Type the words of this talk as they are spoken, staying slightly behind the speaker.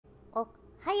Oh,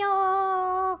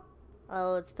 hiyo!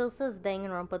 Oh, it still says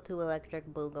Danganronpa 2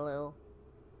 Electric Boogaloo.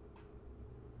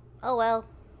 Oh well.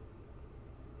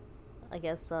 I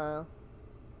guess,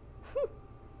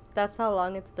 that's how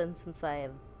long it's been since I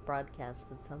have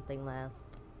broadcasted something last.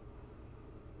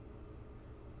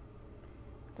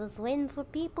 Just waiting for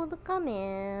people to come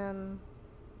in.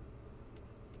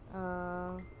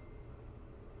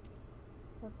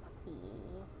 Let's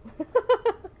see.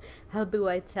 How do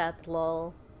I chat,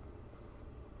 lol?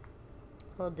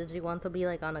 Oh, did you want to be,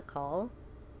 like, on a call?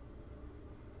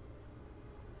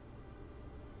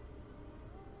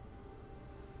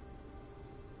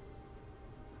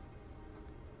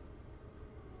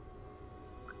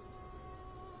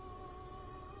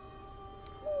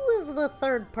 Who is the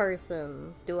third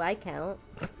person? Do I count?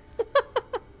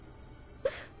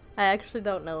 I actually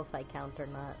don't know if I count or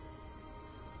not.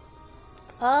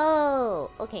 Oh,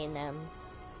 okay then.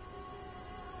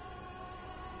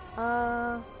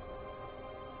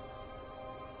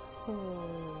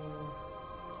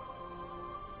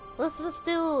 Let's just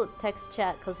do text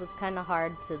chat because it's kind of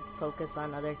hard to focus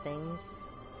on other things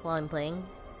while I'm playing.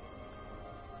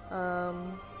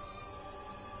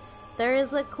 There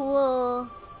is a cool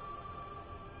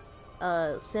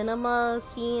cinema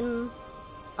scene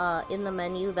in the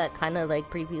menu that kind of like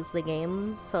previews the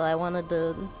game, so I wanted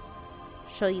to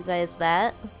show you guys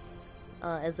that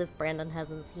as if Brandon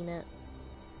hasn't seen it.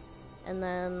 And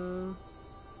then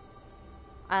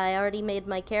I already made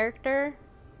my character,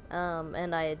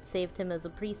 and I had saved him as a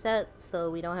preset,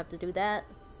 so we don't have to do that.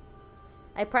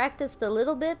 I practiced a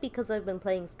little bit because I've been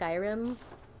playing Skyrim,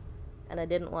 and I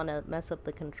didn't want to mess up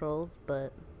the controls,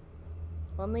 but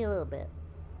only a little bit.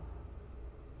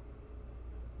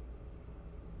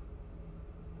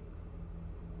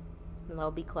 And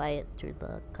I'll be quiet through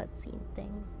the cutscene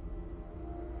thing.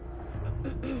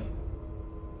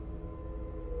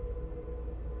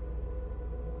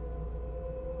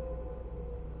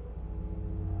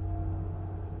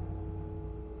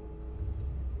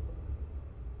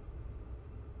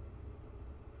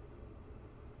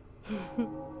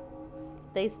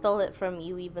 They stole it from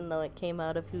you even though it came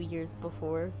out a few years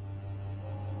before.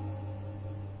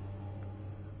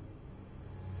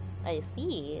 I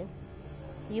see.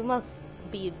 You must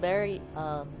be very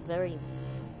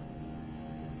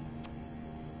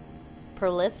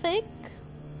prolific?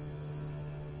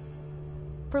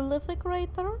 Prolific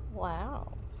writer?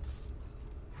 Wow.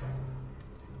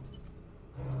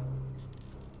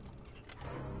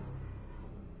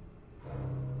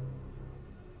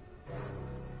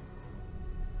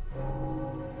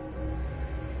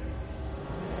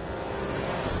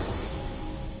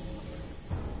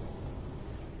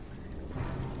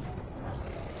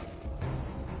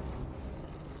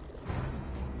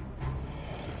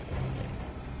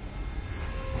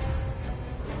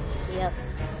 Yep.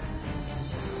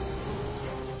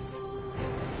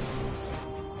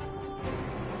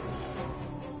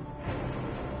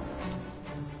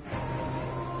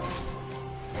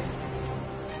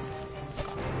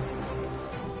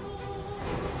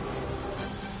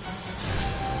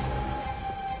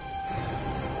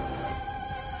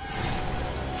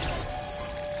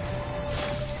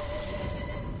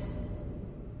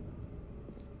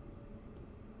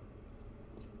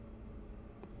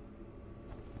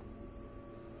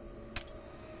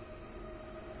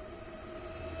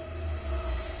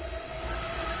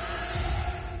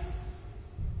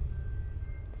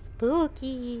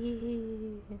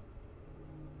 Spooky.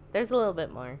 There's a little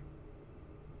bit more.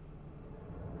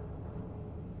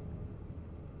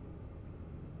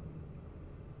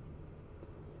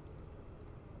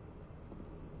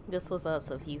 This was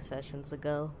us a few sessions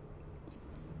ago.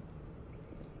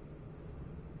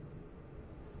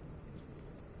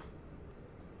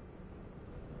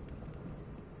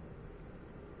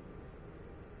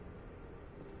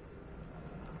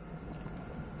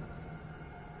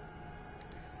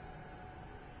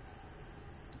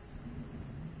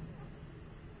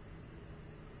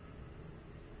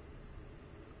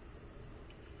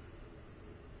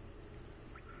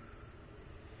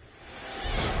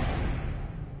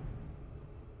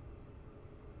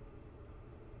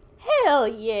 Hell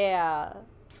yeah!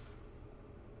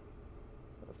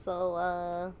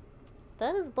 So,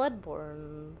 that is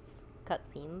Bloodborne's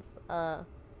cutscenes.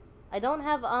 I don't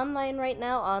have online right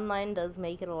now. Online does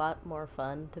make it a lot more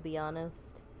fun, to be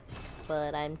honest.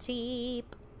 But I'm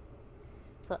cheap,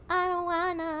 so I don't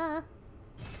wanna.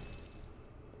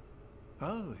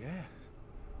 Oh, yes.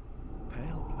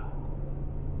 Pale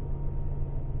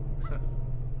blood.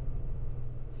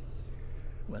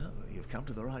 Well, you've come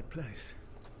to the right place.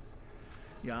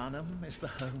 Yharnam is the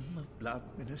home of blood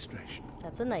ministration.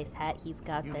 That's a nice hat he's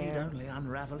got You there. need only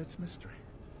unravel its mystery.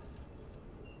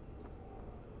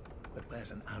 But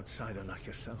where's an outsider like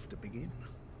yourself to begin?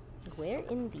 Where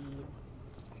indeed?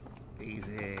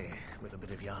 Easy, with a bit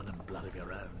of Yharnam blood of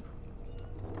your own.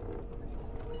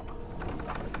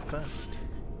 But first,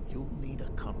 you'll need a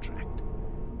contract.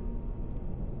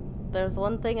 There's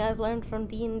one thing I've learned from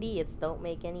D&D, it's don't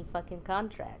make any fucking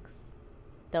contracts.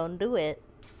 Don't do it.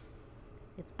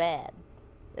 It's bad.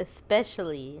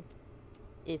 Especially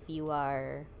if you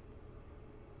are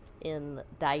in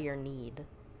dire need.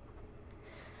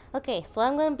 Okay, so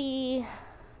I'm gonna be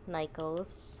Nikos.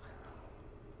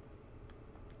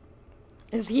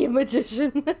 Is he a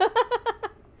magician?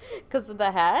 Because of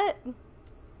the hat?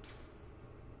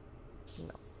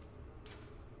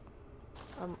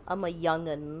 No. I'm a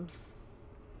young'un.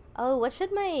 Oh, what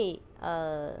should my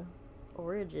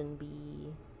origin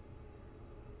be?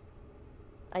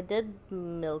 I did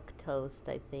milk toast,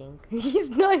 I think. He's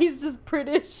not, he's just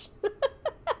British.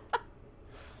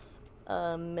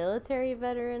 Military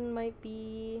veteran might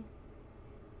be...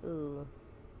 Ooh.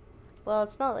 Well,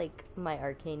 it's not like my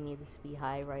arcane needs to be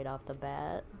high right off the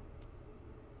bat.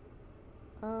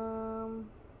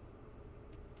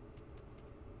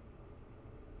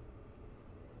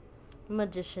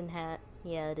 Magician hat.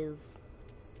 Yeah, it is.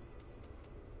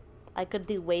 I could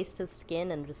do waste of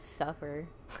skin and just suffer.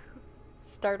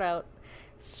 Start out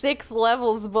 6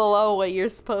 levels below what you're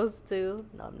supposed to.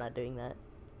 No, I'm not doing that.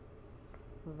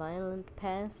 Violent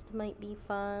past might be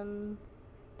fun.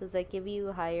 Does that give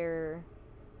you higher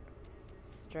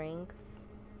strength?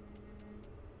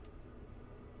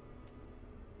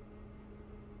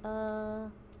 I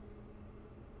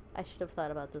should have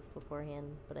thought about this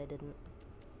beforehand, but I didn't.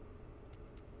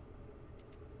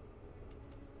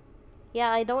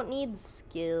 Yeah, I don't need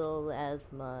skill as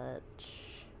much.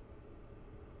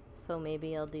 So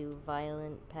maybe I'll do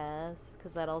violent pass,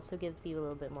 because that also gives you a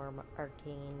little bit more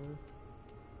arcane.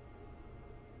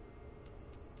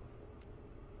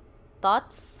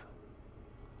 Thoughts?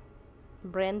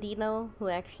 Brandino, who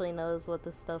actually knows what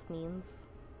this stuff means.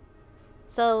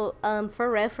 So,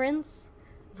 for reference,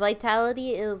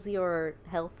 vitality is your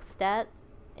health stat,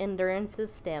 endurance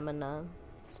is stamina,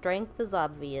 strength is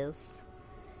obvious,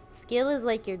 skill is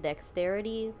like your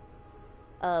dexterity,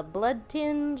 blood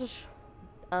tinge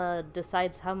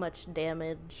decides how much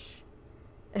damage.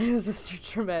 Is this your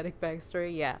traumatic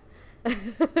backstory? Yeah.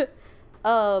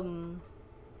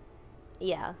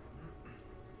 Yeah.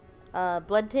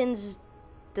 Blood tinge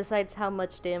decides how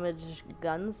much damage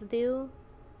guns do,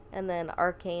 and then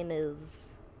arcane is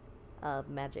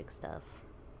magic stuff.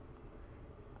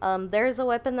 There's a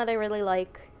weapon that I really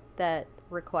like that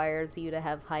requires you to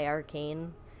have high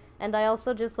arcane, and I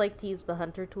also just like to use the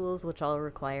hunter tools, which all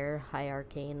require high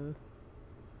arcane.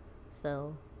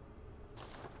 So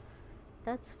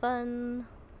that's fun.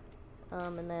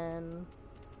 And then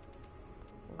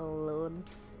I'll load.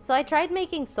 So I tried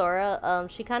making Sora.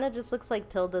 She kind of just looks like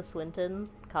Tilda Swinton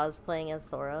cosplaying as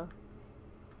Sora.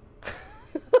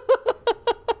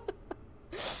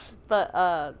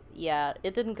 But, yeah,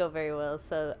 it didn't go very well,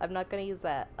 so I'm not gonna use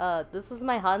that. This is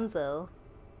my Hanzo.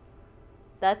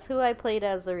 That's who I played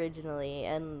as originally,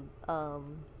 and,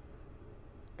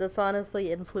 this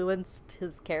honestly influenced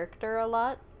his character a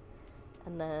lot.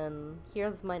 And then,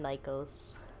 here's my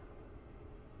Nikos.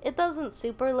 It doesn't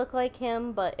super look like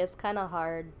him, but it's kind of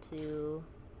hard to,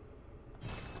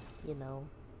 you know.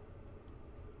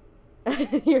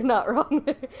 You're not wrong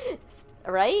there.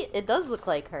 Right? It does look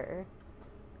like her.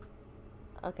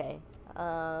 Okay.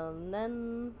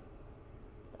 Then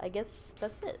I guess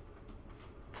that's it.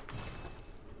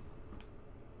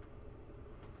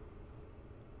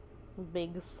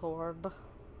 Big sword.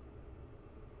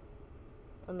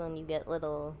 And then you get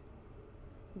little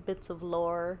bits of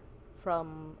lore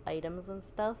from items and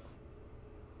stuff.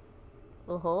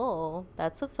 Oh,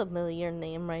 that's a familiar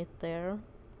name right there.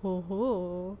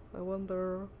 Oh, I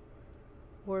wonder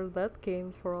where that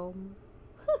came from.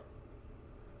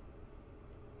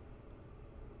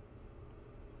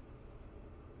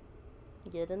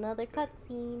 Get another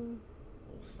cutscene.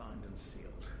 All signed and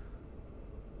sealed.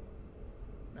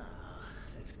 Now,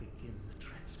 let's begin the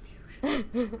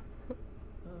transfusion.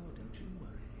 Oh, don't you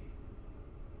worry.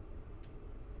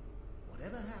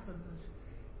 Whatever happens,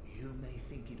 you may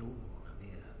think it all a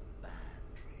mere bad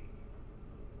dream.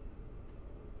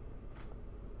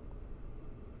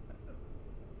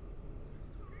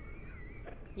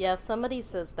 Yeah, if somebody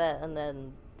says that and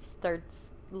then starts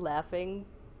laughing,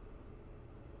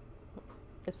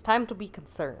 it's time to be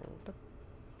concerned.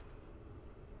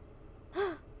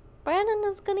 Brandon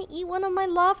is gonna eat one of my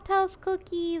Loft House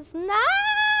cookies. No!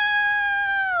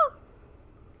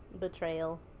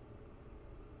 Betrayal.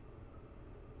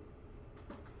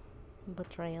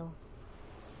 Betrayal.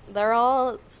 They're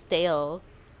all stale,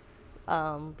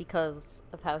 because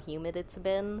of how humid it's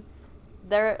been.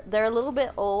 They're a little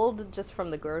bit old just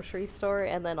from the grocery store,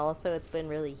 and then also it's been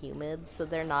really humid, so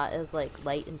they're not as like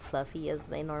light and fluffy as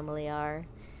they normally are.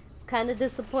 Kind of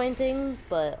disappointing,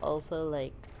 but also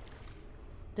like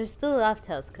they're still Loft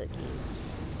House cookies.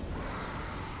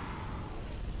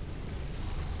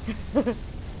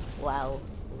 Wow.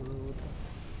 Rude.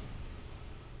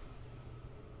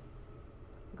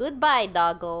 Goodbye,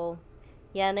 doggo.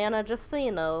 Yeah, Nana, just so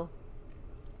you know,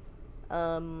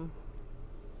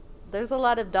 there's a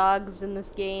lot of dogs in this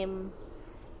game.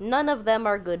 None of them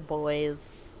are good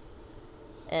boys.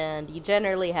 And you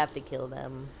generally have to kill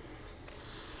them.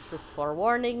 Just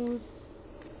forewarning,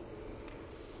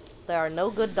 there are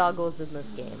no good doggos in this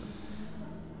game.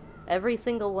 Every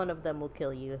single one of them will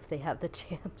kill you if they have the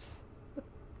chance.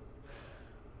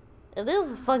 And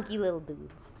those funky little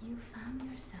dudes. You found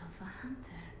yourself a hunter.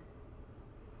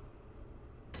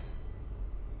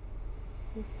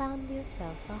 You found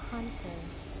yourself a hunter.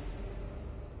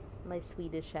 My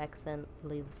Swedish accent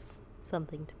leaves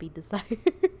something to be desired.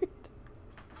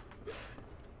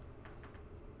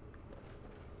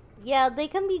 Yeah, they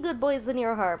can be good boys in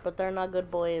your heart, but they're not good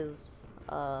boys,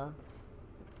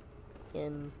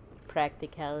 in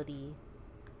practicality.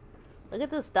 Look at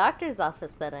this doctor's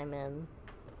office that I'm in.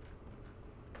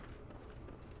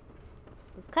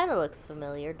 This kind of looks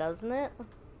familiar, doesn't it?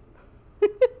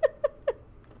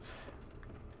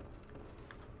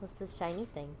 What's this shiny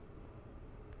thing?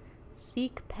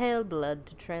 Seek pale blood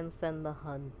to transcend the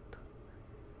hunt.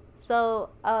 So,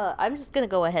 I'm just gonna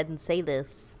go ahead and say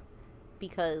this,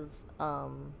 because,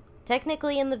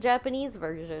 technically in the Japanese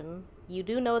version, you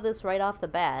do know this right off the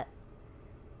bat,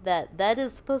 that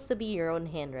is supposed to be your own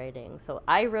handwriting, so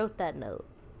I wrote that note.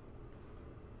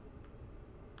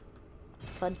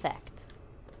 Fun fact.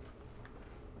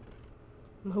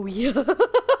 Maria.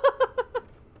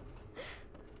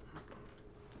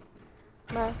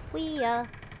 Maria.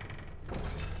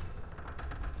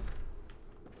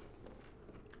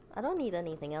 I don't need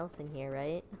anything else in here,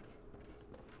 right?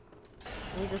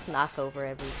 Let me just knock over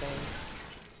everything.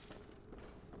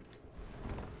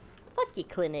 Fuck you,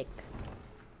 clinic.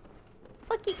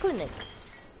 Fuck you, clinic.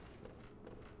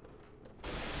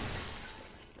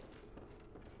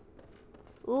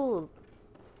 Ooh.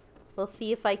 We'll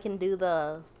see if I can do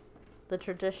the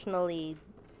traditionally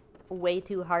way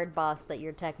too hard boss that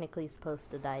you're technically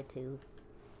supposed to die to.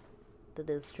 That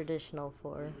is traditional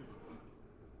for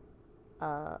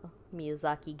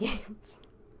Miyazaki games.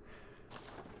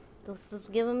 Let's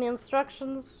just give him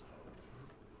instructions.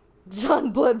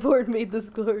 John Bloodborne made this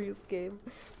glorious game.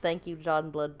 Thank you,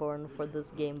 John Bloodborne, for this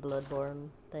game, Bloodborne.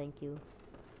 Thank you.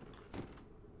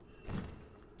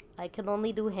 I can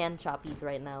only do hand choppies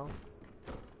right now,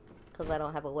 because I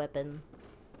don't have a weapon.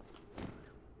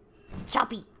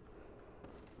 Choppy!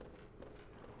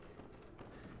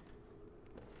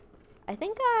 I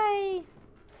think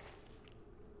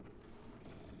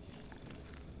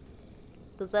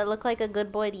Does that look like a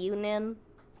good boy to you, Nin?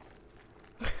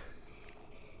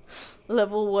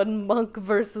 Level 1 monk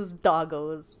versus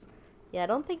doggos. Yeah, I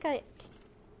don't think I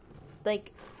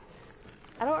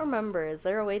don't remember. Is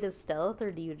there a way to stealth,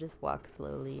 or do you just walk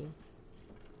slowly?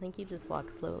 I think you just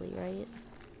walk slowly, right?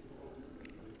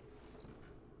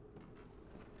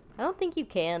 I don't think you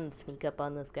can sneak up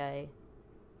on this guy.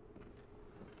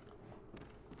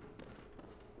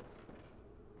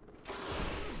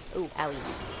 Ooh, owie.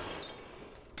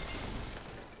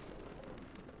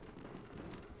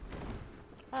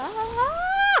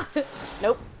 Ah!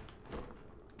 Nope.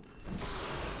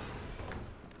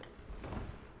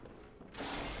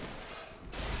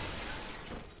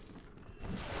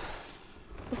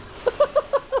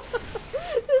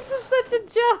 This is such a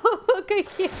joke. I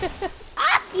can't.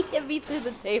 Ah! He hit me through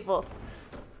the table.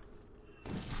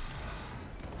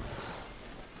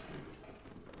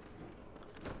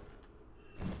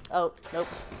 Oh, nope.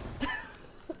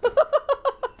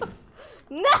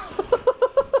 No!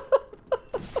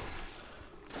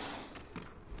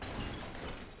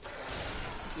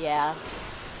 Yeah.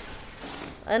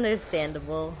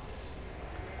 Understandable.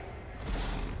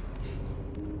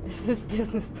 This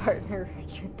business partner,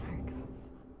 Richard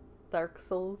Dark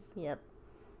Souls? Yep.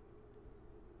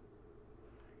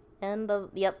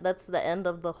 Yep, that's the end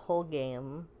of the whole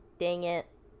game. Dang it.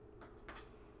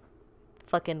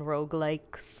 Fucking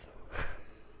roguelikes.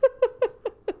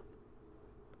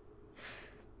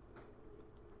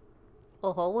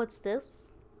 Oh-ho, what's this?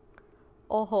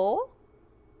 Oh-ho?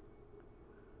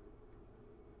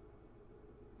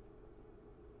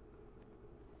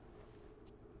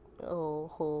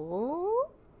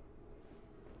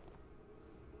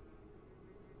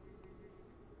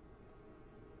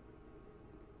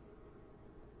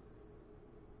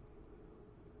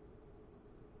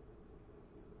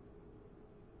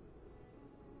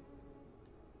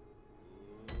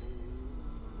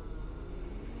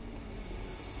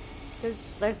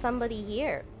 There's somebody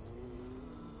here.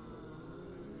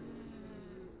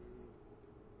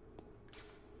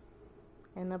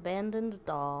 An abandoned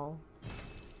doll.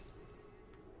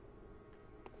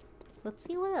 Let's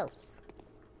see what else.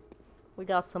 We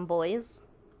got some boys.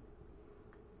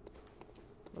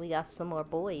 We got some more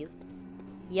boys.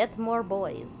 Yet more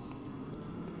boys.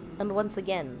 And once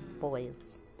again,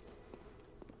 boys.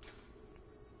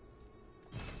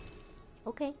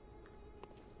 Okay.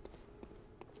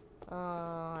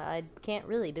 I can't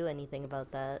really do anything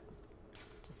about that.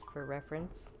 Just for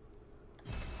reference.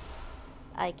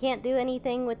 I can't do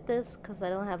anything with this because I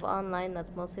don't have online.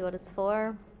 That's mostly what it's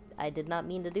for. I did not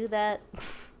mean to do that.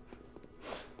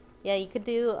 Yeah, you could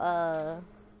do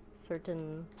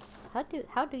certain. How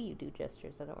do you do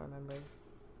gestures? I don't remember.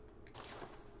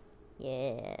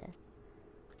 Yeah.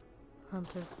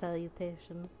 Hunter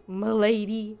salutation,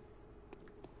 m'lady.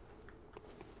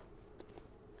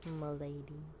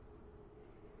 M'lady.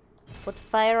 What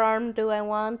firearm do I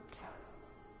want?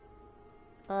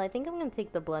 I think I'm gonna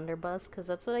take the blunderbuss because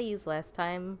that's what I used last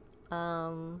time.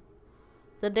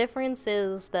 The difference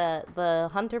is that the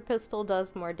hunter pistol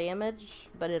does more damage,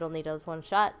 but it only does one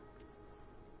shot.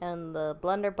 And the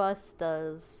blunderbuss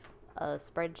does a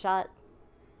spread shot,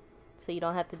 so you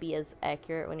don't have to be as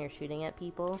accurate when you're shooting at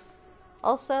people.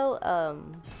 Also,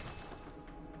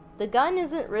 the gun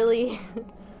isn't really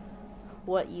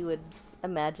what you would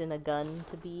imagine a gun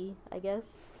to be, I guess.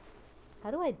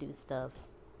 How do I do stuff?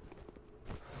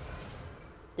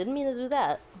 Didn't mean to do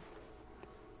that.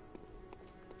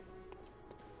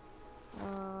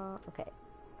 Okay.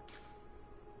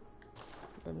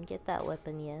 Didn't get that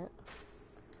weapon yet.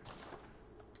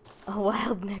 A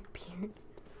wild neck beard.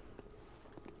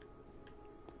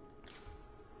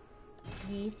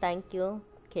 Thank you.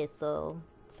 Okay, so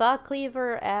saw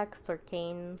cleaver, axe, or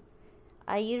cane.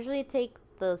 I usually take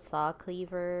the saw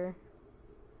cleaver.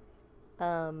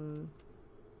 No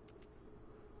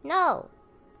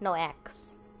axe.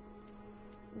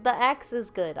 The axe is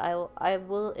good. I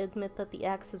will admit that the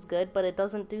axe is good, but it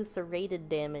doesn't do serrated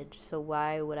damage, so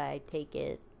why would I take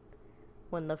it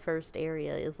when the first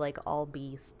area is like all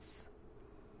beasts?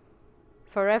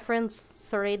 For reference,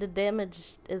 serrated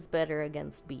damage is better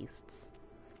against beasts.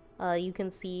 You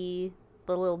can see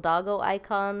the little doggo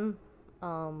icon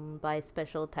by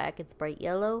special attack. It's bright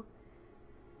yellow.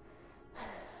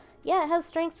 Yeah, it has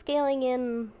strength scaling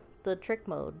in the trick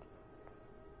mode.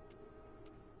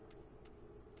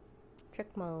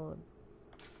 Trick mode.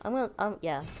 I'm gonna,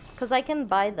 yeah. Because I can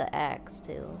buy the axe,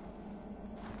 too.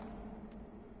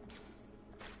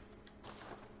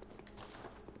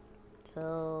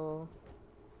 So...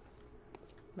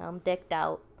 now I'm decked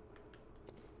out.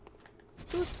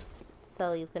 Boop.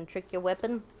 So you can trick your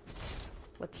weapon,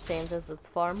 which changes its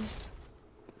form.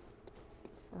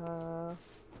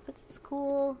 Which is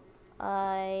cool.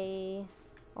 I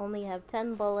only have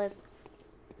 10 bullets,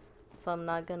 so I'm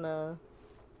not gonna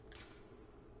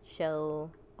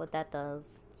show what that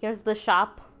does. Here's the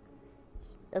shop.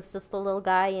 It's just a little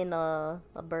guy in a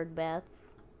bird bath.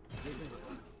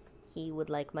 He would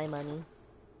like my money.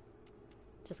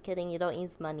 Just kidding, you don't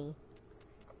use money.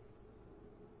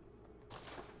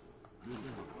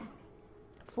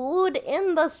 Food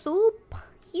in the soup?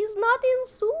 He's not in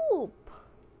soup.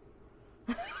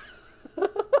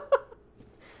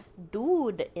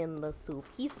 Dude in the soup.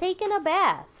 He's taking a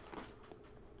bath.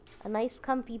 A nice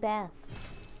comfy bath.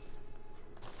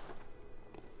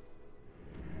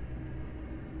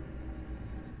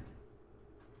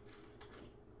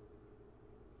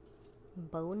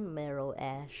 Bone marrow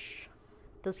ash.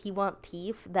 Does he want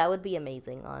teeth? That would be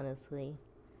amazing, honestly.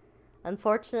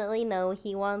 Unfortunately, no.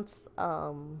 He wants,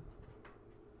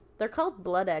 they're called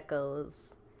blood echoes.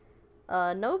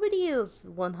 Nobody is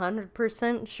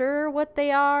 100% sure what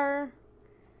they are,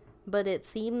 but it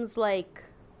seems like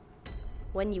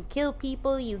when you kill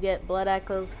people, you get blood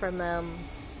echoes from them,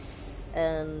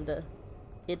 and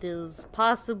it is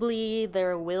possibly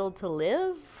their will to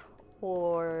live,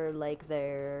 or like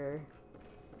their...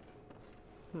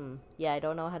 yeah, I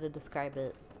don't know how to describe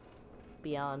it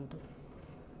beyond.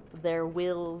 Their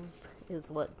wills is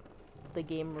what the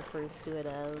game refers to it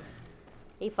as.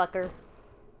 Hey, fucker.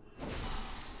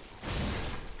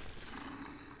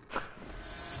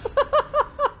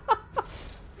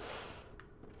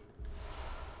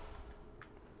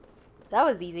 That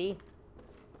was easy.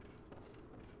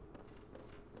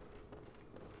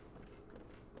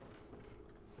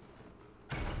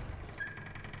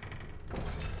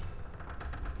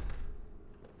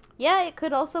 Yeah, it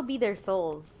could also be their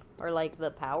souls. Or like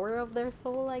the power of their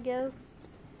soul, I guess.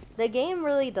 The game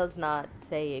really does not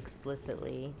say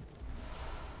explicitly.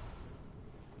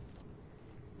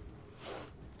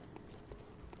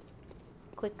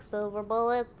 quicksilver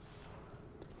bullets.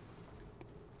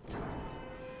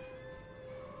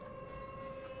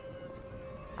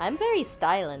 I'm very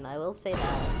styling, I will say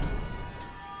that.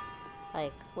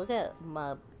 Like, look at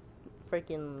my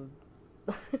freaking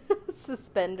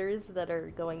suspenders that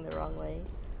are going the wrong way.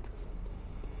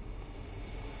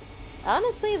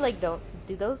 Honestly, like, do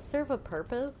those serve a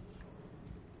purpose?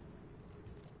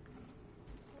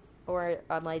 Or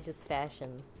am I just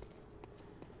fashion?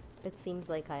 It seems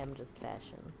like I am just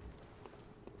fashion.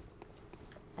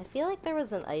 I feel like there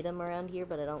was an item around here,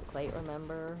 but I don't quite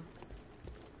remember.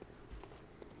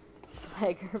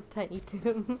 Swagger of Tiny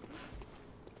Toon.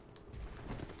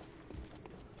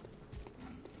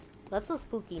 That's a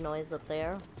spooky noise up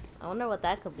there. I wonder what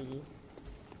that could be.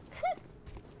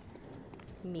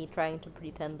 Me trying to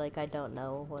pretend like I don't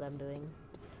know what I'm doing.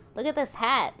 Look at this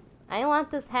hat! I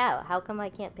want this hat. How come I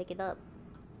can't pick it up?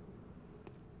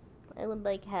 I would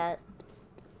like hat.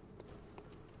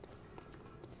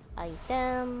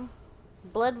 Item.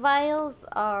 Blood vials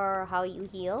are how you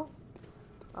heal.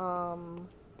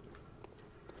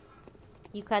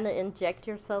 You kind of inject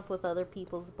yourself with other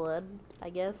people's blood, I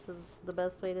guess is the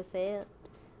best way to say it.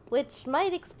 Which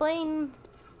might explain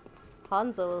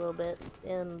Hanzo a little bit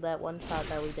in that one shot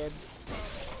that we did.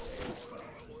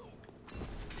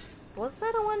 Was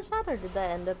that a one shot or did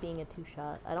that end up being a two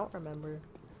shot? I don't remember.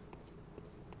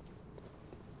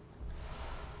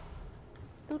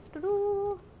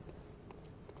 Doo-doo-doo.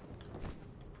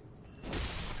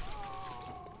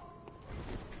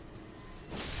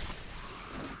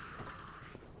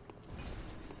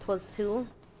 Was two?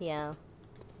 Yeah.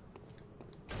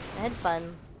 I had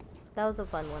fun. That was a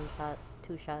fun one shot,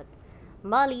 two shot.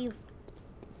 Molly's!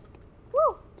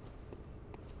 Woo!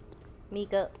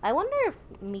 Mika. I wonder if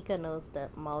Mika knows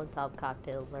that Molotov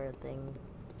cocktails are a thing.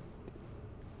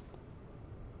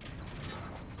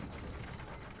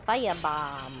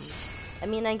 Firebomb! I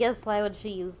mean, I guess why would she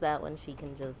use that when she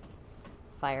can just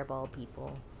fireball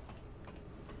people?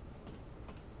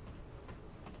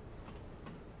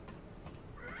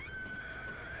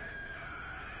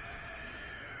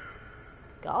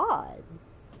 God.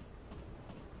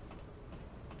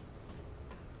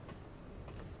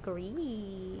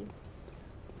 Scree.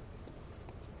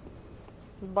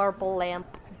 Barble lamp.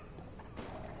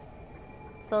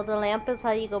 So the lamp is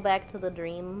how you go back to the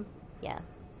dream. Yeah.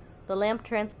 The lamp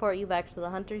transport you back to the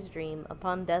hunter's dream.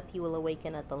 Upon death, you will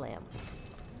awaken at the lamp.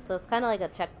 So it's kind of like a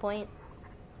checkpoint.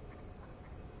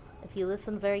 If you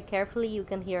listen very carefully, you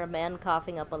can hear a man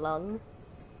coughing up a lung.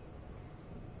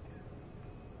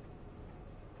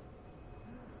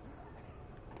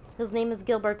 His name is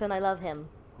Gilbert and I love him.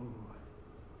 Oh,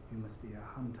 you must be a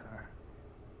hunter.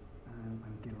 I'm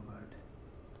Gilbert,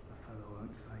 the fellow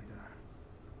outsider.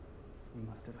 You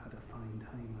must have had a fine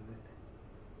time of it.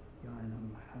 Yharnam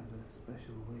has a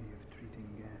special way of treating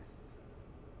guests.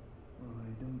 Well, I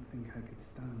don't think I could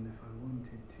stand if I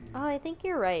wanted to. Oh, I think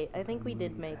you're right. I think we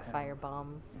did make fire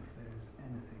bombs. If there's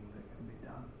anything that can be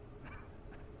done.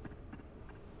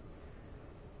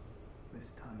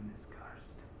 This town is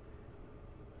cursed.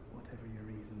 Whatever your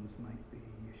reasons might be,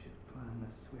 you should plan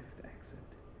a swift exit.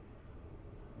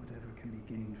 Whatever can be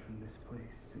gained from this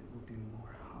place, it will do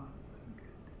more harm than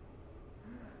good.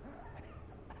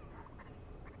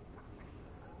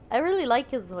 I really like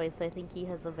his voice. I think he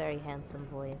has a very handsome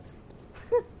voice.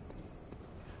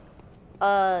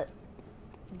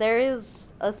 There is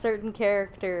a certain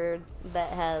character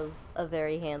that has a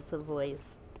very handsome voice.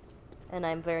 And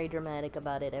I'm very dramatic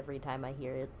about it every time I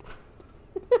hear it.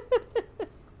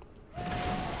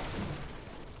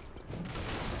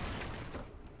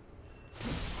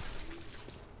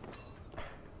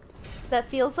 That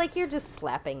feels like you're just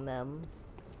slapping them.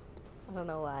 I don't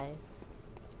know why.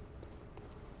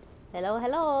 Hello,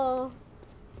 hello!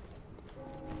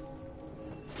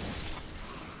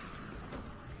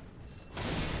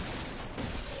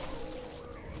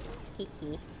 Hee.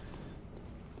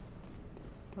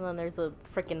 And then there's a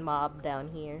freaking mob down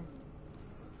here.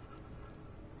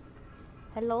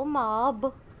 Hello,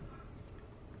 mob!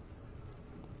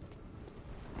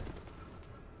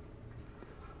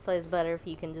 So it's better if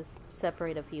you can just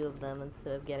separate a few of them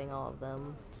instead of getting all of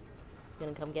them. You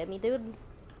gonna come get me, dude?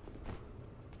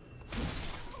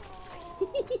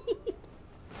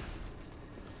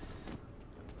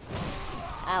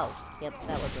 Ow. Yep,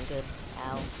 that wasn't good.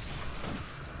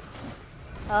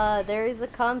 Ow. There is a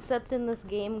concept in this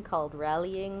game called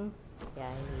rallying. Yeah,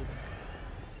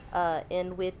 I need.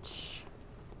 In which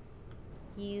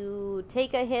you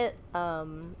take a hit,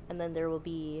 and then there will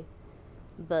be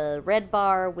the red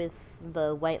bar with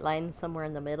the white line somewhere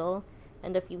in the middle.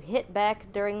 And if you hit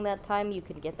back during that time, you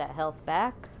can get that health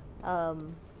back.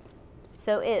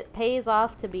 So it pays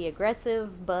off to be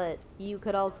aggressive, but you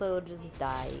could also just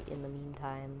die in the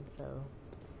meantime, so,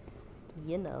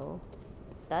 you know,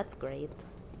 that's great.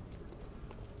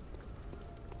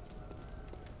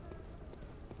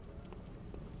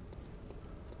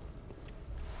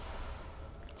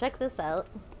 Check this out.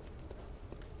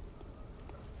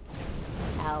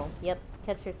 Ow. Yep,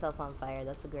 catch yourself on fire,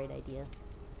 that's a great idea.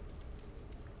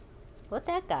 What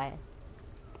that guy?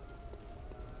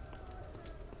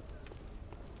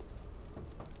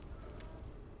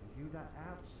 You that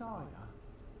outsider?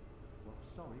 Well,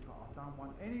 sorry, but I don't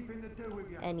want anything to do with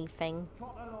you. Anything.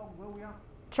 Trot along, will ya?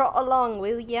 Trot along,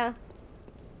 will ya?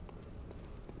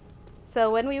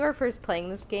 So when we were first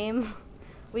playing this game,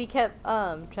 we kept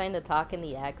trying to talk in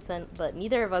the accent, but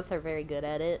neither of us are very good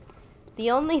at it.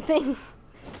 The only thing,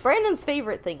 Brandon's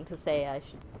favorite thing to say, I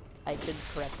should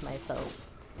correct myself,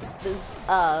 is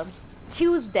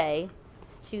Tuesday.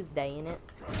 It's Tuesday, ain't it?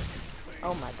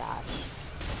 Oh my gosh.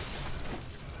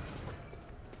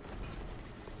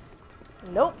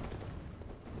 Nope.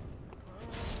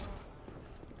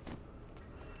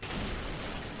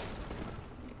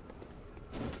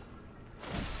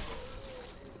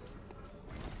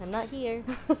 I'm not here.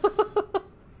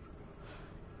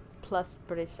 Plus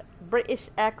British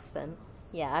accent.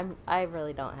 Yeah, I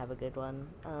really don't have a good one.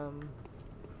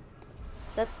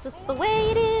 That's just the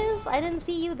way it is. I didn't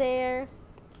see you there.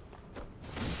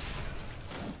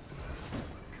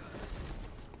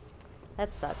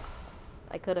 That sucks.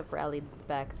 I could have rallied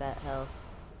back that health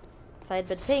if I'd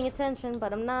been paying attention,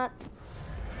 but I'm not.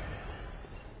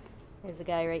 There's a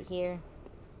guy right here.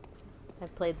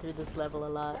 I've played through this level a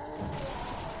lot.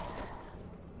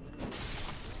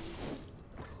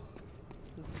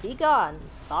 Be gone,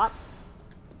 thought.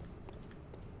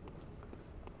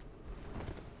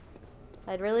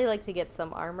 I'd really like to get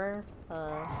some armor.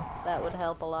 That would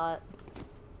help a lot.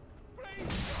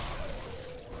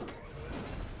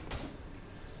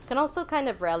 Can also kind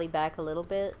of rally back a little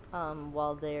bit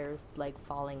while they're like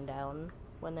falling down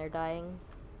when they're dying.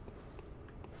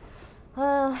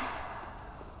 Hey,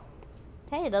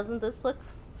 doesn't this look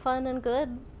fun and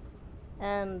good?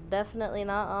 And definitely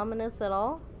not ominous at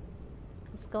all?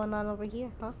 What's going on over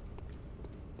here, huh?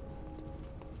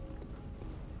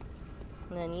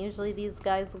 And then usually these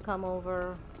guys will come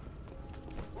over.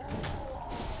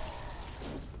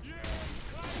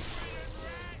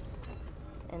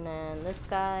 And then this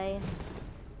guy.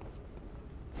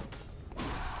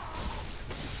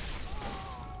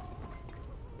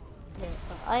 There's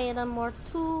an item or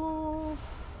two.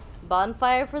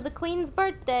 Bonfire for the Queen's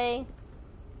birthday.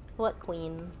 What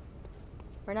Queen?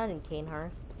 We're not in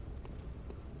Canehurst.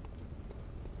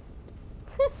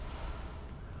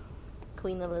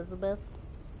 Queen Elizabeth.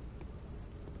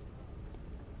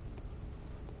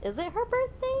 Is it her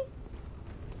birthday?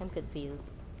 I'm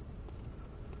confused.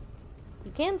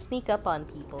 You can sneak up on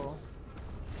people.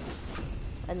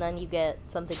 And then you get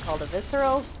something called a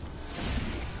visceral.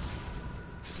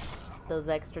 Does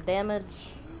extra damage.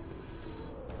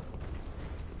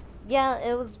 Yeah,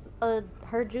 it was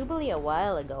her Jubilee a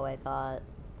while ago, I thought.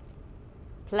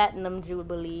 Platinum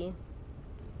Jubilee.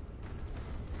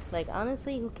 Like,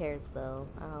 honestly, who cares, though?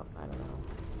 I don't know.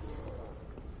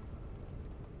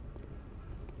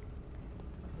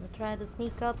 I'm gonna try to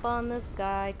sneak up on this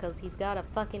guy, because he's got a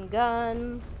fucking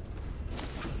gun.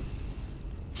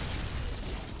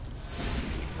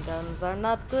 Guns are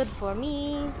not good for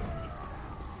me.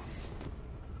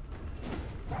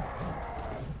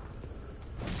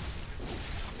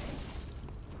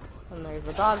 And there's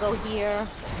a doggo here.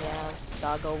 Yeah,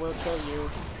 doggo will kill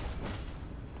you.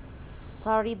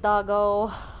 Sorry,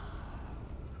 doggo.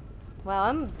 Wow,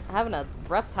 I'm having a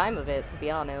rough time of it, to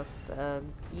be honest.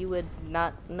 You would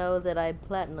not know that I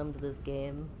platinumed this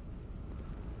game.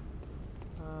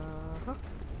 I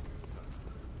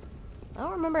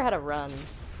don't remember how to run.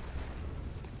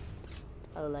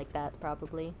 Oh, like that,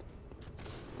 probably.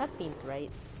 That seems right.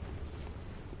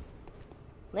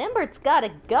 Lambert's got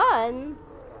a gun!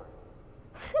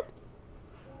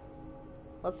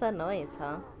 What's that noise,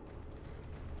 huh?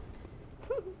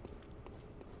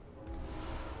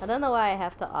 I don't know why I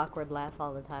have to awkward laugh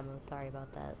all the time. I'm sorry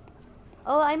about that.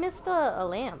 Oh, I missed a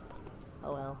lamp.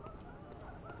 Oh well.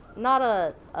 Not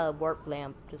a warp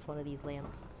lamp, just one of these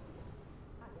lamps.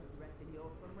 I don't reckon you're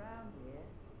from round here.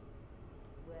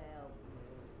 Well,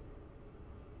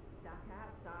 stuck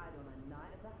outside on a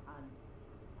night of the hunt.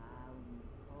 Oh, you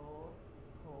poor,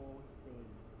 poor thing.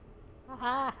 Ha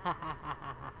ha ha ha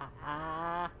ha ha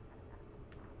ha.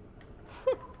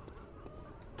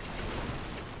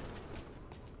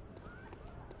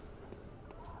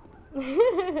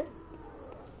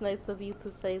 Nice of you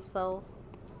to say so.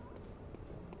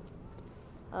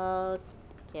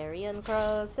 Carrion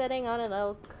crow sitting on an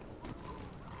oak.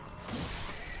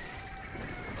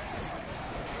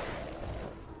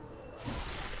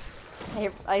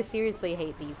 I seriously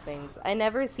hate these things. I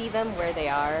never see them where they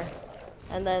are,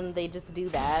 and then they just do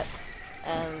that,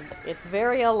 and it's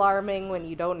very alarming when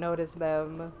you don't notice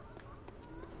them,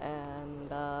 and,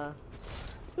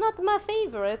 it's not my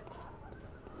favorite.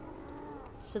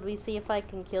 Should we see if I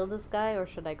can kill this guy, or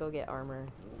should I go get armor?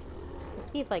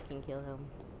 Let's see if I can kill him.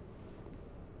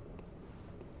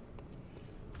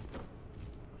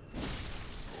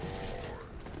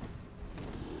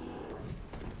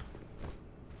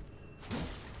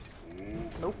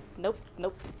 Nope, nope,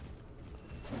 nope.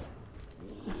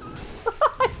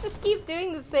 I just keep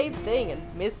doing the same thing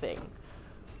and missing.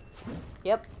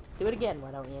 Yep, do it again,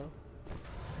 why don't you?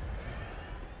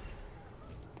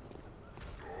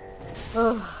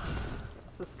 Ugh,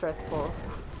 this is stressful.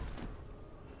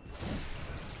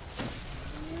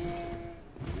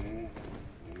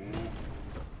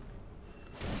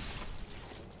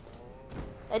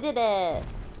 I did it!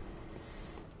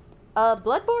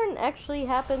 Bloodborne actually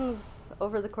happens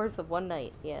over the course of one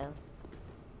night, yeah.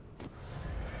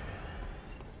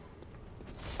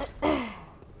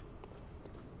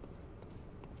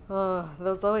 Oh,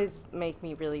 those always make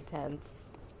me really tense.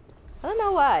 I don't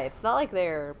know why, it's not like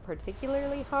they're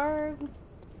particularly hard,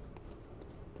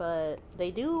 but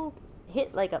they do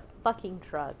hit like a fucking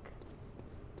truck.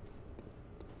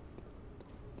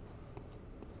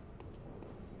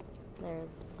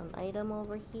 There's an item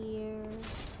over here.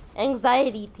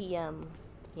 Anxiety TM.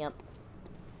 Yep.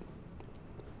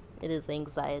 It is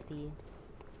anxiety.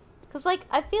 Cause like,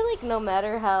 I feel like no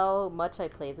matter how much I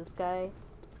play this guy,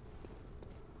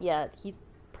 yeah, he's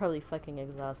probably fucking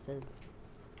exhausted.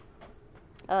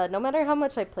 No matter how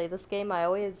much I play this game, I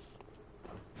always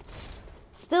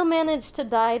still manage to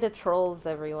die to trolls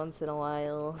every once in a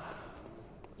while,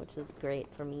 which is great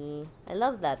for me. I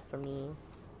love that for me.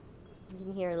 You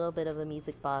can hear a little bit of a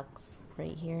music box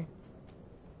right here.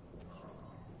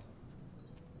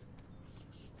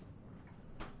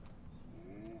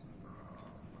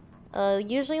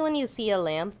 Usually when you see a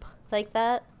lamp like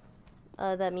that,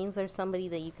 that means there's somebody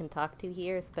that you can talk to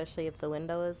here, especially if the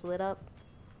window is lit up.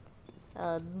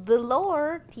 The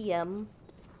lore TM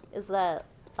is that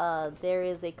there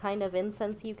is a kind of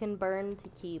incense you can burn to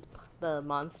keep the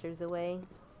monsters away.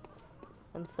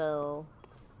 And so,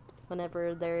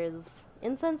 whenever there is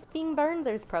incense being burned,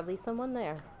 there's probably someone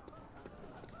there.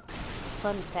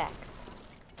 Fun fact.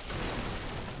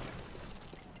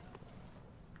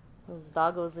 Those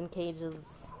doggos in cages.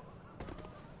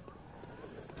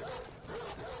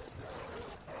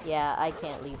 Yeah, I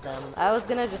can't leave them. I was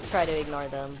gonna just try to ignore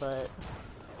them, but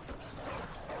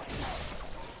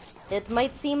it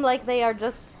might seem like they are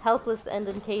just helpless and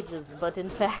in cages, but in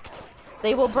fact,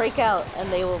 they will break out and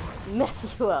they will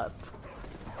mess you up.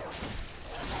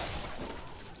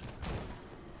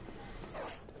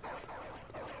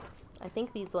 I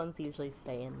think these ones usually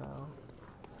stay in though.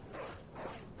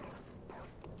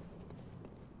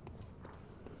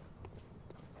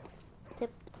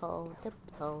 Tiptoe,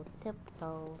 tiptoe,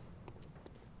 tiptoe.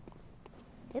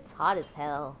 It's hot as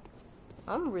hell.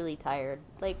 I'm really tired.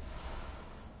 Like,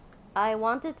 I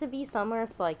want it to be summer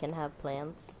so I can have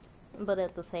plants, but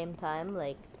at the same time,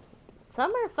 like,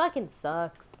 summer fucking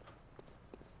sucks.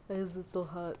 Why is it so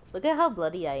hot? Look at how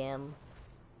bloody I am.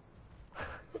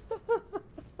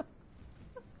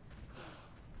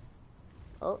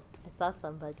 Oh, I saw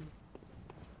somebody.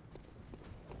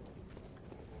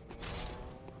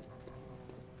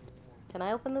 Can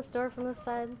I open this door from this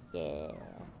side? Yeah.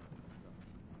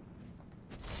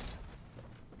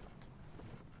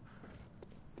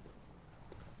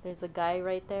 There's a guy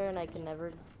right there and I can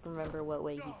never remember what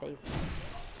way he faces.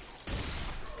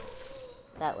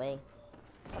 That way.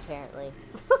 Apparently.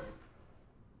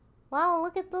 Wow,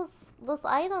 look at this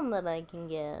item that I can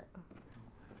get.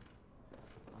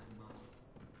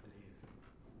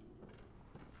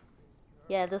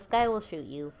 Yeah, this guy will shoot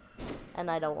you. And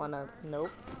I don't wanna...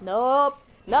 Nope. Nope!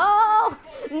 No!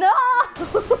 No!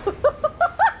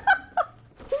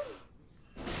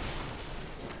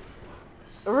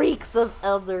 Reeks of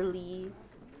elderly.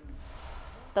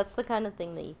 That's the kind of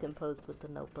thing that you can post with the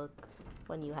notebook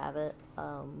when you have it.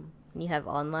 You have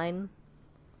online.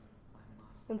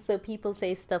 And so people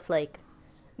say stuff like,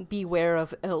 beware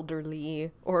of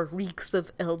elderly, or reeks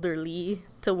of elderly,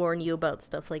 to warn you about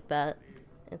stuff like that.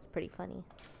 It's pretty funny.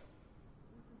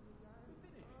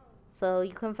 So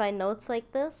you can find notes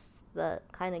like this that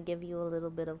kind of give you a little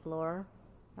bit of lore.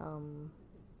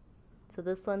 So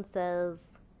this one says,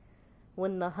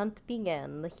 when the hunt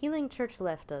began, the healing church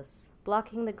left us.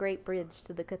 blocking the great bridge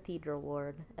to the cathedral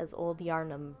ward as old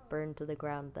Yharnam burned to the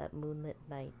ground that moonlit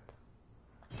night.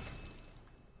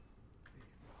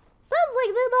 Sounds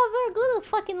like they're not very good at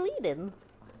fucking leading.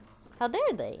 How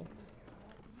dare they?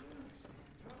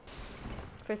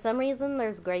 For some reason,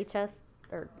 there's gray chests,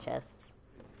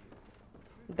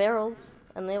 barrels,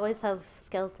 and they always have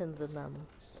skeletons in them.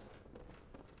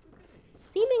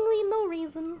 Seemingly no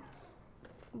reason,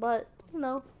 but, you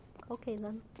know, okay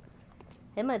then.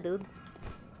 Hey, my dude.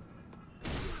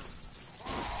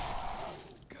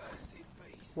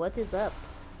 What is up,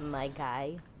 my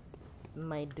guy?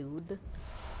 My dude?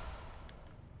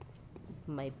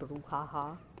 My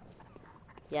brouhaha?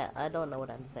 Yeah, I don't know what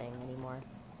I'm saying anymore.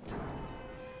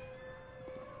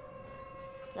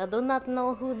 I do not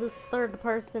know who this third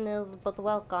person is, but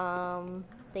welcome.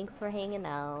 Thanks for hanging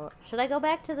out. Should I go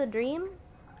back to the dream?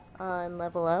 And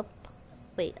level up?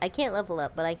 Wait, I can't level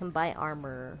up, but I can buy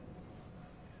armor.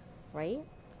 Right?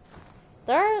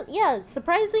 There are, yeah,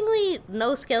 surprisingly,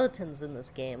 no skeletons in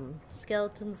this game.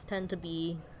 Skeletons tend to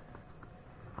be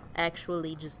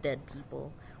actually just dead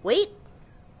people. Wait!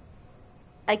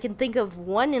 I can think of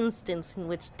one instance in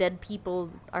which dead people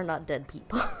are not dead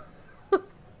people.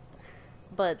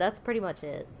 But that's pretty much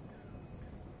it.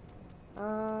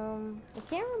 I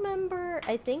can't remember.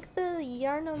 I think the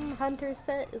Yharnam Hunter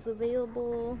set is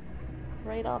available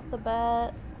right off the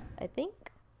bat. I think?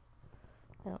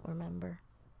 I don't remember.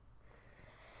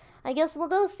 I guess we'll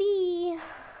go see.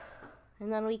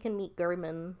 And then we can meet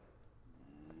Gurman.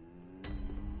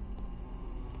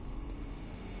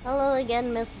 Hello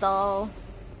again, Miss Doll.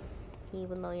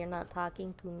 Even though you're not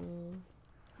talking to me.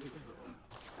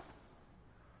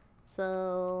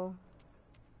 So...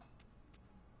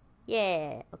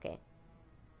 yeah, okay.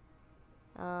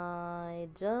 I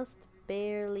just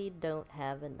barely don't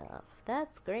have enough.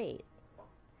 That's great.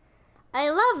 I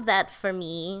love that for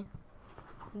me.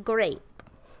 Great.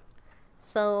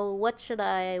 So, what should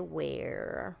I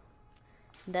wear?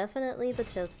 Definitely the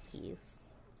chest piece.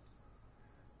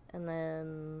 And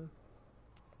then...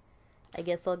 I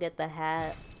guess I'll get the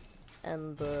hat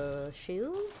and the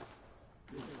shoes?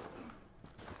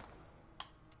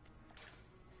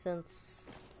 Since...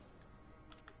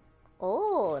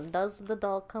 oh, does the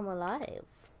doll come alive?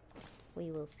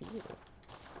 We will see.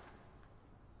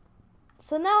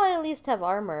 So now I at least have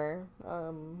armor.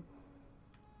 And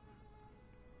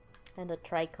a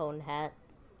tricone hat.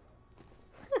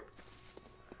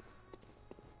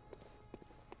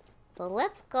 So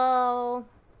let's go...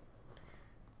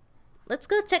 let's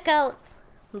go check out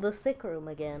the sick room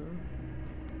again.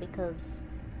 Because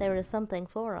there is something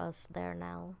for us there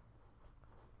now.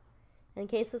 In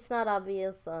case it's not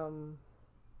obvious,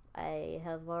 I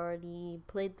have already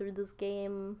played through this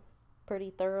game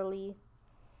pretty thoroughly.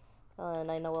 And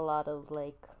I know a lot of,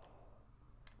 like,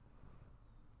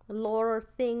 lore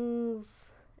things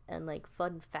and, like,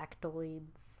 fun factoids.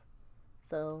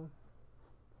 So,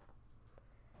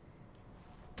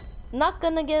 not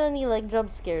gonna get any, like,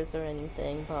 jump scares or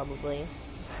anything, probably.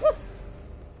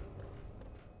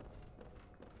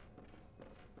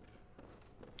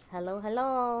 Hello,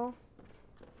 hello.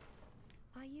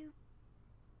 Are you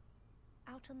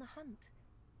out on the hunt?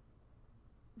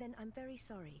 Then I'm very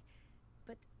sorry,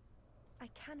 but I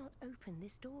cannot open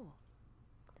this door.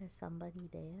 There's somebody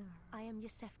there. I am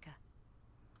Yosefka.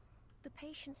 The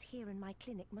patients here in my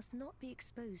clinic must not be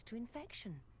exposed to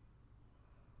infection.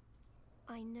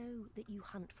 I know that you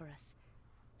hunt for us,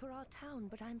 for our town,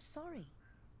 but I'm sorry.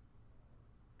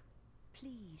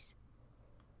 Please.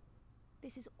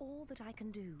 This is all that I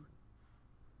can do.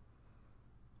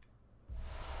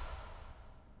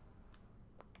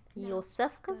 Now,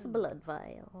 Yosefka's go. blood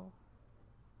vial.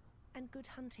 And good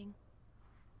hunting.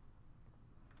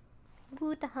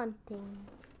 Good hunting.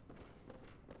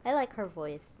 I like her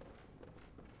voice.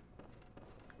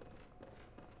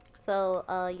 So,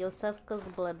 Yosefka's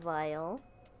blood vial.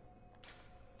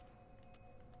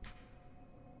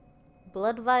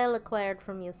 Blood vial acquired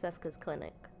from Yosefka's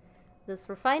clinic. This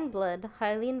refined blood,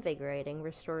 highly invigorating,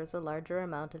 restores a larger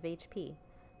amount of HP.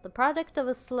 The product of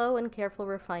a slow and careful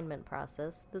refinement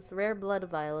process, this rare blood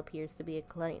vial appears to be a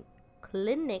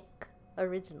clinic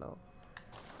original.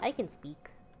 I can speak.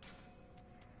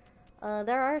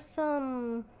 There are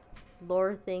some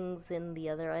lore things in the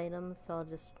other items, so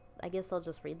I guess I'll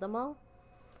just read them all.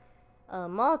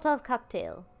 Molotov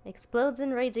cocktail. Explodes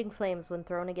in raging flames when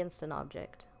thrown against an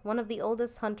object. One of the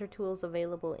oldest hunter tools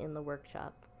available in the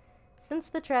workshop. Since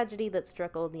the tragedy that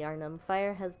struck old Yharnam,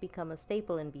 fire has become a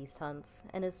staple in beast hunts,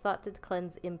 and is thought to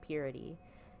cleanse impurity.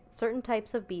 Certain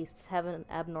types of beasts have an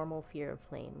abnormal fear of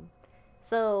flame.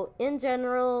 So, in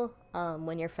general,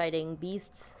 when you're fighting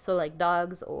beasts, so like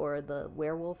dogs or the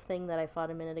werewolf thing that I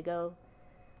fought a minute ago,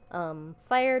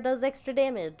 fire does extra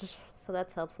damage, so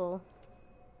that's helpful.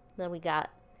 Then we got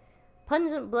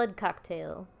Pungent Blood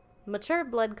Cocktail. Mature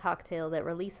blood cocktail that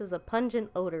releases a pungent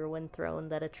odor when thrown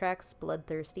that attracts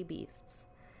bloodthirsty beasts.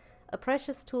 A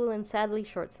precious tool in sadly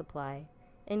short supply.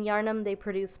 In Yharnam, they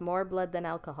produce more blood than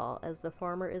alcohol, as the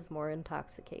former is more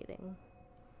intoxicating.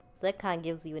 So that kind of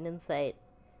gives you an insight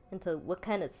into what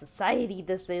kind of society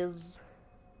this is.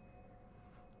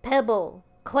 Pebble,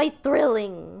 quite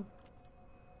thrilling.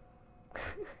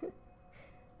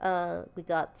 We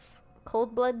got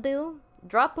Cold Blood Dew.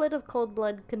 Droplet of cold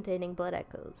blood containing blood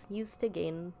echoes, used to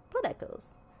gain blood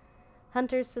echoes.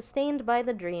 Hunters sustained by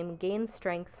the dream gain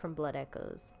strength from blood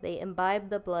echoes. They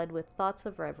imbibe the blood with thoughts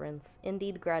of reverence,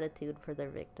 indeed gratitude for their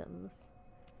victims.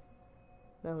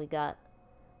 Then we got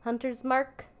Hunter's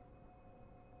Mark.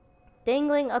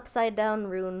 Dangling upside down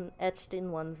rune etched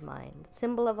in one's mind,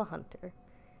 symbol of a hunter.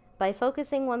 By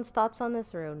focusing one's thoughts on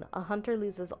this rune, a hunter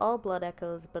loses all blood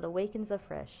echoes but awakens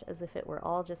afresh as if it were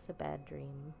all just a bad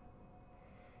dream.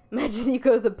 Imagine you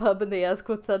go to the pub and they ask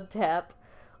what's on tap.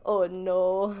 Oh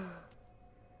no.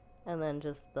 And then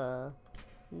just the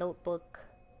notebook.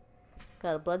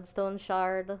 Got a bloodstone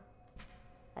shard.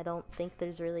 I don't think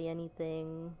there's really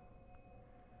anything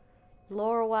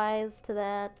lore-wise to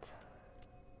that.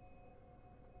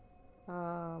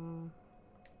 I'm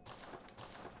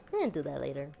gonna do that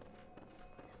later.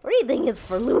 Reading is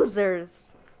for losers.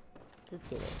 Just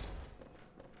kidding.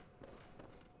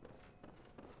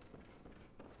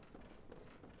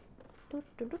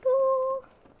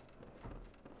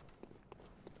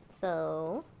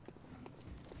 So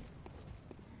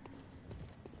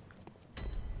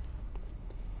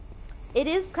it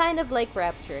is kind of like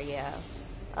Rapture, yeah.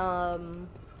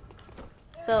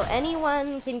 So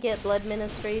anyone can get blood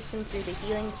ministration through the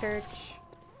healing church,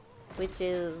 which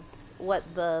is what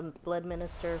the blood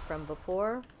minister from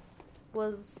before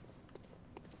was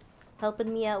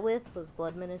helping me out with, was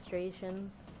blood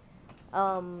ministration.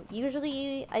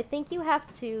 Usually, I think you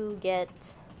have to get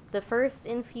the first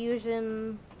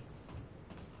infusion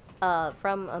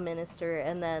from a minister,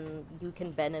 and then you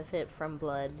can benefit from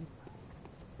blood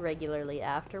regularly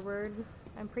afterward.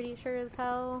 I'm pretty sure is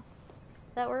how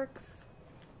that works.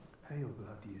 Pale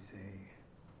blood, you say?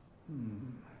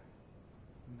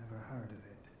 Never heard of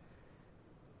it.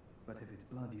 But if it's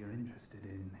blood you're interested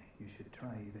in, you should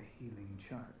try the healing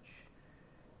church.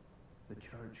 The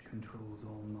church controls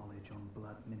all knowledge on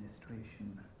blood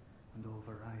ministration and all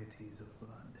varieties of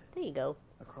blood. There you go.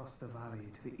 Across the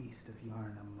valley to the east of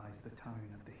Yharnam lies the town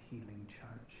of the healing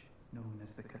church, known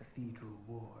as the Cathedral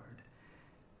Ward.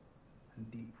 And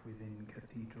deep within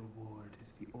Cathedral Ward is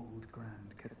the old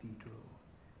Grand Cathedral,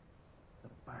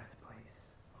 the birthplace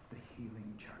of the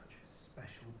healing church's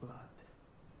special blood,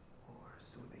 or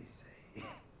so they say.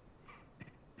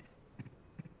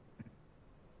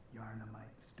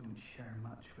 Yharnamites don't share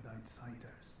much with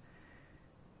outsiders.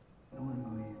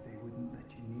 Normally they wouldn't let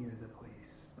you near the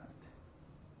place, but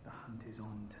the hunt is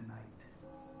on tonight.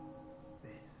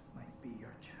 This might be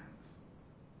your chance.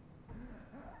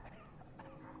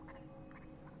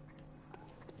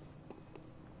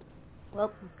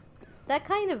 Well, that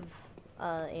kind of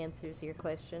answers your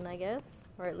question, I guess,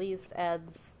 or at least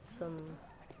adds some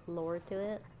lore to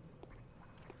it.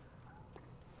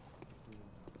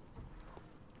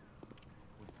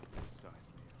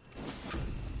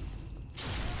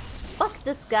 Fuck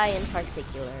this guy in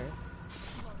particular.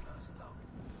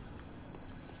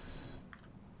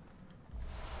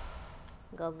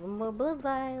 Got some more blood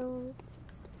vials.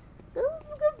 Those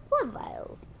are good blood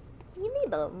vials. You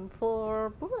need them for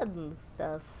blood and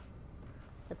stuff.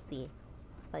 Let's see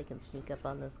if I can sneak up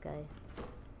on this guy.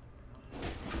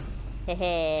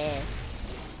 Hehe.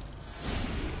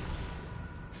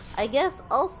 I guess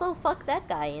also fuck that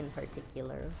guy in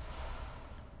particular.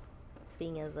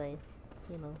 Seeing as I,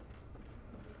 you know.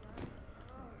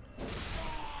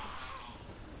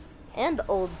 And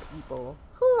old people.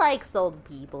 Who likes old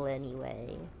people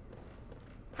anyway?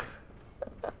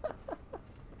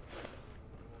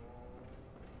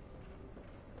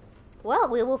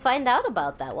 Well, we will find out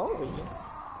about that, won't we?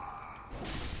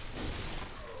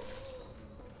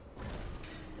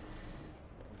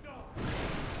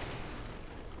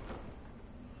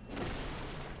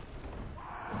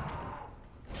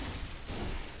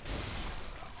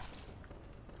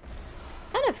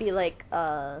 Kind of feel like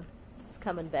it's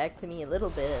coming back to me a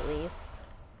little bit at least.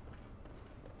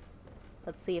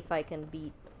 Let's see if I can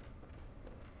beat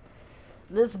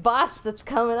this boss that's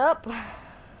coming up.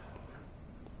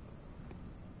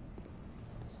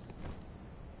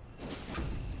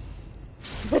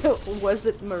 Was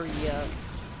it Maria?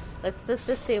 Let's just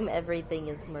assume everything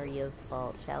is Maria's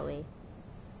fault, shall we?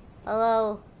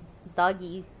 Hello,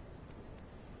 doggy.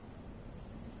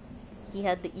 He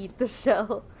had to eat the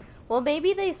shell. Well,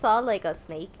 maybe they saw like a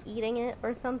snake eating it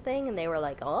or something, and they were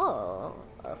like, "Oh,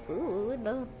 a food."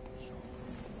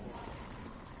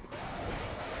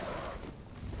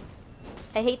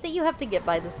 I hate that you have to get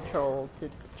by this troll to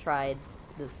try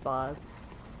this boss.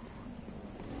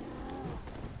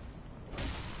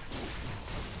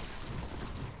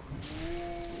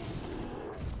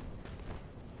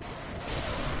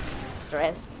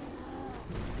 Stress.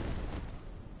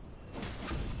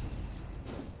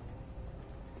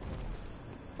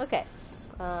 Okay.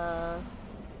 My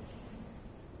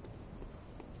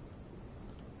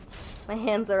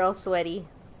hands are all sweaty.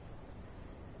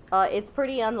 It's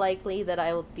pretty unlikely that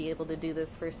I will be able to do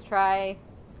this first try.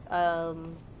 I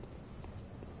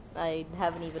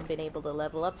haven't even been able to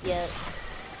level up yet.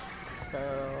 So...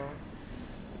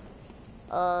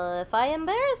 if I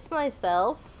embarrass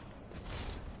myself,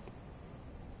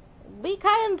 be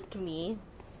kind to me.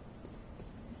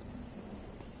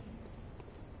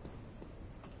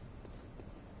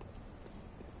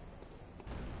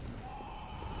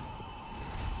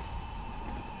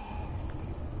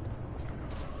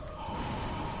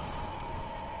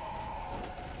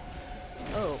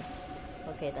 Oh,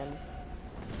 okay then.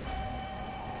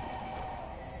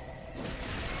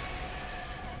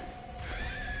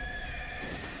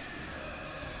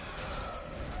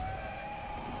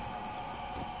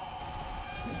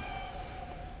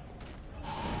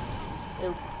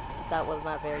 Oop, that was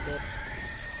not very good.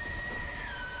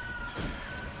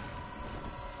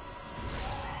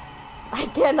 I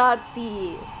cannot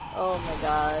see. Oh my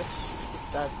gosh, this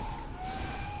sucks.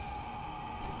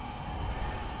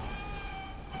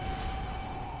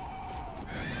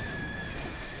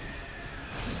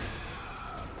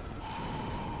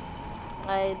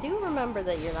 I do remember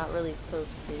that you're not really supposed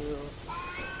to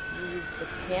use the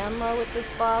camera with this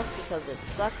boss because it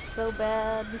sucks so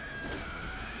bad.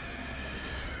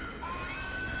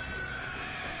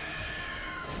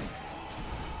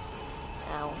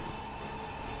 Ow.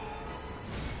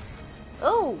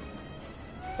 Oh!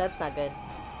 That's not good.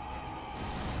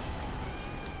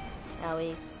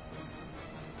 Owie.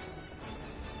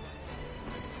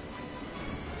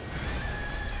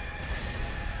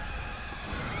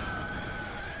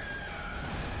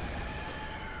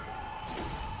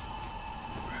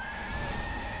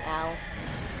 Ow.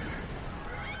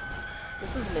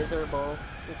 This is miserable,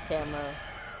 this camera.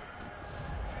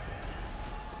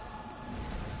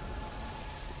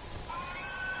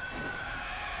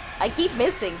 I keep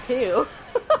missing, too.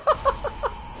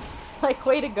 Like,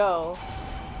 way to go.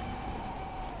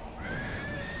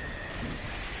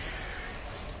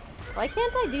 Why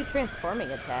can't I do transforming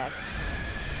attacks?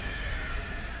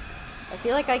 I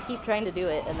feel like I keep trying to do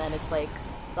it, and then it's like,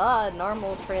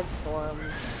 normal transform.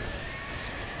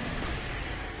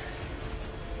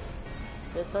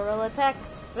 Visceral attack!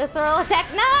 Visceral attack!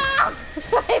 No!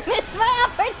 I missed my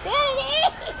opportunity!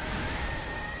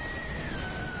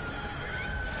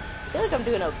 I feel like I'm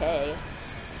doing okay.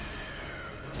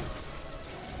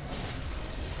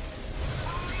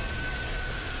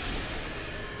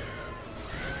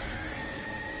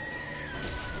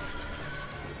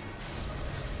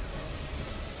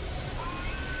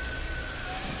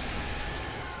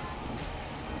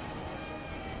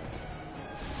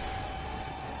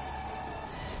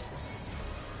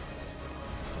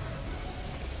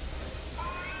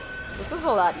 This is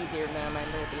a lot easier than I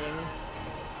remember it being.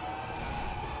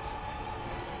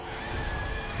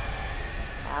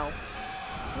 Ow.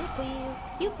 You please.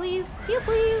 You please. You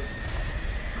please.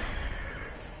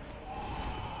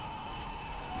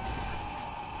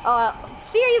 Oh,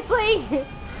 seriously?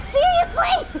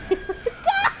 Seriously?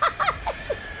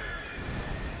 God!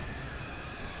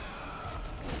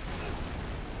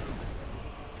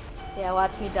 Yeah,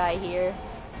 watch me die here.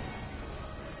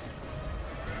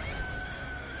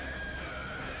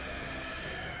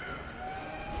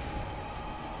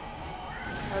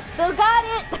 I still got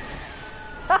it!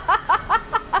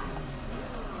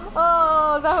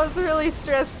 Oh, that was really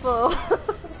stressful.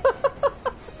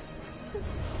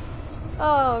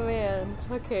 Oh man,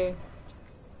 okay.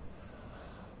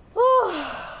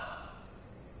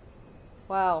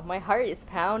 Wow, my heart is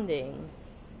pounding.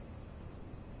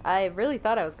 I really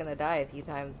thought I was gonna die a few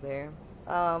times there.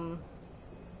 So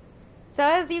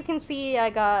as you can see, I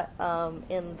got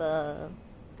in the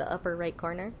upper right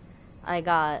corner, I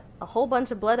got a whole bunch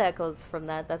of blood echoes from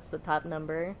that. That's the top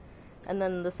number. And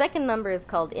then the second number is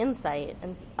called Insight,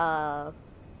 and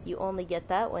you only get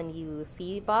that when you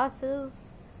see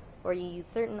bosses. or you use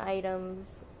certain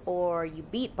items, or you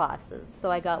beat bosses. So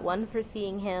I got 1 for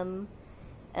seeing him,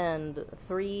 and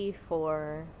 3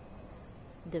 for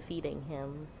defeating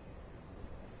him.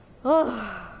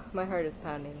 Oh, my heart is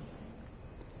pounding.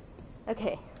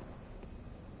 Okay.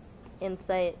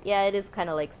 Insight. Yeah, it is kind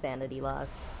of like sanity loss.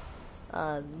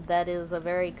 That is a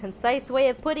very concise way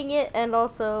of putting it, and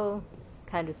also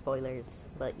kind of spoilers,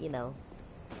 but you know.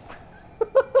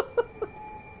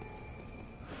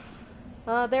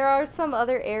 There are some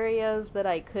other areas that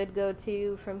I could go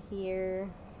to from here.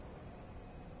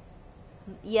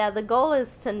 Yeah, the goal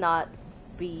is to not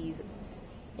be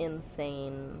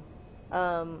insane.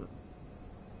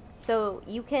 So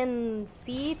you can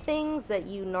see things that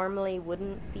you normally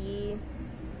wouldn't see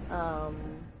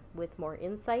with more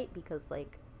insight, because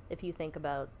like if you think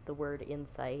about the word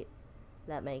insight,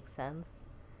 that makes sense.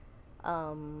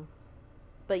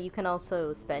 But you can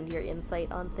also spend your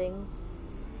insight on things.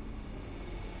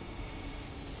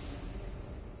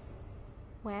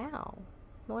 Wow.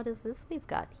 What is this we've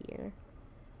got here?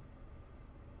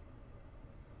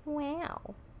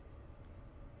 Wow.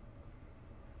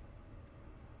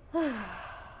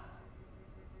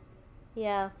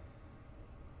 Yeah.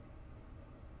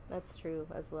 That's true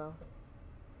as well.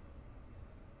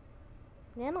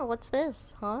 Yeah, no, what's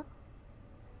this, huh?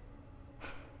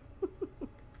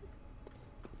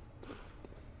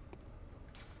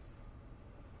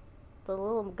 The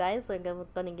little guys are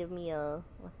gonna give me a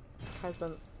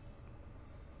present.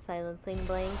 Silencing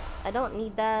blank. I don't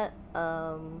need that.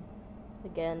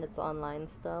 Again, it's online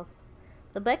stuff.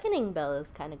 The beckoning bell is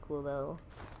kind of cool though.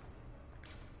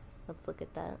 Let's look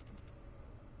at that.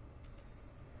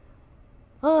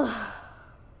 Oh,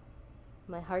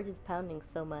 my heart is pounding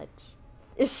so much.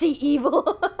 Is she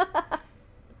evil?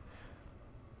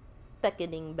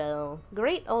 Beckoning bell.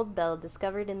 Great old bell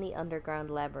discovered in the underground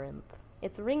labyrinth.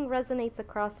 Its ring resonates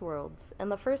across worlds,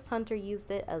 and the first hunter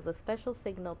used it as a special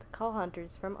signal to call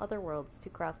hunters from other worlds to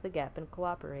cross the gap and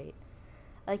cooperate.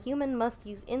 A human must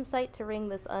use insight to ring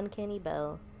this uncanny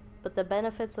bell, but the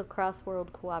benefits of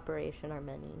cross-world cooperation are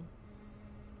many.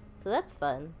 So that's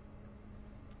fun.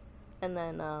 And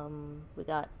then, we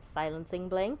got silencing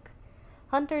blank.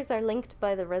 Hunters are linked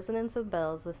by the resonance of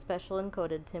bells with special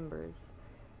encoded timbres.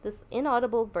 This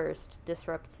inaudible burst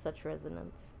disrupts such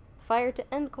resonance. Fire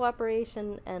to end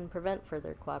cooperation and prevent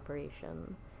further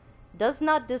cooperation. Does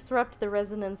not disrupt the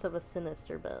resonance of a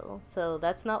sinister bell. So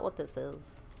that's not what this is.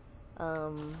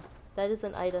 That is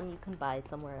an item you can buy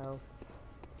somewhere else.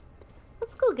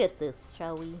 Let's go get this,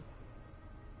 shall we?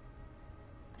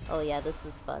 Oh yeah, this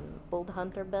is fun. Bold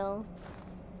Hunter Bell.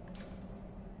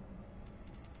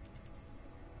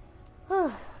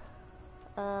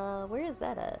 Where is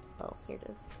that at? Oh, here it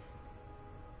is.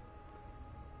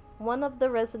 One of the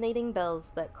resonating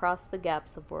bells that cross the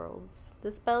gaps of worlds.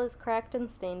 This bell is cracked and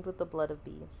stained with the blood of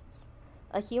beasts.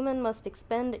 A human must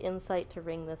expend insight to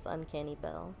ring this uncanny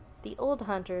bell. The old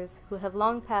hunters, who have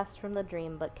long passed from the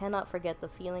dream but cannot forget the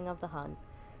feeling of the hunt,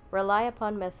 rely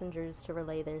upon messengers to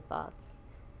relay their thoughts.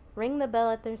 Ring the bell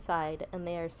at their side, and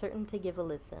they are certain to give a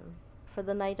listen, for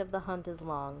the night of the hunt is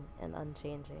long and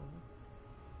unchanging.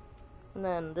 And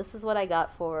then, this is what I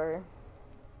got for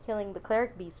killing the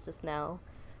cleric beast just now,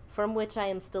 from which I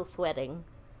am still sweating.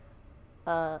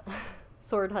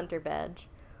 Sword Hunter badge.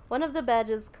 One of the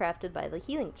badges crafted by the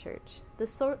Healing Church.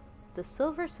 The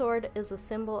silver sword is a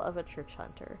symbol of a church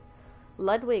hunter.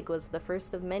 Ludwig was the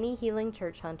first of many healing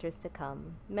church hunters to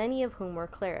come, many of whom were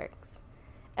clerics.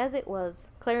 As it was,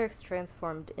 clerics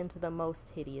transformed into the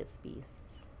most hideous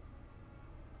beasts.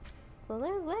 So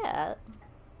there's that.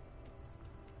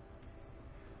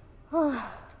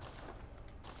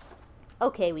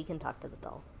 Okay, we can talk to the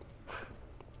doll.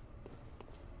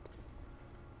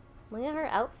 Look at her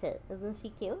outfit. Isn't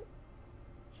she cute?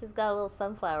 She's got little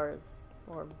sunflowers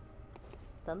or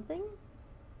something?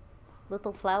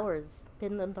 Little flowers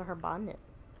pinned into her bonnet.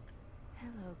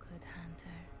 Hello, good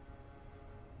hunter.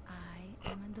 I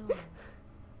am a doll,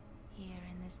 here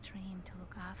in this dream to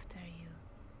look after you.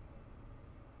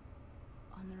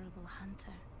 Honorable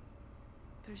hunter,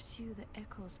 pursue the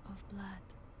echoes of blood,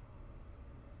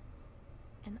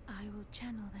 and I will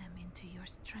channel them into your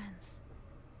strength.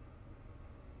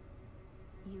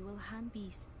 You will hunt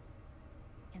beasts,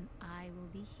 and I will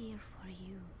be here for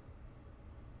you,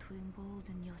 to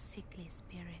embolden your sickly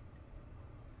spirit.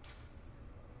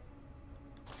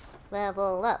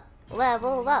 Level up!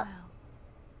 Level Very up! well.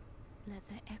 Let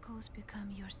the echoes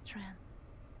become your strength.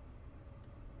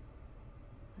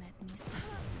 Let me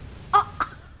Oh!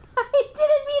 I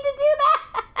didn't mean to do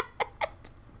that!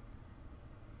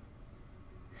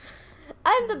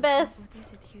 I'm the best! What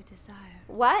is it you desire?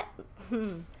 What?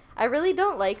 I really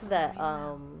don't like that, Very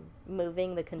well.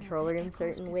 moving the controller Will the in echoes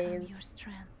certain become ways, your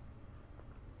strength?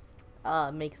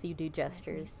 makes you do Let me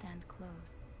gestures. stand close.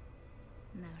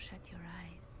 Now shut your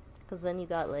eyes. Cause then you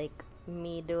got, like,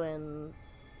 me doing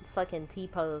fucking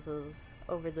T-poses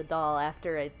over the doll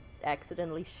after I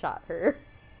accidentally shot her.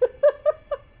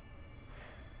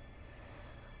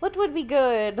 What would be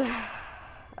good?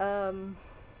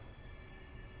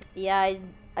 Yeah,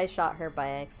 I shot her by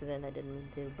accident. I didn't mean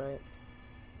to, but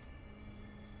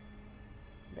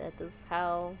that is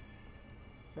how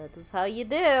you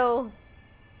do.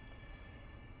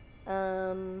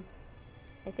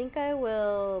 I think I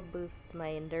will boost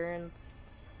my endurance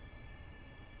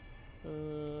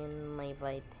and my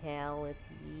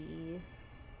vitality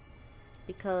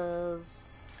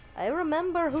because I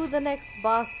remember who the next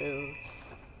boss is,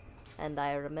 and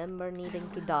I remember needing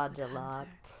to Farewell, dodge good a lot.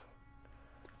 hunter.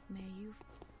 May you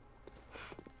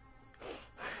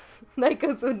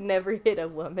Nikos would never hit a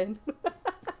woman.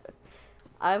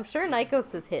 I'm sure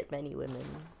Nikos has hit many women,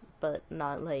 but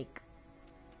not like,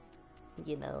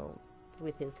 you know,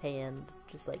 with his hand,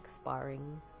 just like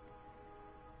sparring.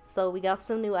 So we got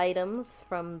some new items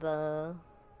from the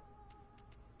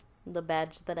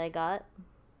badge that I got.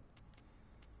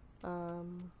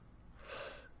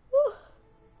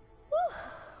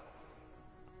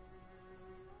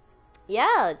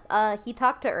 Yeah, he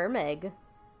talked to Ermeg,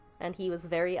 and he was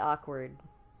very awkward.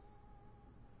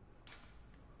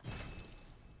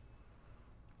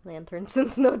 Lantern,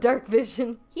 since no dark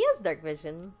vision. He has dark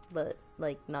vision, but,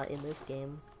 like, not in this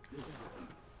game.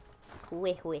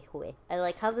 I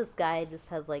like how this guy just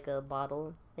has, like, a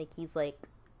bottle. Like, he's like,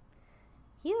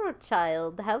 "Here,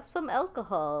 child, have some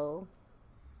alcohol."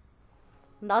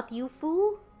 Not you,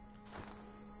 fool?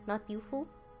 Not you, fool?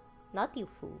 Not you,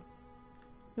 fool.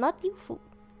 Not you, fool.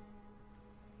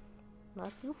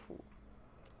 Not you, fool.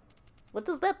 What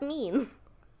does that mean?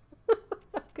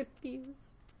 I'm confused.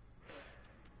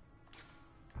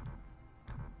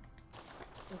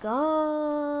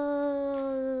 God.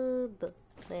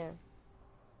 There.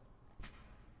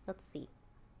 Let's see.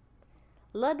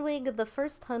 Ludwig, the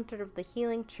first hunter of the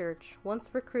Healing Church, once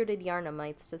recruited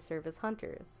Yharnamites to serve as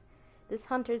hunters. This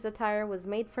hunter's attire was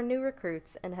made for new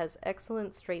recruits and has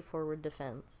excellent straightforward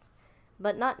defense,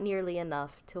 but not nearly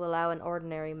enough to allow an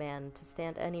ordinary man to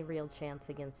stand any real chance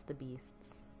against the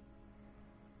beasts.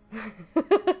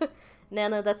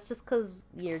 Nana, that's just 'cause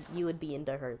you would be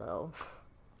into her, though.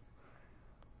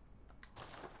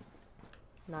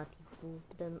 Not you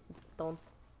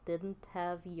didn't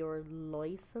have your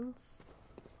license?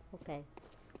 Okay.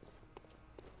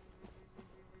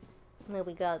 Now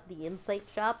we got the insight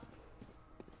shop.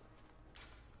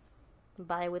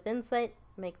 Buy with insight,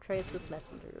 make trades with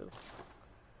messengers.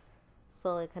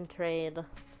 So I can trade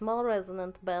small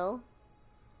resonant bell,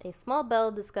 a small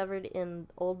bell discovered in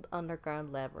old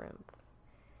underground labyrinth.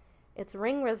 Its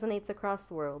ring resonates across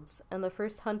worlds, and the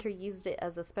first hunter used it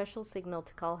as a special signal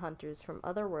to call hunters from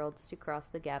other worlds to cross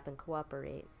the gap and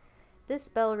cooperate. This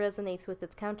bell resonates with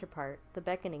its counterpart, the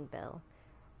beckoning bell.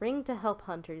 Ring to help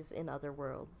hunters in other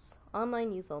worlds.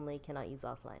 Online use only, cannot use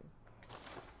offline.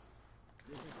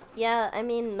 Yeah, I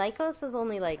mean, Nikos is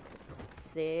only like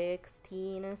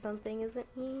 16 or something, isn't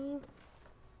he?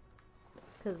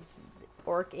 Because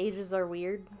orc ages are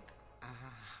weird.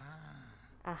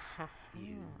 Aha.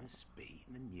 You must be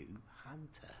the new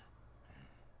hunter.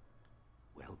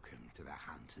 Welcome to the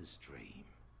hunter's dream.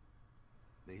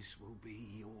 This will be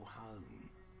your home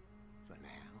for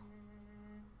now.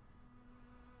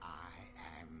 I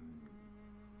am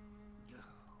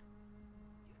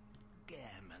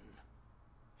Gehrman,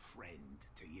 friend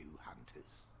to you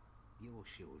hunters. You're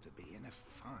sure to be in a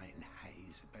fine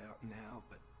haze about now,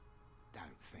 but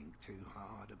don't think too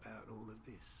hard about all of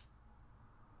this.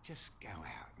 Just go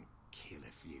out and kill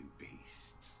a few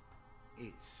beasts.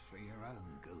 It's for your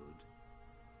own good.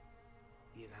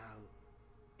 You know,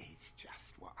 it's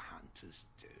just what hunters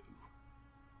do.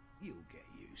 You'll get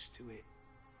used to it.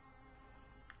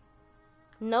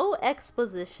 No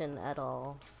exposition at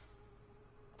all.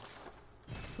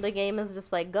 The game is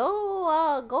just like,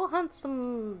 go hunt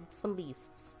some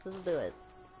beasts. Just do it.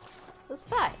 It's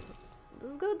fine.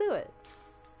 Just go do it.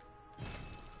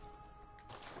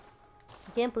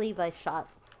 I can't believe I shot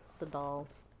the doll.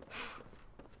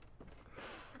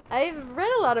 I've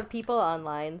read a lot of people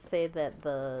online say that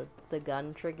the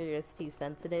gun trigger is too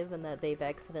sensitive and that they've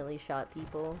accidentally shot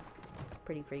people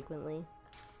pretty frequently.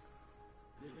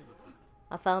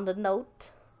 I found a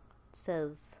note. It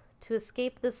says, "To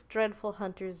escape this dreadful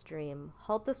hunter's dream,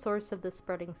 halt the source of the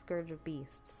spreading scourge of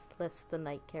beasts, lest the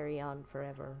night carry on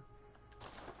forever."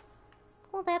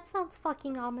 Well, that sounds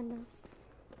fucking ominous.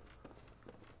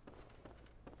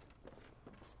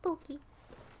 spooky.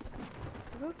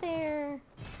 Isn't there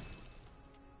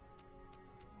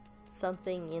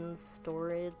something in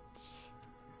storage?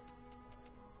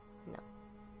 No.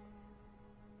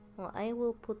 Well, I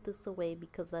will put this away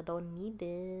because I don't need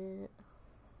it.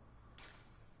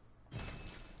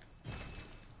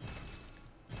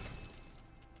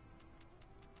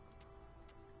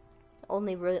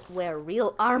 Only wear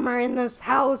real armor in this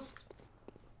house.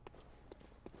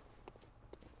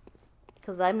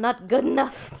 Because I'm not good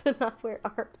enough to not wear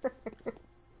armor.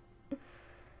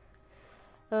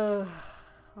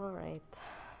 Alright.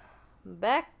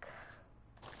 Back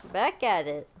at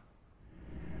it.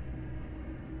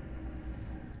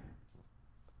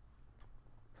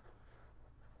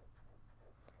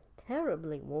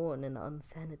 Terribly worn and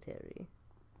unsanitary.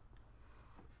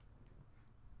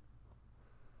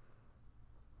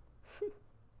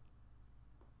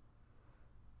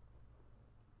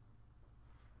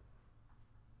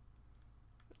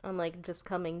 I'm like just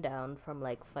coming down from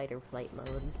like fight or flight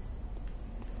mode.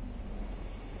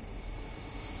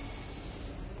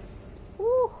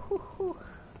 Woo-hoo-hoo.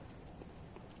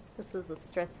 This is a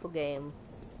stressful game.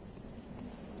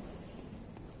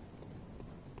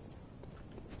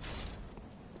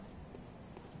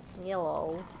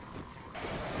 Yellow.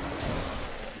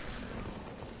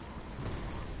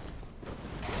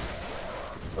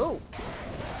 Oh,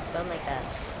 done like that.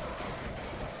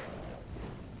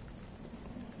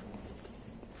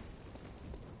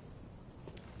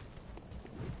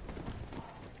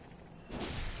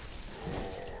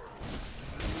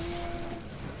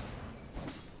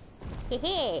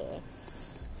 Hehe.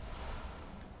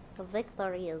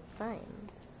 Victory is fine.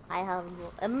 I have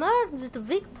emerged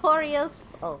victorious.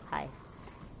 Oh, hi.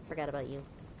 Forgot about you.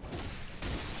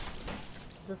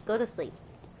 Just go to sleep.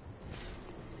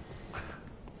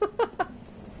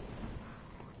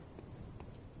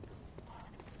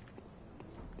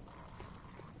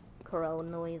 Crow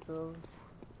noises.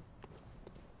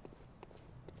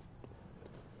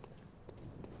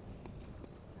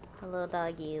 Hello,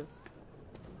 doggies.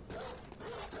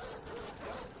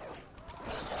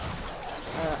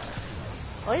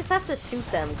 Always have to shoot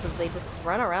them because they just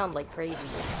run around like crazy.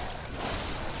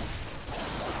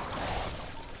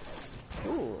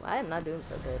 Ooh, I am not doing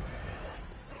so good.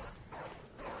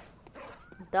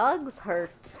 Dogs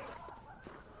hurt.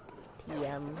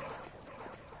 TM.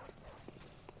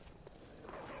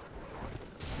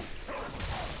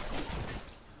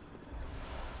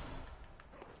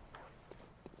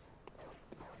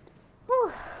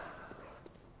 Whew.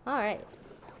 Alright.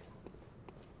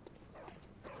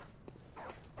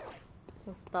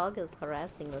 This dog is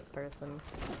harassing this person.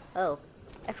 Oh,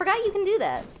 I forgot you can do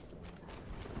that.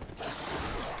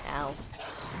 Ow.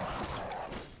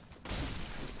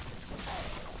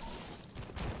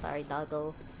 Sorry,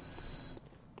 doggo.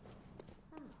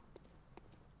 Oh,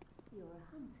 you're a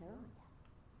hunter, aren't you?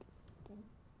 Then,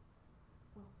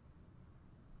 well,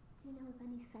 do you know of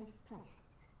any safe places?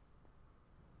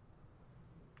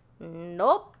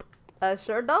 Nope, I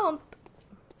sure don't.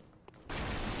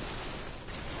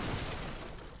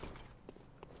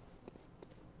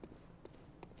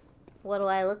 What do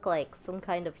I look like? Some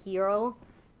kind of hero?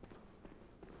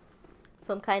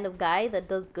 Some kind of guy that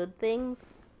does good things?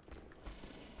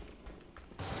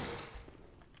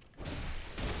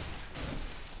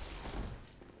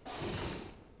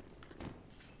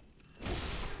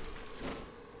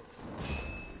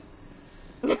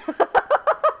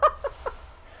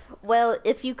 Well,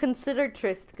 if you consider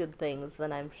Trist good things,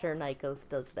 then I'm sure Nikos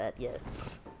does that,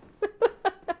 yes.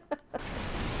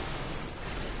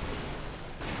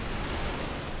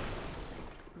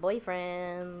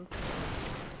 Boyfriends.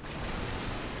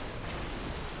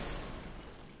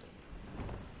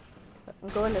 I'm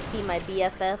going to see my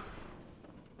BFF.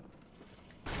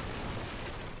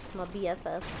 My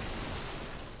BFF.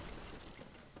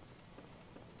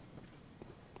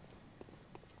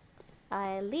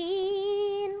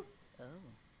 Eileen. Oh.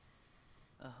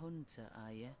 A hunter,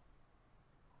 are you?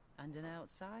 And an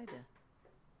outsider?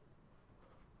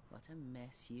 What a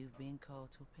mess you've been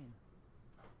caught up in.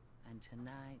 And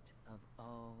tonight of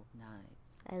all nights.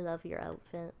 I love your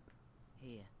outfit.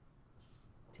 Here,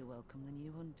 to welcome the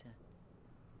new hunter.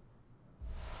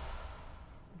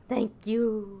 Thank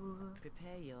you.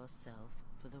 Prepare yourself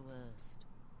for the worst.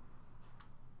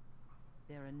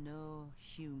 There are no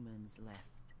humans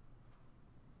left.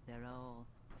 They're all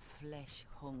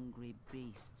flesh-hungry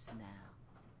beasts now.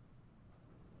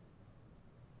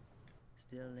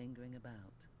 Still lingering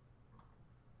about.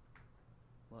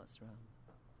 What's wrong?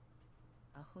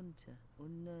 A hunter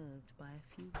unnerved by a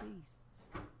few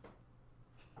beasts.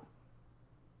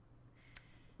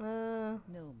 No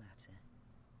matter.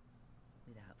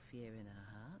 Without fear in our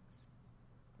hearts.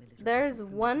 We're little There's different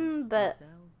from the one beasts that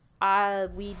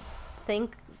themselves. we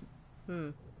think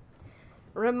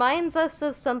reminds us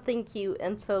of something cute,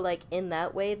 and so like in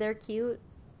that way they're cute,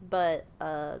 but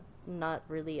not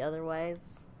really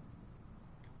otherwise.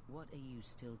 What are you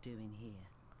still doing here?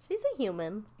 She's a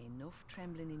human. Enough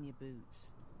trembling in your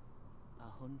boots. A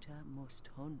hunter must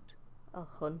hunt. A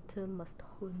hunter must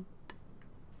hunt.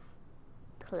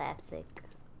 Classic.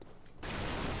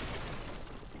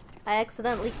 I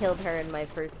accidentally killed her in my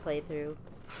first playthrough.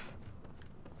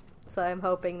 So I'm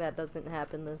hoping that doesn't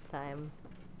happen this time.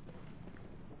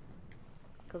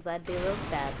 Cause I'd be real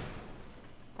sad.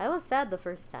 I was sad the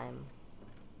first time.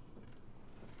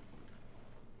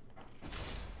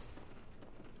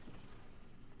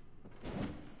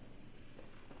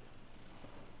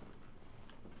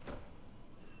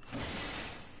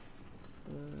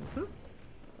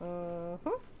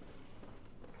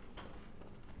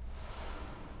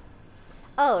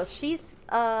 Oh, she's,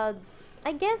 I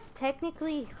guess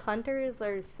technically hunters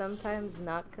are sometimes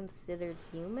not considered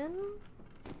human?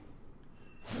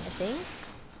 I think?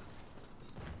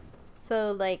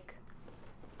 So, like,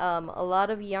 a lot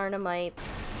of Yharnamites,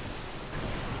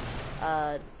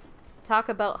 talk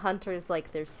about hunters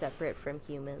like they're separate from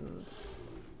humans.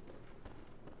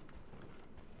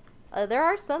 There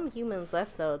are some humans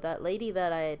left, though. That lady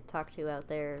that I talked to out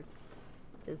there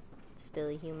is still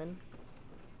a human.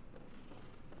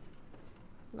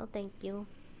 No, thank you.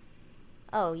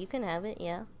 Oh, you can have it,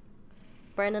 yeah.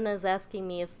 Brennan is asking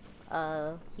me if,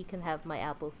 he can have my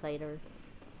apple cider.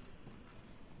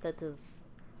 That is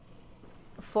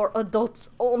for adults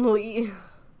only.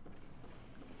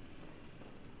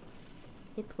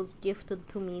 It was gifted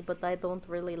to me, but I don't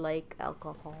really like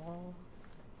alcohol.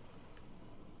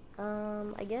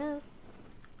 I guess...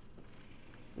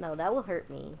 No, that will hurt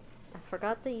me. I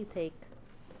forgot that you take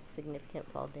significant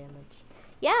fall damage.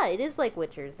 Yeah, it is like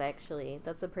Witchers, actually.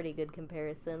 That's a pretty good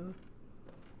comparison.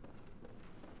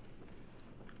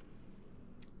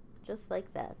 Just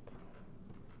like that.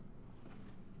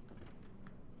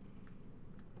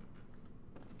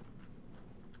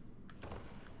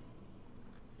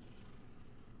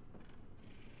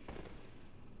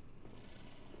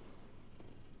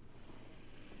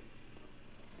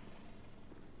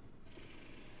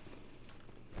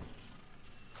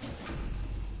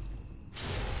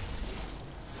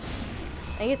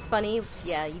 I think it's funny,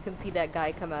 yeah, you can see that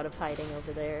guy come out of hiding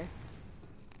over there.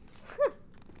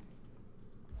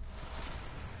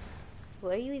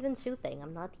 Where are you even shooting?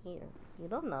 I'm not here. You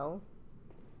don't know.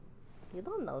 You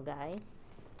don't know, guy.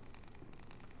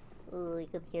 Ooh, you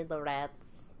can hear the rats.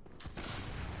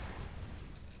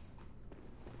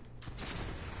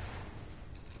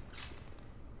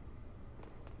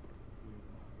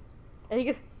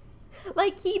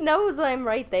 Like, he knows I'm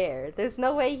right there. There's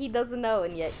no way he doesn't know,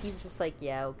 and yet he's just like,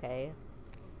 yeah, okay.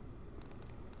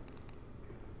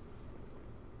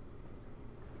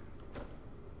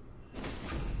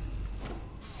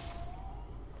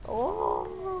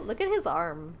 Oh, look at his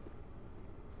arm.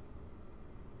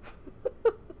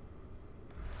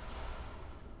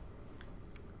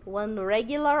 One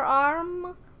regular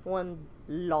arm, one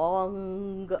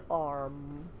long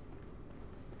arm.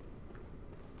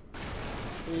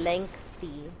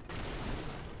 Lengthy.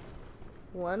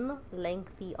 One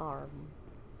lengthy arm.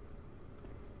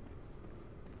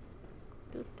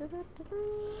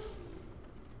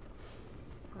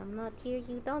 I'm not here,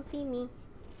 you don't see me.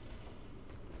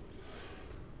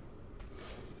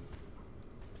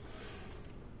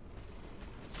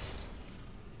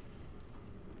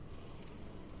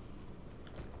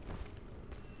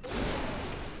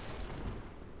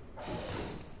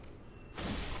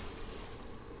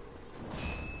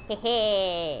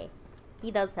 Hehe.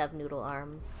 He does have noodle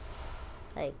arms.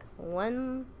 Like,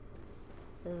 one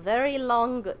very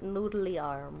long noodly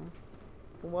arm.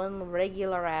 One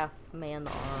regular ass man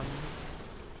arm.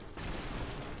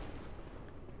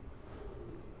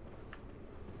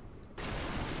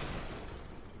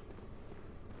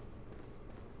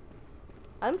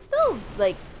 I'm still,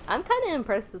 like, I'm kind of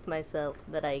impressed with myself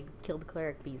that I killed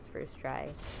Cleric Beast first try.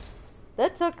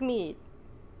 That took me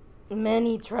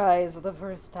many tries the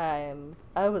first time.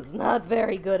 I was not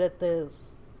very good at this.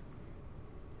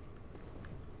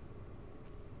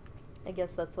 I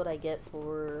guess that's what I get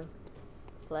for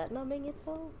platinuming it,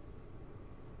 though.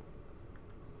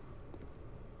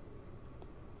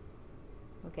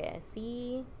 Okay, I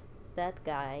see that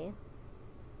guy.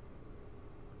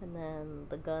 And then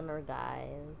the gunner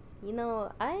guys. You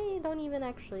know, I don't even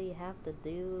actually have to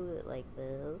do it like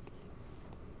this.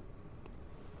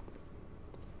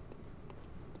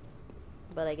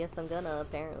 But I guess I'm gonna,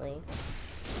 apparently.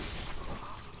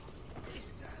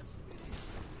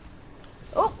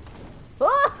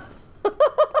 Ah!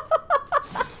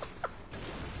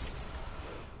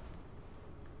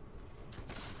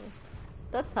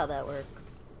 That's how that works.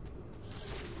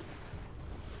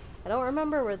 I don't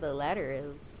remember where the ladder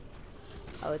is.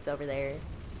 Oh, it's over there. Is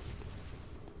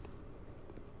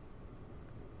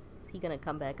he gonna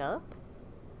come back up?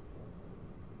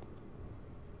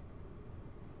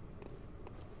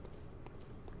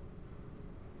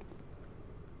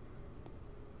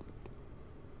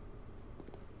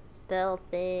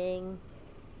 Stealthing.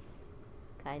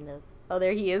 Kind of. Oh,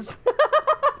 there he is.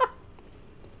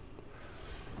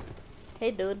 Hey,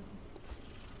 dude.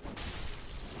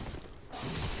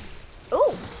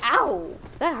 Oh, ow!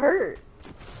 That hurt.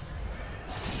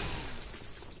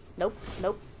 Nope,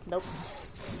 nope, nope.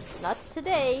 Not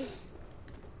today.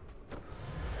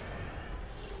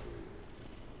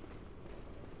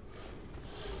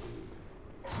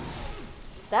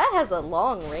 That has a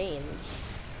long range.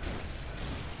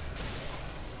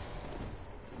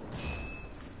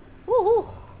 Woo!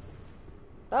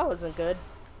 That wasn't good.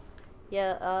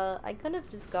 Yeah, I could have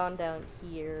just gone down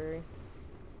here.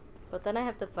 But then I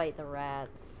have to fight the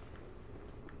rats.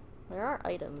 There are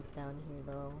items down here,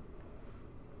 though.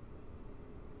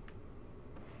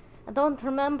 I don't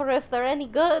remember if they're any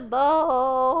good,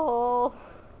 though.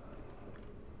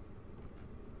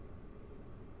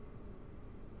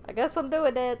 I guess I'm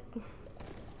doing it.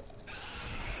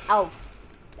 Ow.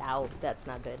 Ow, that's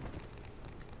not good.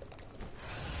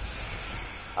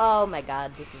 Oh my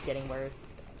god, this is getting worse.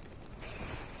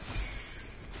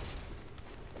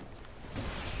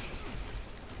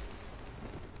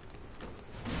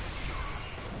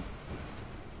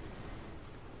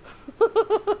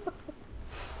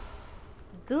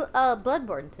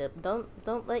 Bloodborne tip.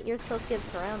 Don't let yourself get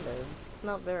surrounded. It's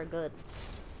not very good.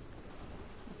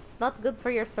 It's not good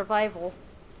for your survival.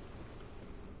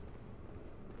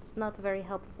 It's not very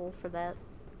helpful for that.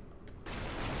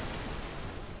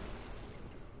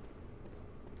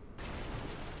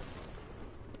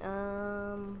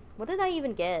 What did I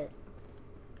even get?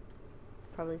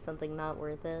 Probably something not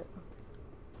worth it.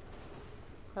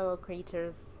 Hello,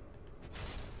 creatures.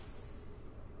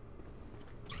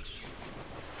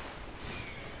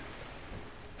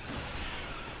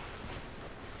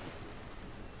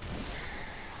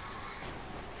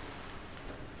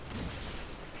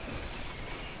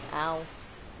 Ow.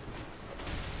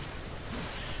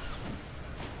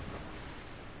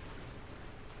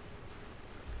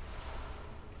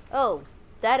 Oh,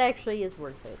 that actually is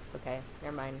worth it. Okay,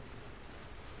 never mind.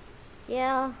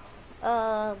 Yeah,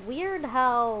 weird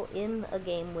how in a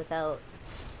game without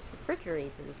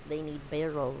refrigerators, they need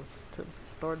barrels to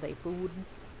store their food.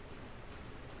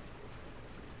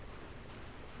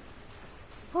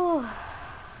 Oh.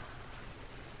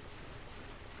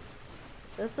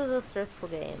 This is a stressful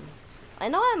game. I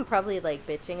know I'm probably like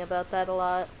bitching about that a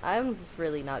lot. I'm just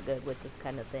really not good with this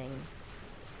kind of thing.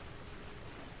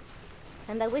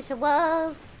 And I wish I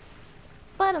was,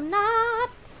 but I'm not.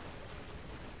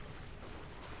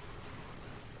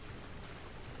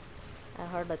 I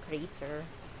heard a creature.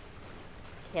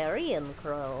 Carrion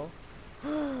crow.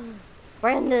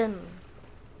 Brandon!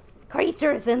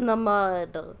 Creatures in the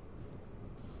mud!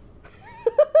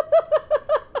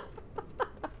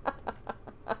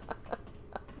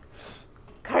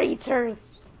 Creatures!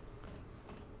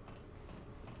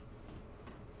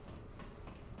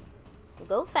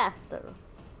 Go faster.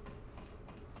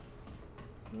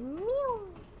 Meow.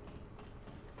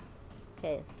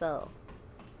 Okay, so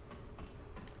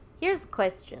here's the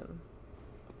question.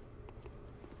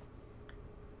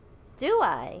 Do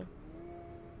I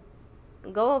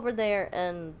go over there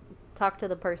and talk to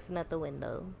the person at the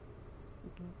window?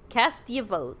 Cast your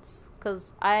votes, because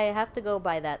I have to go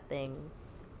buy that thing.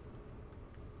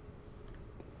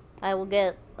 I will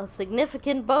get a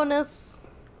significant bonus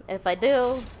if I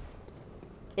do.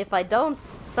 If I don't,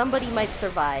 somebody might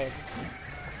survive.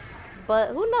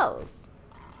 But who knows?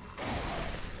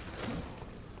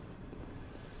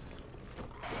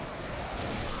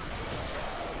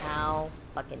 Ow.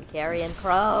 Fucking carrion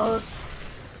crows.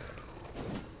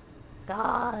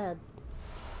 God.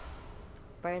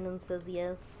 Brandon says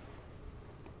yes.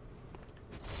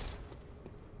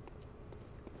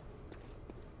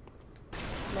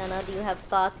 Nana, do you have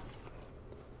thoughts?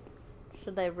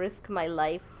 Should I risk my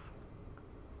life?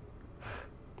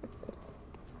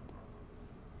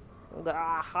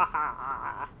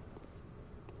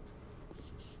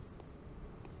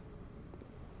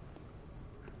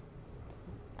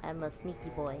 I'm a sneaky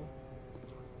boy.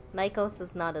 Nikos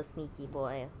is not a sneaky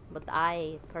boy, but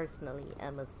I personally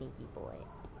am a sneaky boy.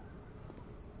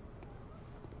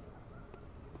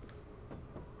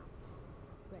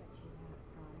 Wretched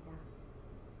outsider.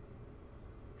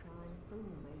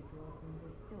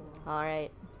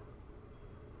 Alright.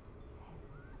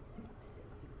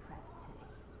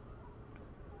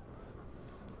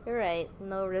 You're right.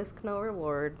 No risk, no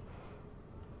reward.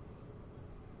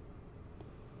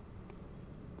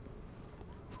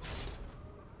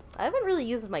 I haven't really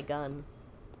used my gun.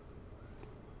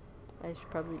 I should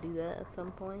probably do that at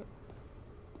some point.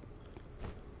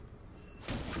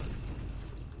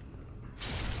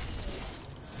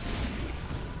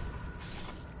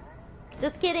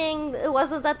 Just kidding! It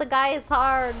wasn't that the guy is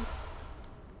hard!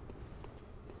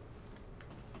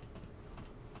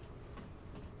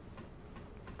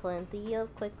 Plenty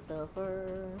of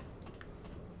quicksilver.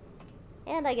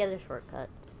 And I get a shortcut.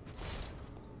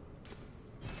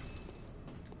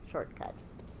 Shortcut.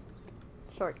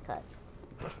 Shortcut.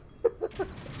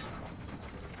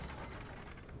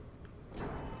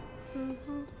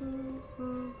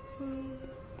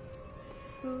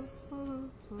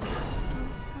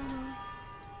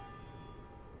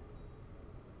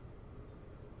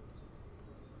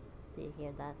 Do you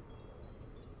hear that?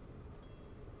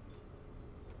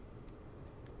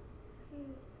 Who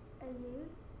are you?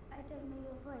 I don't know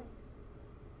your voice,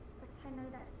 but I know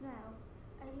that smell.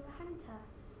 Are you a hunter?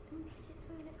 Maybe it's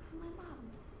where I look for my mum.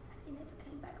 Daddy never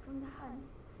came back from the hunt,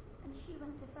 and she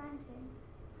went to find him,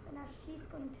 but now she's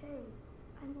gone too.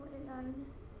 I'm all alone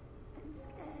and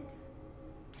scared.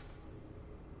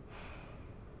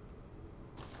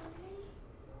 Really?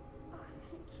 Oh,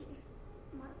 thank you.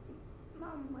 My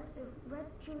mum wears a red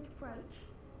jeweled brooch.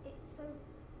 It's so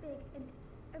big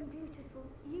and beautiful.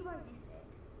 You won't miss it.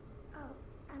 Oh,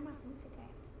 I mustn't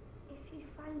forget. If you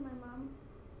find my mum,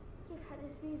 give her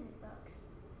this music box.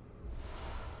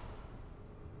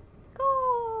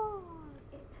 God.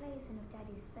 It plays one of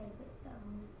Daddy's favourite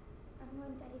songs. And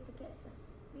when Daddy forgets us,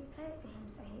 we play it for him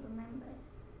so he remembers.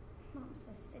 Mom's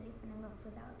so silly running off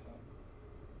without it.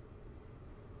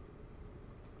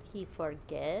 He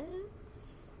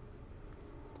forgets?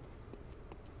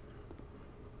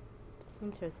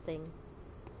 Interesting.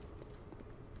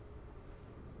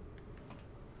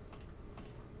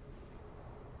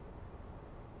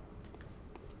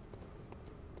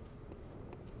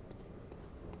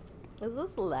 Is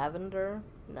this lavender?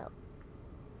 No.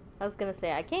 I was gonna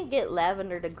say, I can't get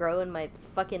lavender to grow in my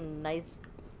fucking nice,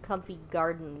 comfy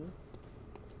garden.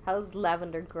 How's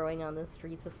lavender growing on the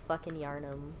streets of fucking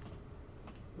Yharnam?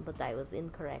 But I was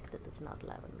incorrect, it is not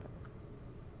lavender.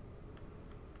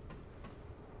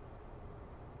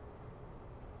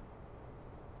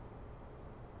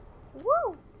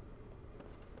 Woo!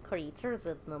 Creatures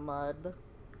in the mud.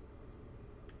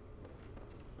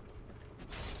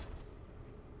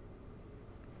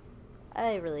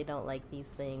 I really don't like these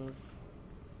things.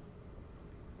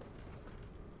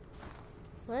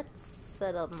 Let's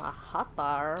set up my hot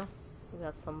bar. We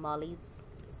got some mollies.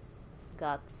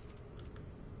 Got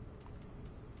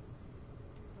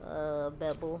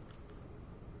bevel.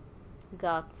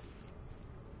 Got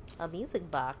a music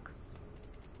box.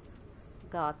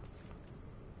 Got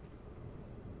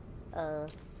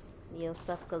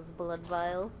Yosefka's blood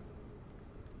vial.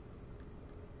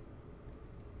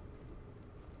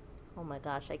 Oh my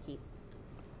gosh, I keep...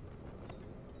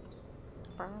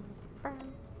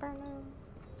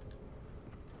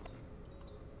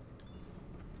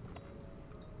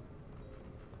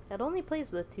 It only plays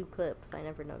the 2 clips, I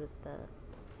never noticed that.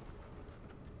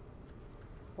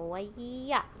 Oh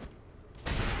yeah!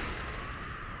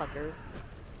 Fuckers.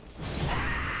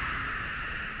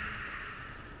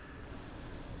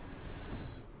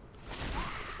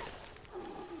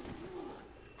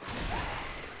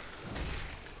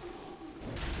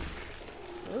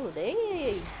 Ooh,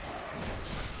 they...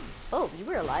 Oh, you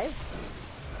were alive?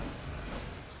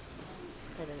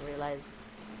 I didn't realize.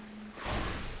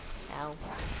 Ow.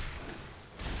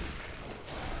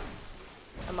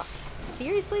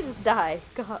 Seriously? Just die.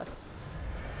 God.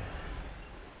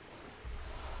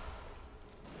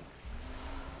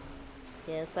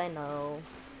 Yes, I know.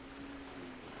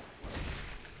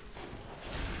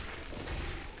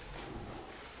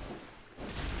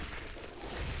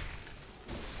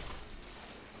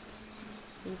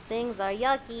 These things are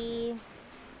yucky.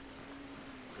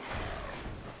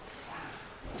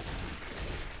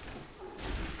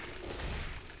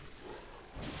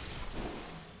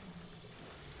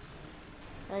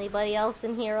 Anybody else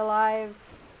in here alive?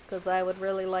 Because I would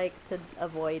really like to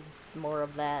avoid more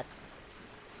of that.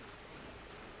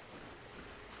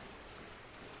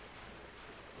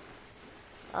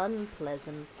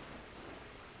 Unpleasant.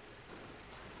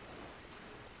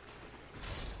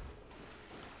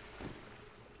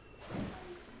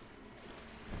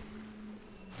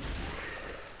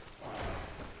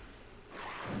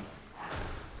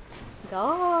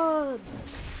 God!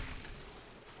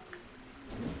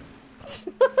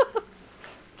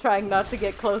 trying not to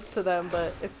get close to them,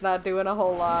 but it's not doing a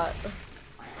whole lot.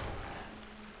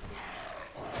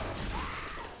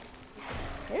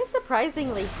 They're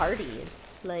surprisingly hardy.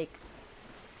 Like,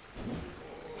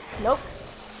 nope.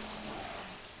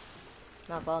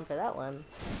 Not falling for that one.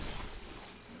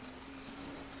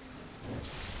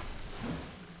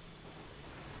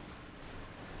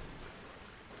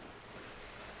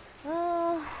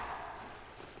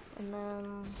 And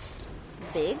then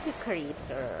big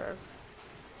creature.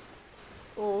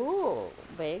 Ooh,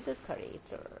 big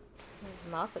creature.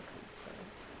 Not a creature.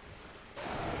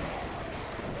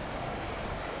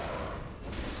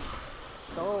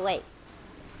 Go away,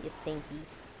 you stinky.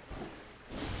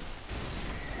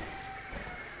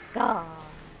 God.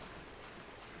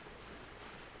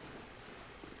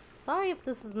 Sorry if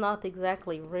this is not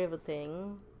exactly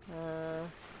riveting. There's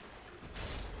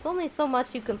only so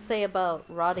much you can say about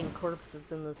rotting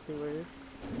corpses in the sewers.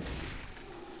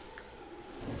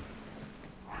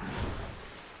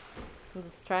 I'm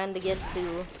just trying to get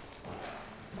to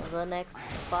the next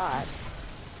spot.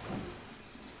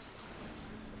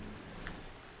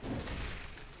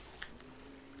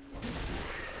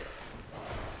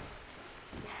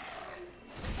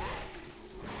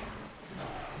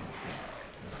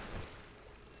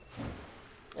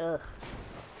 Ugh.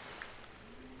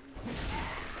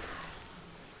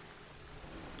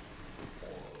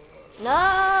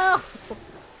 No!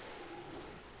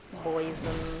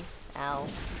 Poison. Ow.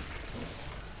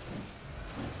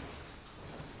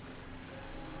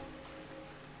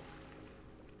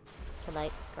 Can I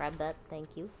grab that? Thank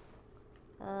you.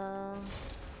 Oh.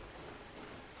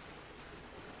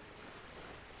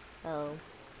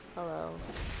 Hello.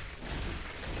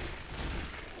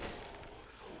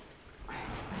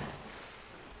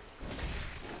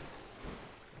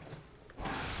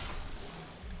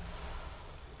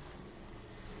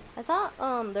 I thought,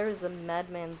 there was a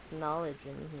madman's knowledge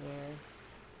in here.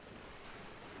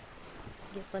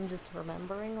 Guess I'm just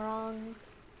remembering wrong.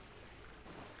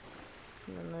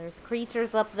 And then there's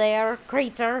creatures up there.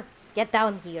 Creature! Get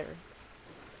down here!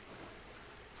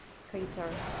 Creature.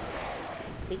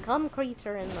 Become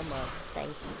creature in the mud. Thank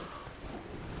you.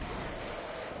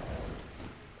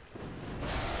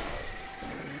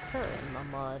 Creature in the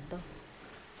mud.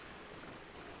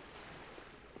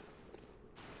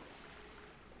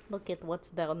 Look at what's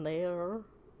down there.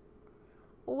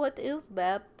 What is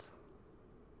that?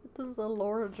 It is a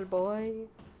large boy.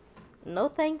 No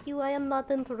thank you, I am not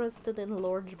interested in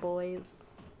large boys.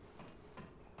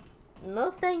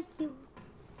 No thank you.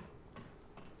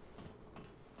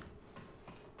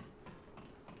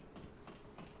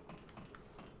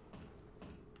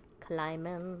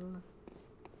 Climbing.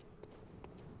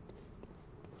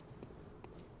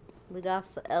 We got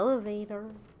the elevator.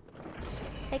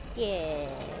 Heck yeah.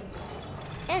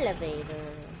 Elevator.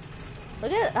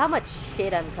 Look at how much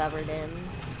shit I'm covered in.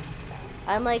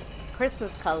 I'm like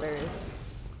Christmas colors,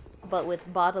 but with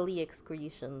bodily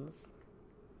excretions.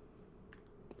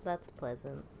 That's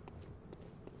pleasant.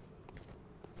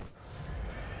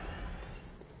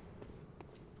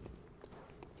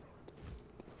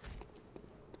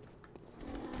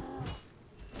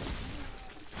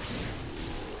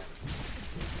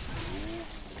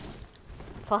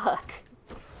 Fuck.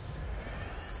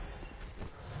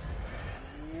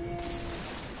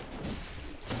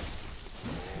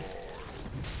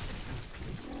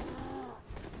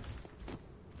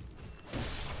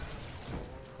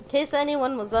 In case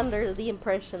anyone was under the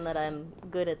impression that I'm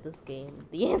good at this game,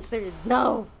 the answer is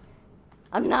no!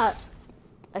 I'm not!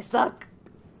 I suck!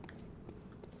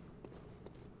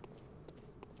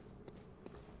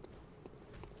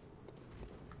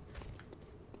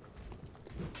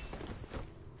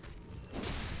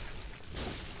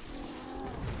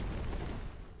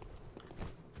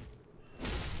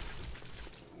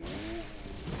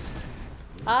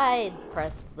 I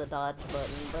pressed the dodge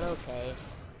button, but okay.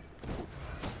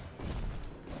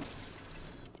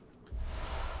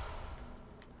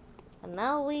 And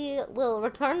now we will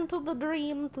return to the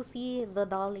dream to see the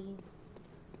dolly.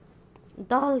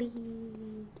 Dolly!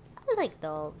 I like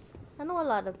dolls. I know a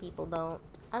lot of people don't.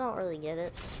 I don't really get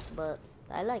it, but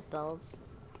I like dolls.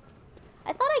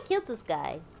 I thought I killed this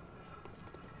guy.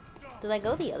 Did I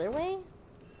go the other way?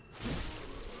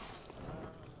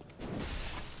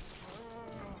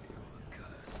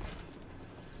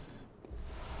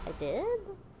 I did?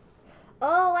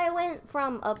 Oh, I went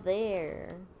from up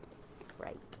there.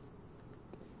 Right.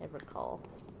 I recall.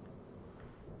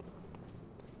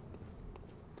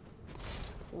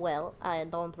 Well, I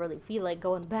don't really feel like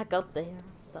going back up there,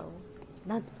 so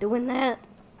not doing that.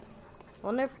 I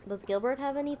wonder if, does Gilbert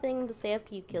have anything to say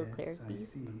after you kill Yes, Cleric I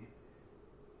Beast? see.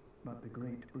 But the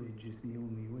Great Bridge is the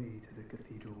only way to the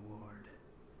Cathedral Ward.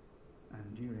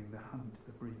 And during the hunt,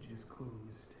 the bridge is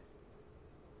closed.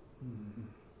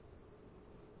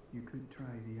 You could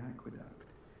try the aqueduct.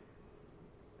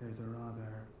 There's a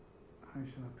rather, how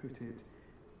shall I put it,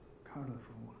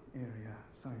 colourful area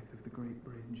south of the Great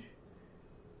Bridge.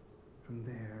 From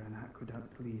there, an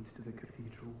aqueduct leads to the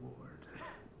Cathedral Ward.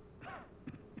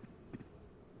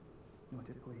 Not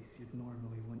a place you'd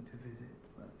normally want to visit,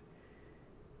 but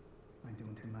I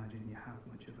don't imagine you have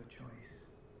much of a choice,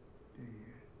 do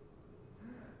you?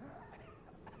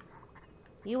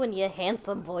 You and your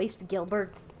handsome voice,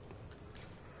 Gilbert.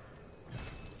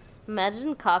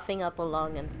 Imagine coughing up a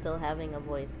lung and still having a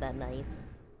voice that nice.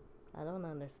 I don't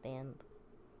understand.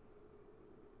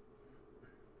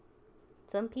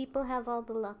 Some people have all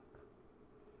the luck.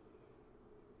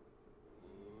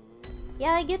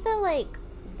 Yeah, I get that, like,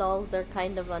 dolls are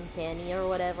kind of uncanny or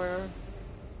whatever.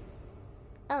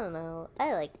 I don't know.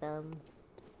 I like them.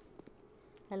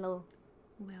 Hello.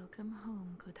 Welcome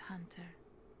home, good hunter.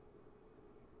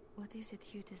 What is it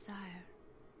you desire?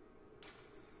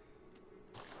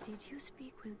 Did you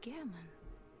speak with Gehrman?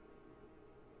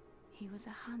 He was a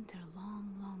hunter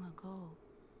long, long ago,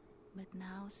 but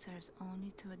now serves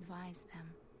only to advise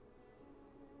them.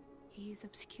 He is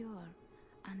obscure,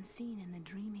 unseen in the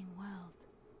dreaming world.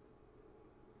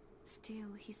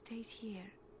 Still, he stays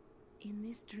here, in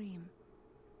this dream.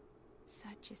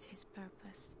 Such is his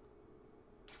purpose.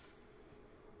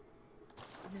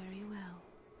 Very well.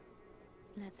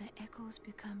 Let the echoes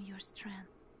become your strength.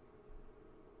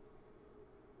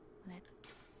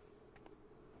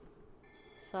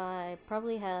 So I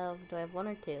probably have, do I have one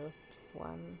or two? Just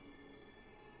one.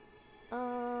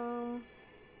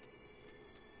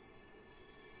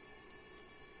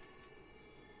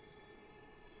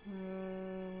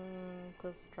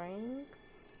 Cause strength.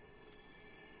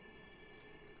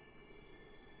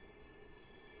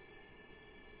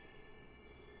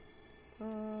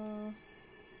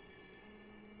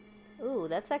 Ooh,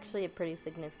 that's actually a pretty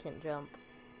significant jump.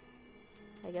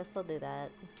 I guess I'll do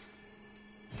that.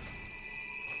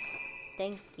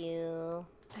 Thank you.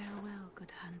 Farewell,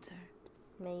 good hunter.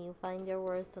 May you find your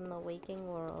worth in the waking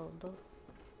world.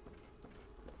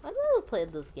 I've never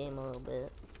played this game a little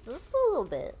bit. Just a little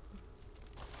bit.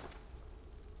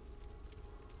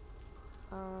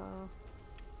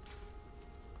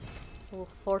 We'll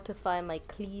fortify my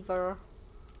cleaver.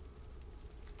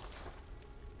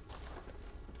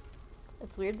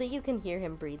 It's weird that you can hear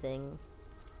him breathing.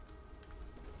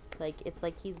 Like, it's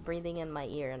like he's breathing in my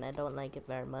ear and I don't like it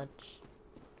very much.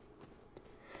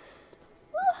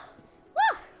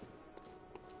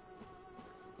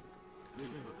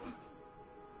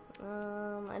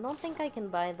 I don't think I can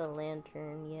buy the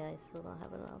lantern. Yeah, I still don't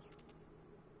have enough.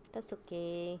 That's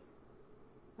okay.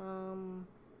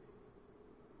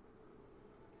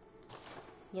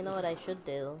 You know what I should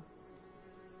do?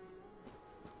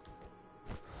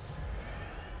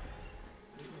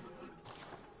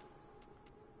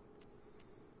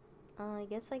 I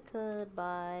guess I could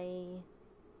buy...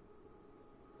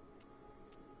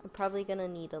 I'm probably gonna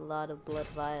need a lot of blood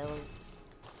vials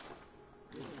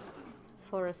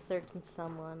for a certain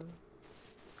someone.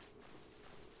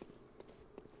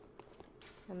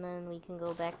 And then we can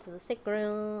go back to the sick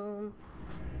room.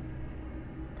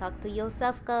 Talk to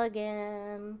Yosefka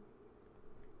again.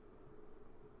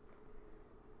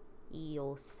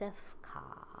 Yosefka.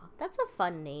 That's a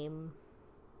fun name.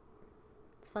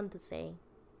 It's fun to say.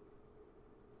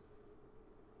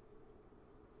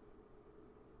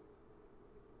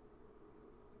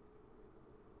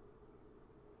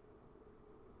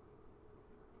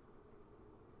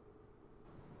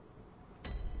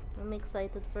 I'm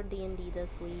excited for D&D this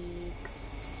week.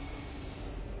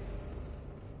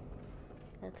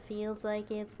 It feels like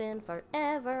it's been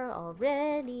forever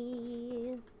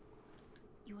already.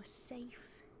 You're safe.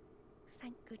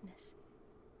 Thank goodness.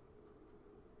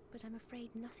 But I'm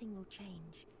afraid nothing will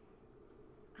change.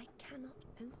 I cannot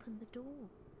open the door.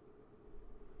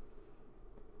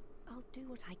 I'll do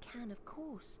what I can, of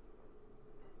course.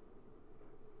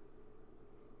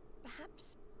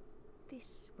 Perhaps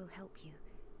this will help you,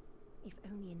 if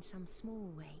only in some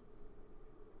small way.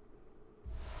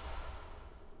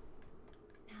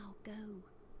 Now go.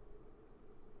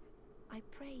 I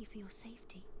pray for your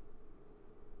safety.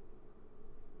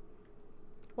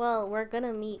 Well, we're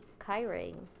gonna meet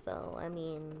Kyrie, so, I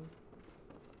mean...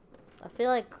 I feel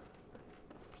like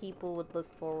people would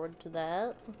look forward to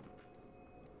that.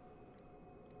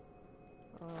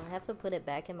 I have to put it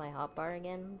back in my hotbar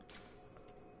again.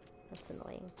 That's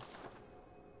annoying.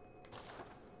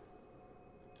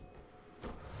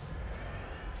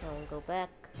 So we'll go back.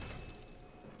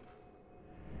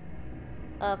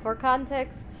 For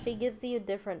context, she gives you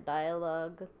different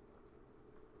dialogue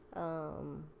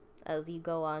as you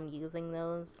go on using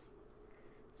those.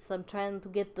 So I'm trying to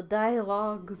get the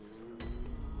dialogues.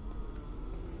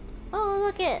 Oh,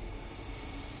 look it!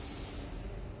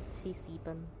 She's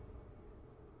sleeping.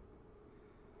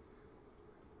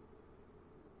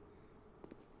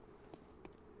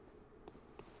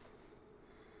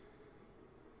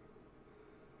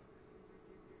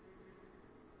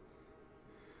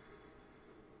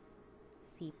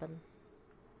 Sleeping.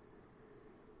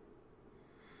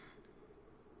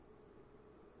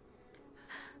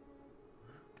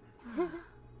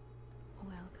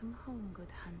 Welcome home,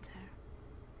 good hunter.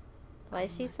 Why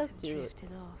is she so cute? Drifted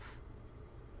off.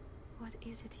 What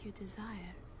is it you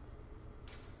desire?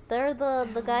 They're the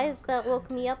Farewell, guys good that woke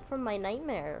me hunter. up from my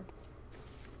nightmare.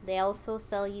 They also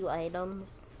sell you items.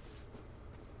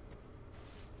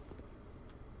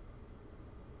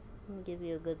 Let me give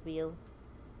you a good view.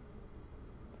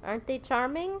 Aren't they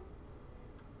charming?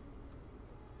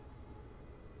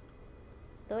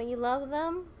 Don't you love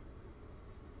them?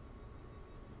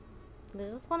 They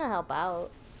just want to help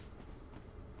out.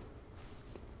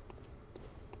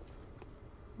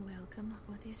 Welcome,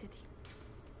 what is it?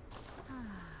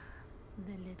 Ah,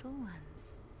 the little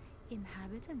ones.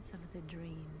 Inhabitants of the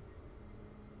dream.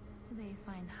 They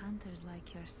find hunters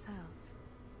like yourself,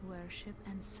 worship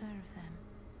and serve them.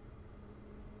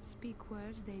 Speak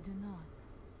words they do not.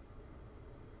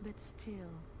 But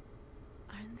still,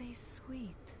 aren't they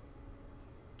sweet?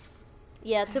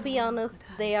 Yeah, to be Farewell, honest,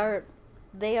 good they hunter.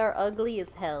 are ugly as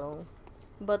hell,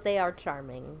 but they are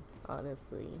charming,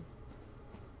 honestly.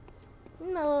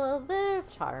 No, they're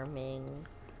charming.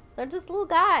 They're just little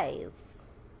guys.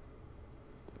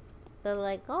 They're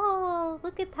like, oh,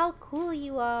 look at how cool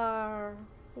you are.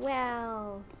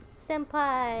 Wow.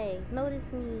 Senpai, notice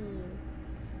me.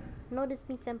 Notice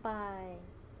me, senpai.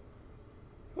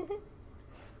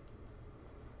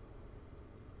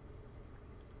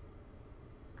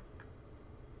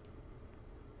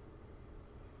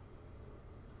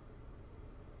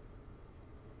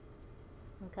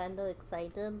 I'm kinda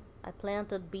excited. I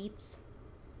planted beets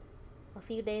a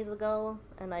few days ago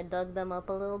and I dug them up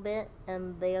a little bit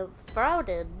and they have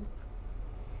sprouted.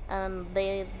 And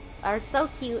they are so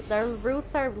cute. Their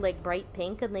roots are like bright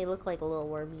pink and they look like little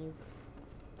wormies.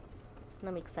 And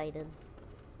I'm excited.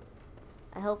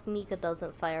 I hope Mika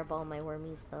doesn't fireball my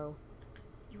wormies though.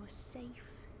 You're safe.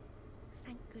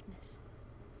 Thank goodness.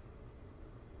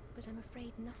 But I'm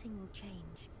afraid nothing will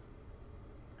change.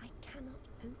 I cannot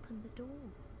open the door.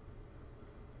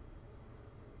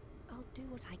 I'll do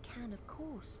what I can, of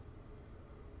course.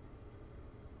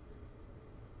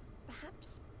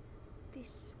 Perhaps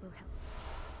this will help.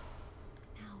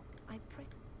 Now, I pray.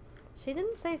 She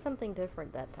didn't say something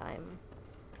different that time.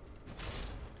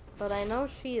 But I know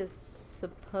she is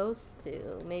supposed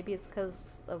to. Maybe it's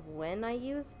because of when I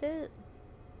used it?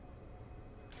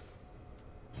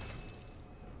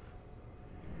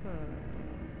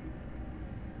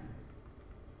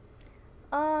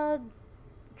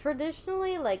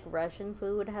 Traditionally, like, Russian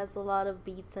food has a lot of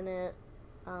beets in it.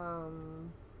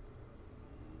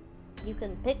 You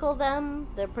can pickle them.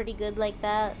 They're pretty good like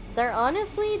that. They're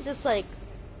honestly just, like,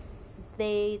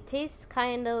 they taste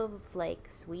kind of, like,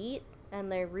 sweet.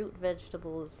 And they're root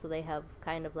vegetables, so they have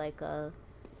kind of like a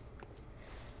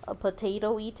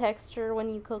potato-y texture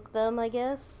when you cook them, I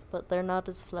guess. But they're not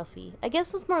as fluffy. I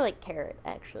guess it's more like carrot,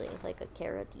 actually. Like a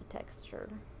carrot-y texture.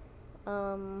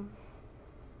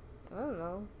 I don't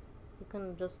know. You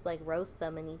can just like roast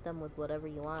them and eat them with whatever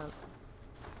you want.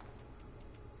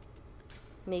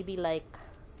 Maybe like...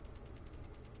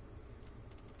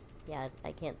 Yeah,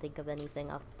 I can't think of anything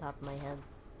off the top of my head.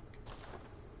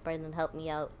 Brendan, help me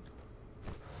out.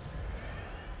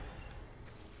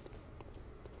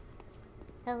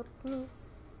 Help me.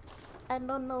 I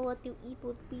don't know what to eat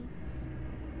with beets.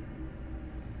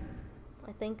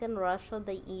 I think in Russia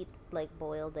they eat like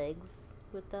boiled eggs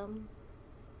with them.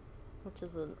 Which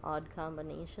is an odd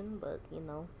combination, but you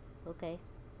know, okay,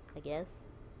 I guess.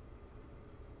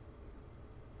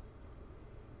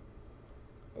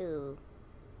 Ew.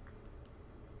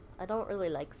 I don't really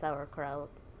like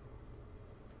sauerkraut.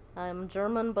 I'm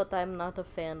German, but I'm not a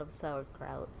fan of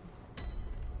sauerkraut.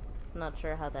 Not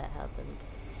sure how that happened.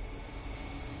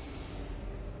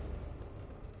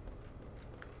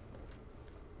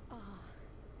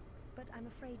 But I'm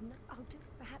afraid I'll do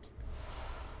perhaps.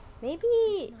 Maybe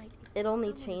This night, it only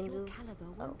someone of changes. your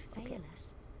caliber won't fail okay. us.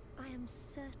 I am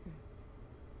certain.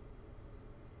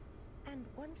 And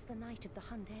once the night of the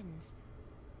hunt ends,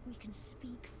 we can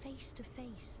speak face to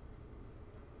face.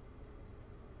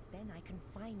 Then I can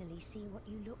finally see what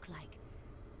you look like.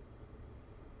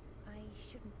 I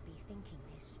shouldn't be thinking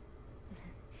this.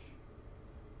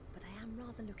 But I am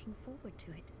rather looking forward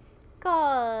to it.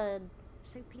 God.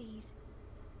 So please,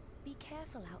 be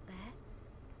careful out there.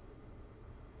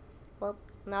 Well,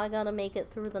 now I gotta make it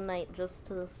through the night just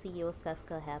to see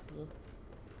Yosefka happy.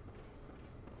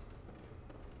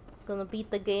 Gonna beat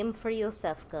the game for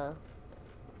Yosefka.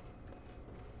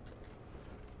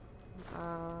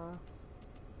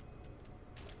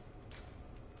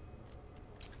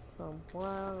 So,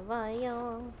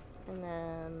 and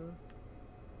then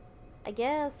I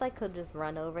guess I could just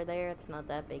run over there. It's not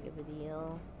that big of a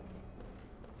deal.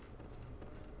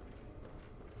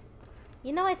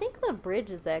 You know, I think the bridge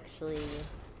is actually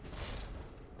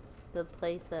the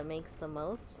place that makes the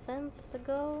most sense to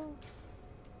go.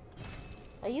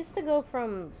 I used to go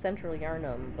from Central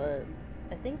Yharnam, but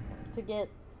I think to get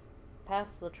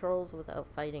past the trolls without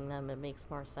fighting them, it makes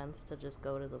more sense to just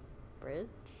go to the bridge.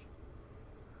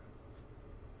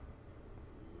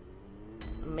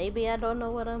 Maybe I don't know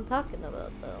what I'm talking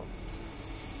about, though.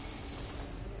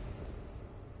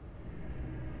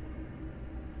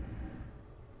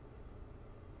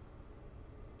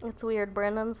 It's weird,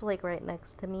 Brandon's like right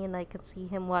next to me and I could see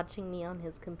him watching me on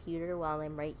his computer while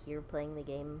I'm right here playing the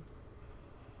game.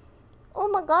 Oh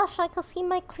my gosh, I can see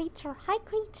my creature. Hi,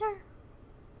 creature.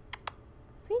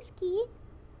 Frisky.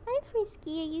 Hi,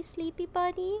 Frisky. Are you sleepy,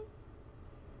 buddy?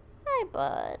 Hi,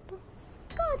 bud.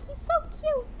 God, he's so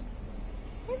cute.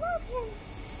 I love him.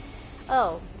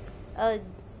 Oh,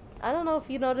 I don't know if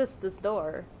you noticed this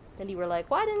door. And you were like,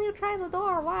 why didn't you try the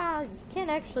door? Wow, you can't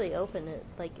actually open it,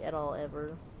 like, at all,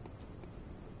 ever.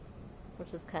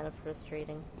 Which is kind of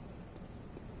frustrating.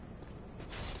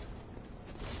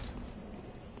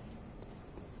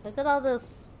 Look at all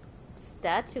this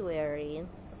statuary.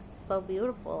 So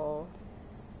beautiful.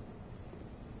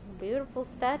 Beautiful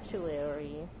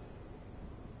statuary.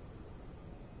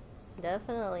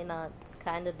 Definitely not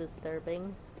kind of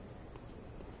disturbing.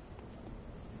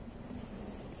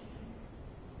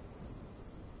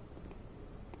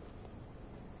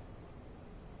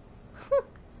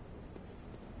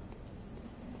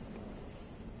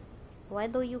 Why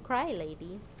do you cry,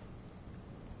 lady?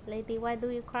 Lady, why do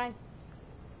you cry?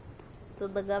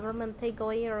 Did the government take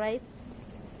away your rights?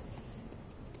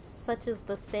 Such is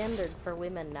the standard for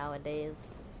women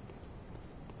nowadays.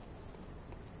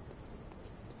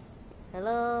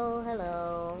 Hello,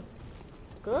 hello.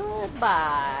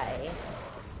 Goodbye.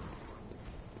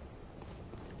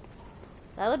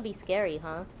 That would be scary,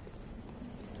 huh?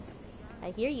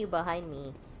 I hear you behind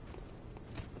me.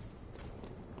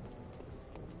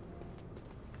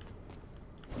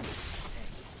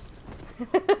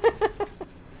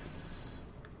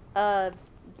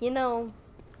 You know,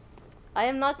 I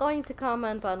am not going to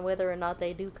comment on whether or not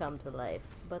they do come to life,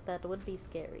 but that would be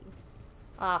scary.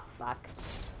 Ah, fuck.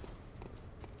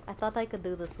 I thought I could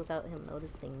do this without him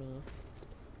noticing me.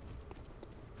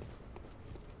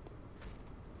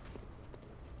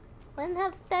 When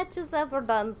have statues ever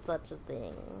done such a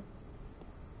thing?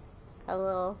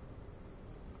 Hello?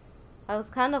 I was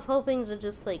kind of hoping to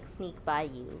just, like, sneak by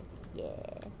you. Yeah.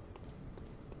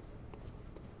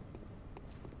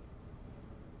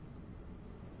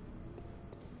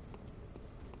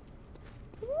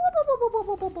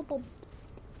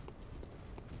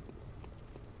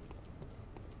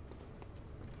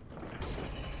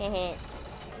 Hehe.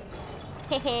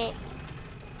 Hehe.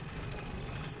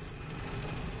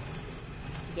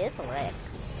 Get wrecked.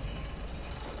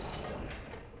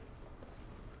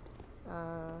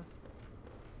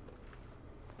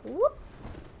 Whoop.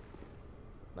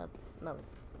 That's no.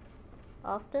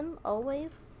 Often,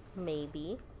 always,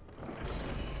 maybe.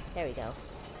 There we go.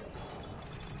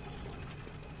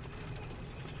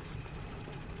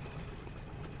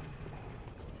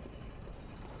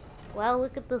 Wow,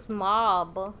 look at this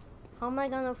mob. How am I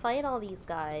gonna fight all these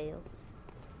guys?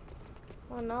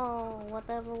 Oh no,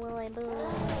 whatever will I do?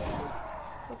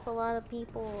 There's a lot of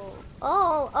people.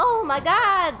 Oh my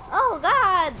god! Oh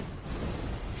god!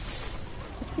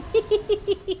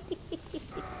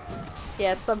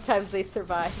 Yeah, sometimes they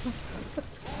survive.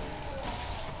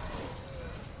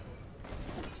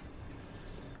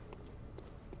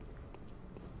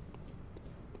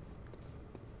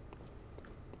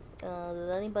 Did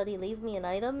anybody leave me an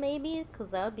item, maybe?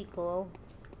 Because that would be cool.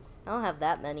 I don't have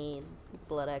that many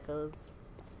blood echoes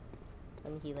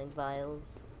and healing vials.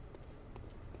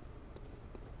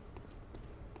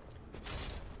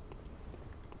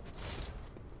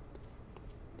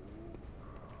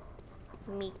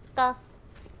 Mika.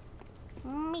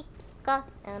 Mika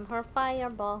and her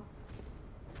fireball.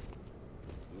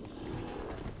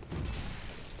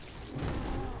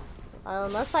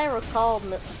 Unless I recall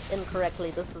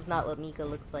incorrectly, this is not what Mika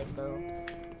looks like, though.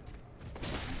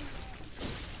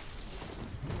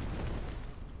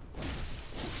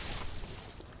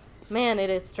 Man, it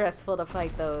is stressful to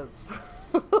fight those.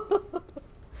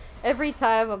 Every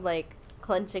time I'm like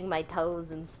clenching my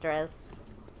toes in stress.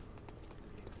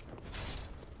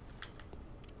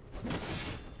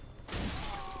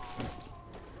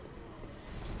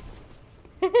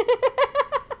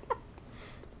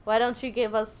 Why don't you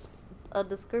give us a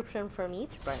description from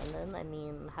each, Brandon? I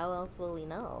mean, how else will we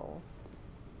know?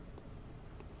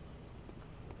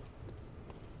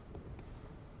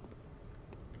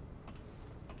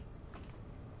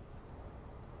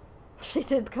 She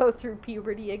did go through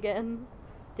puberty again.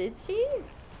 Did she?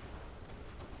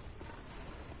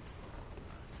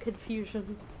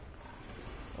 Confusion.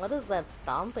 What is that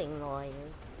stomping noise?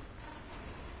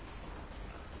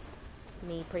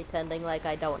 Me pretending like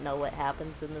I don't know what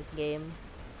happens in this game.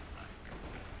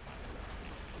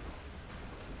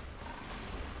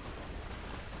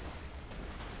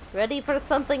 Ready for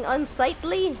something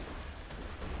unsightly?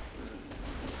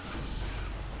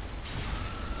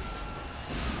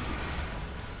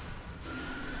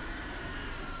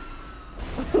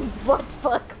 Butt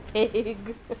fuck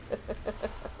pig.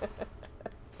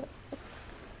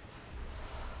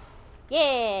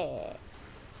 Yeah.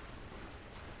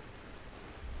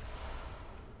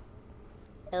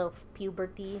 Elf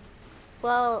puberty.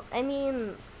 Well, I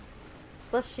mean,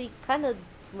 but she kind of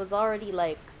was already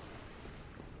like.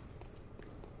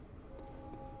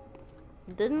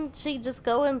 Didn't she just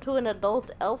go into an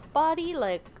adult elf body?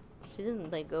 Like, she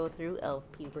didn't like go through elf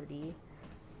puberty.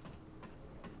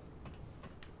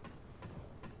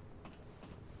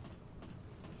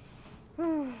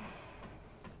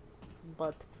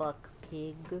 Butt fuck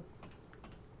pig.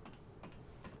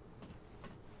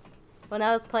 When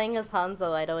I was playing as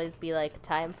Hanzo, I'd always be like,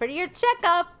 time for your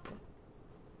checkup!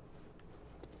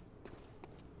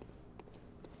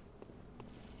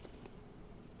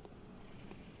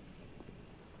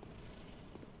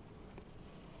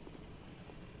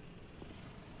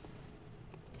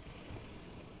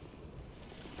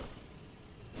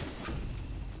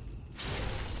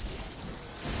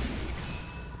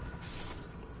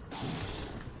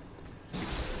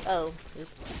 Oh,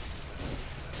 oops.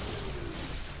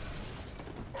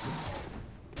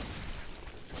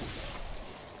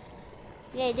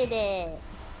 Yeah, I did it!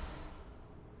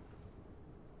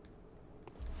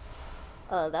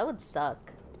 Oh, that would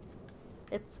suck.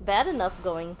 It's bad enough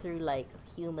going through, like,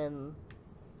 human...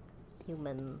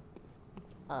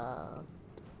 Wow,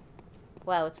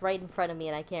 it's right in front of me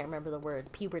and I can't remember the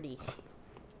word. Puberty.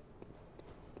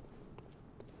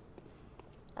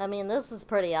 I mean, this is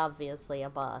pretty obviously a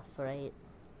boss, right?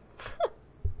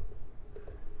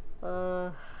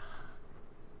 Are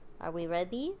we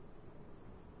ready?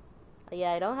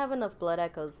 Yeah, I don't have enough blood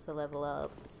echoes to level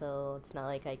up, so it's not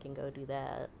like I can go do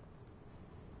that.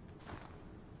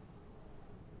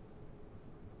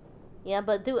 Yeah,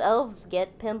 but do elves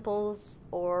get pimples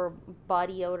or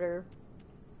body odor?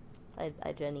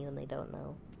 I genuinely don't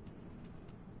know.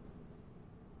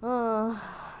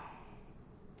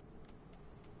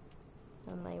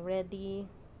 Am I ready?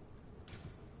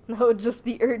 No, just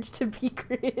the urge to be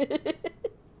creative.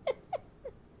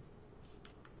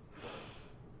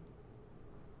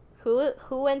 Who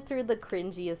went through the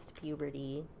cringiest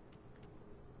puberty?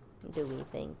 Do we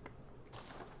think?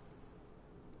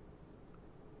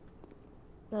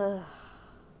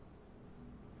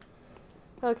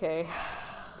 Okay.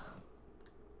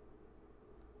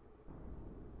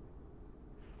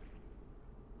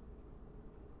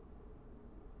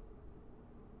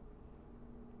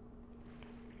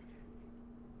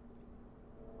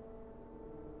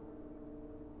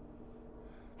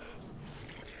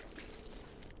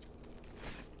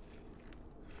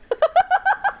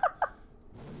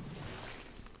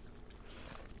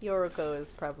 Yoriko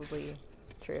is probably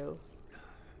true.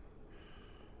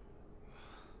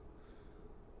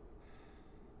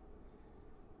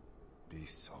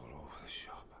 Beasts all over the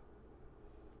shop.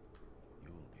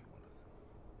 You'll be one of them,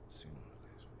 sooner or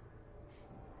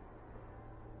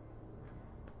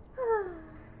later.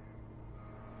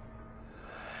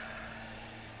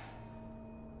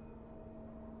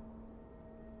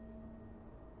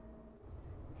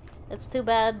 It's too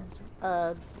bad,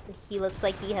 he looks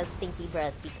like he has stinky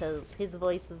breath because his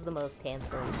voice is the most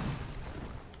handsome.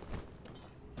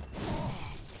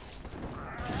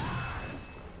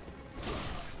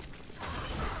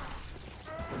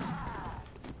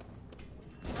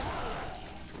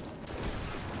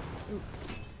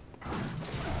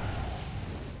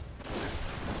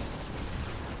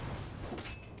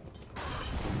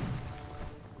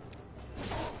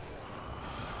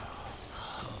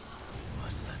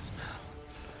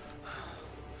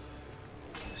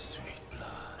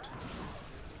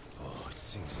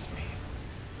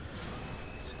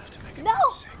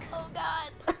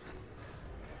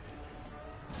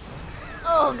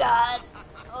 god!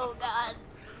 Oh god!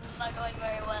 This is not going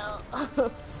very well.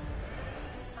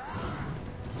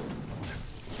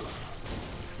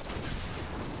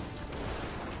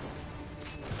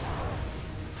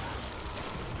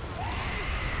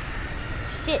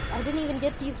 Shit, I didn't even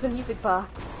get to use the music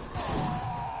box.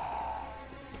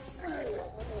 Can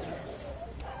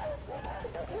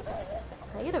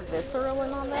I get a visceral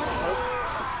in on that? Nope.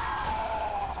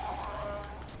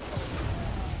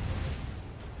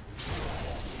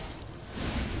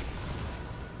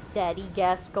 Daddy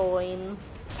Gascoigne.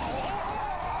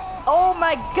 Oh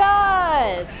my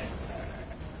god!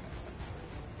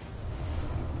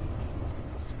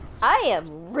 I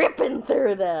am ripping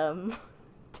through them.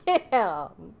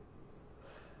 Damn.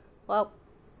 Well,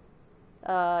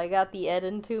 I got the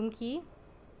Eden Tomb key.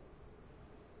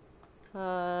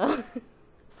 Oh,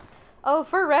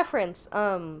 for reference,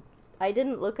 I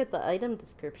didn't look at the item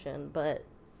description, but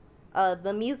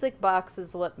the music box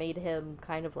is what made him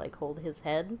kind of like hold his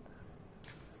head.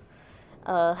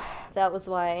 That was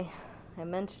why I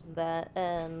mentioned that,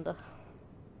 and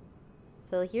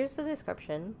so here's the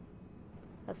description.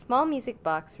 A small music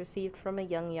box received from a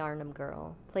young Yharnam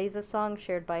girl plays a song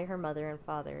shared by her mother and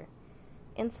father.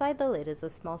 Inside the lid is a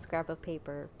small scrap of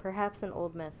paper, perhaps an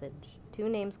old message. 2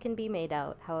 names can be made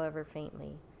out, however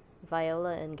faintly.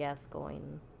 Viola and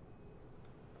Gascoigne.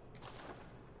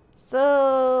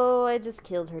 So, I just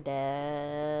killed her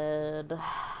dad.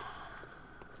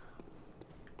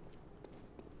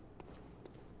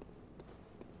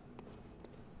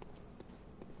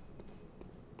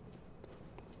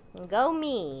 Go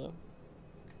me!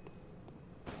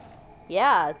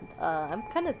 Yeah, I'm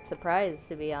kind of surprised,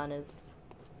 to be honest.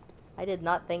 I did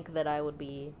not think that I would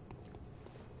be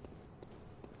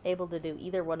able to do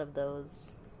either one of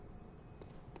those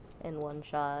in one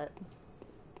shot.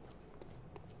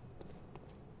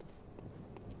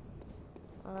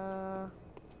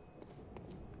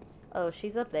 Oh,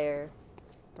 she's up there,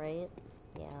 right?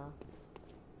 Yeah.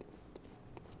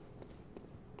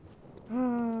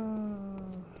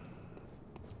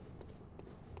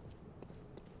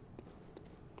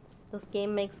 This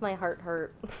game makes my heart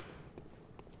hurt.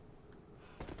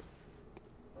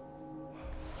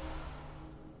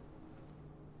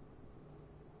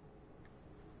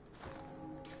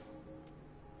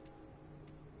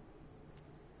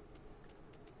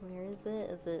 Where is it?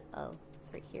 Is it? Oh, it's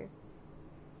right here.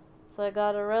 So I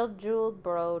got a red jeweled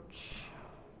brooch.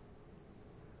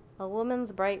 A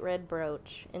woman's bright red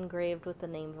brooch, engraved with the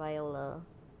name Viola.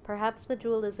 Perhaps the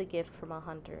jewel is a gift from a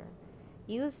hunter.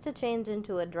 Used to change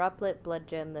into a droplet blood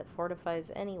gem that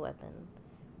fortifies any weapon.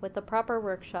 With the proper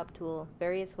workshop tool,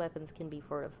 various weapons can be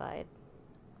fortified.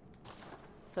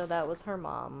 So that was her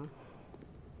mom.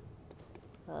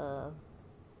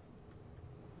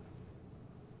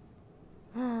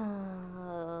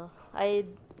 I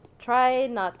try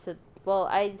not to... Well,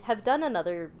 I have done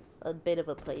a bit of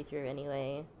a playthrough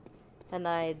anyway. And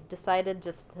I decided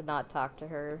just to not talk to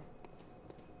her.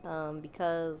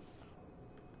 Because...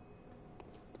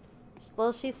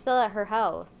 Well, she's still at her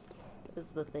house, is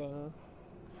the thing.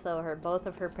 So both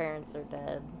of her parents are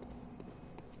dead.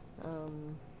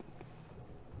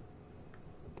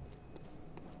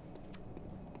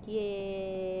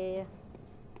 Yeah.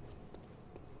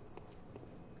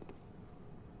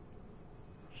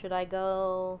 Should I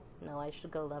go? No, I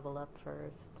should go level up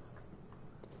first.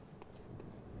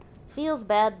 Feels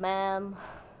bad, man.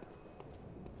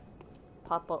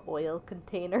 Pop a oil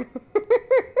container.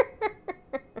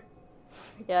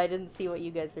 Yeah, I didn't see what you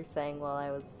guys are saying while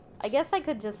I was... I guess I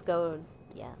could just go...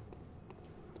 Yeah.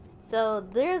 So,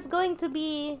 there's going to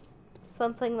be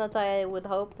something that I would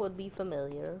hope would be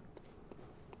familiar.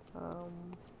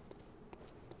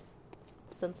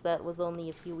 Since that was only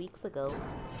a few weeks ago.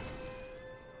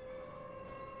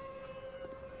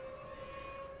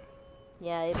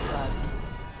 Yeah, it sucks.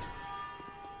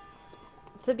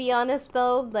 To be honest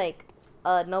though, like,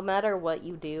 no matter what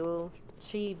you do,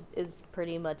 she is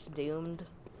pretty much doomed.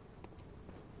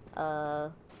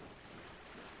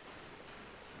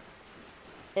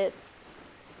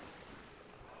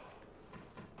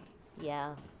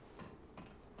 Yeah.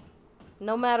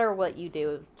 No matter what you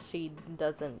do, she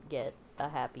doesn't get a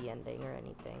happy ending or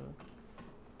anything.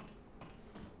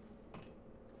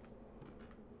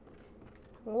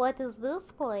 What is this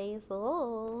place?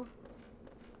 Oh.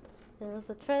 There's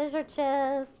a treasure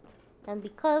chest. And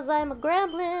because I'm a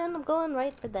gremlin, I'm going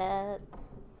right for that.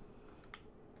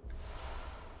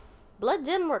 Blood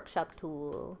Gem Workshop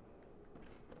Tool.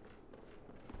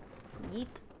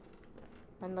 Yeet.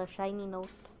 And the shiny note.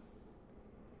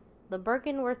 The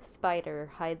Birkenworth spider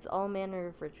hides all manner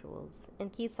of rituals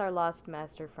and keeps our lost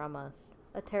master from us.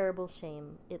 A terrible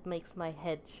shame. It makes my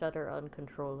head shudder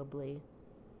uncontrollably.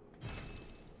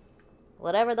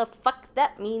 Whatever the fuck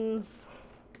that means.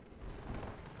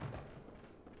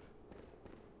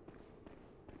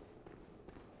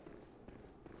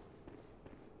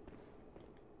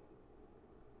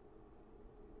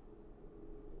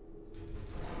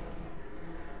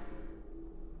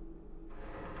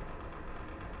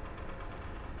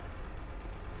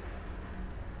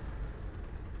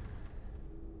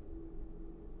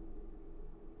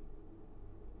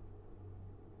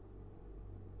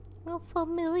 A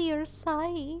familiar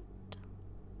sight.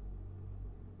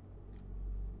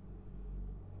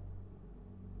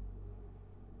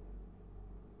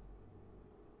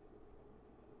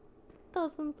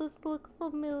 Doesn't this look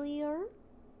familiar?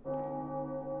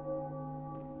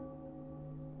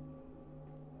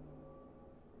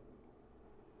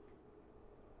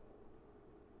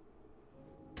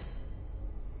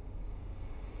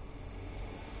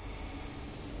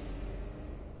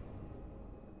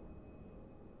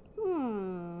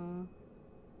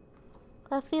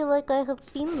 I feel like I have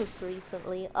seen this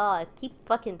recently. Oh, I keep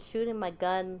fucking shooting my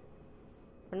gun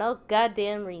for no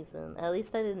goddamn reason. At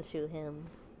least I didn't shoot him.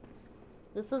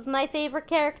 This is my favorite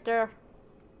character.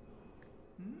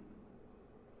 Hmm?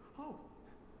 Oh,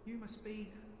 you must be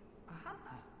a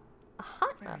hunter. A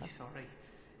hunter? Very sorry.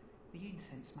 The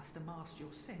incense must have masked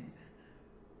your scent.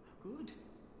 Good,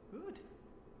 good.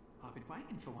 I've been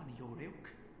waiting for one of your ilk.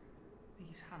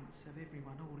 These hunts have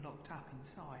everyone all locked up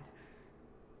inside,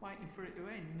 waiting for it to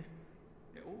end.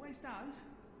 It always does,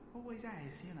 always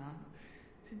has, you know,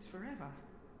 since forever.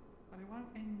 But it won't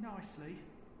end nicely,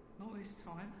 not this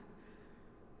time.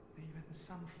 Even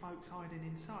some folks hiding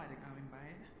inside are going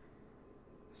bad.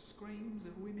 The screams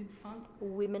of women folk.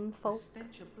 Women folk. The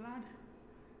stench of blood.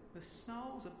 The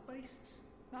snarls of beasts.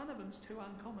 None of them's too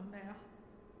uncommon now.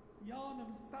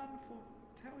 Yharnam's done for,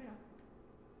 tell ya.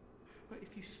 But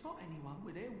if you spot anyone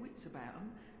with their wits about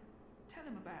them, tell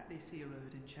them about this here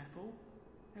Erden chapel.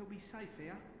 They'll be safe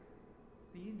here.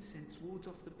 The incense wards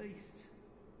off the beasts.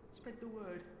 Spread the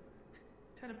word.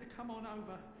 Tell them to come on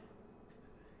over.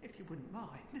 If you wouldn't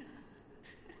mind.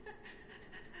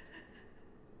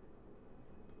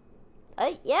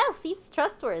 Yeah, seems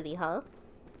trustworthy, huh?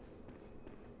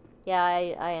 Yeah,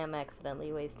 I am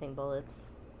accidentally wasting bullets.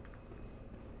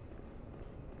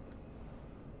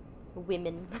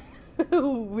 Women.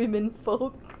 Women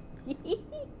folk.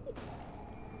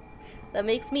 That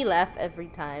makes me laugh every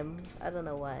time. I don't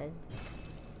know why.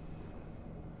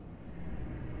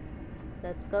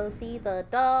 Let's go see the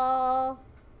doll.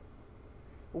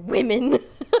 Women.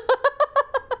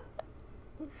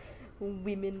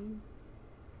 Women.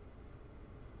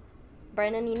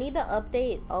 Brandon, you need to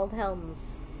update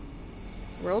Aldhelm's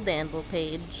World Anvil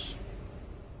page.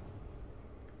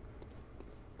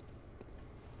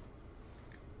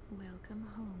 Welcome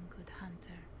home, good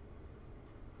hunter.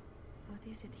 What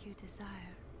is it you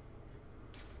desire?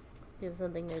 Do you have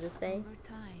something new to say? Over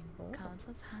time,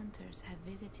 countless hunters have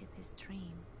visited this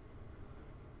stream.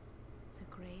 The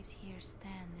graves here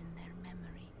stand in their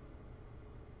memory.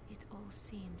 It all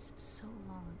seems so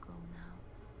long ago now.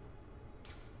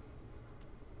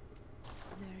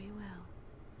 Very well.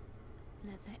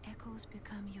 Let the echoes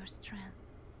become your strength.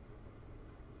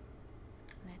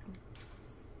 Let me...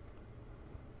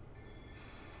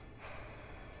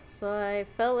 So I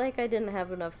felt like I didn't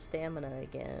have enough stamina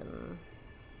again.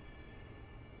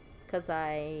 Because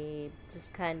I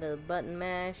just kind of button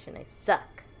mash and I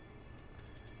suck.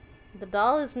 The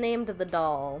doll is named the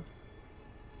doll.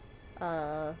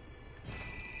 Farewell,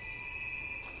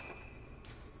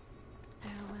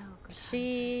 good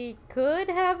She could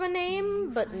have a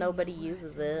name, but nobody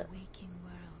uses it.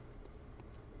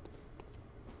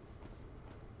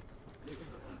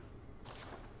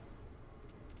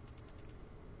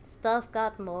 Stuff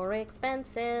got more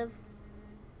expensive.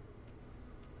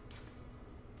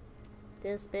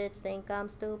 This bitch think I'm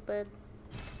stupid.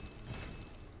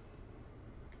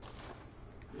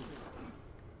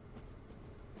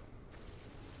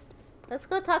 Let's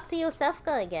go talk to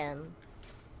Yosefka again.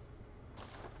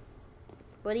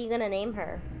 What are you gonna name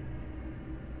her?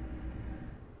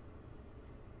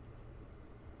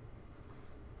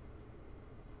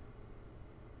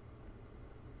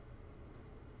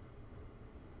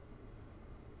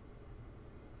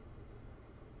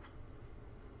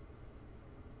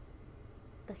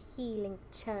 The Healing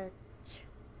Church.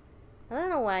 I don't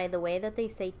know why the way that they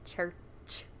say church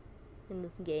in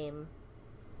this game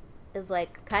is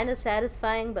like kind of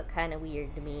satisfying but kind of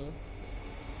weird to me.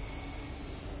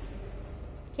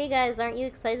 Okay guys, aren't you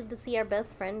excited to see our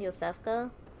best friend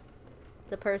Yosefka?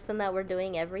 The person that we're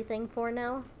doing everything for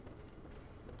now?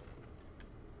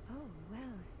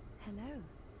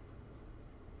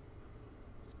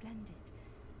 splendid.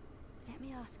 Let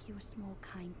me ask you a small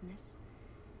kindness.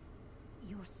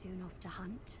 You're soon off to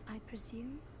hunt, I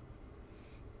presume?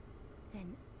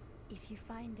 Then, if you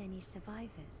find any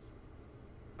survivors,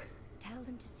 tell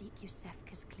them to seek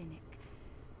Yusefka's clinic.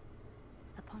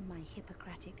 Upon my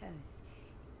Hippocratic oath,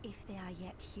 if they are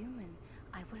yet human,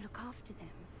 I will look after them.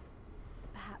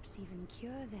 Perhaps even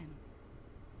cure them.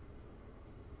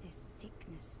 This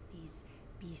sickness, these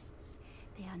beasts,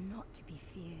 they are not to be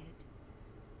feared.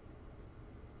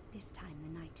 This time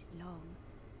the night is long.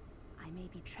 I may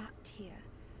be trapped here,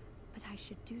 but I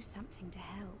should do something to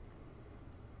help.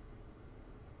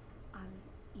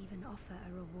 I'll even offer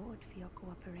a reward for your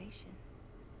cooperation.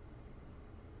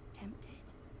 Tempted?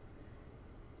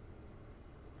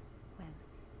 Well,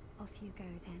 off you go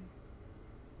then.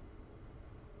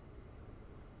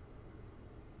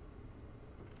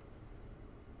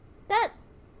 That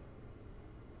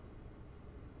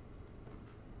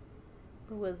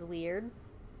was weird.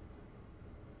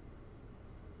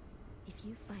 If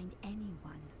you find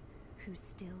anyone who's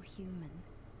still human,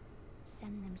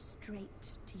 send them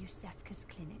straight to Yusefka's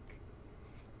clinic.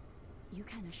 You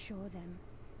can assure them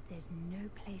there's no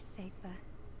place safer.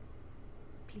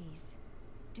 Please,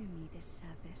 do me this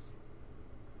service.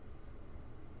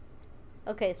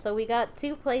 Okay, so we got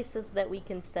 2 places that we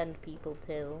can send people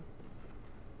to.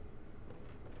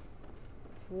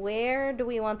 Where do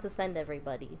we want to send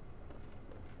everybody?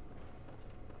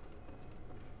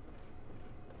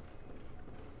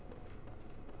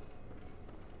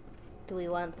 Do we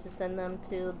want to send them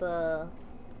to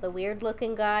the weird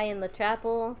looking guy in the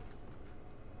chapel?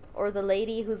 Or the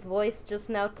lady whose voice just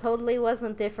now totally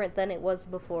wasn't different than it was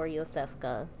before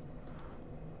Yusefka?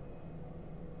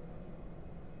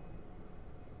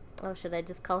 Oh, should I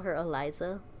just call her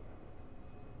Eliza?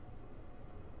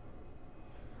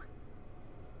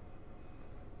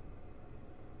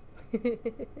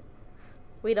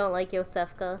 We don't like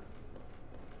Yusefka.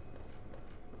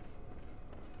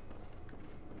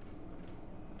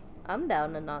 I'm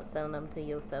down to not send them to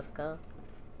Yusefka.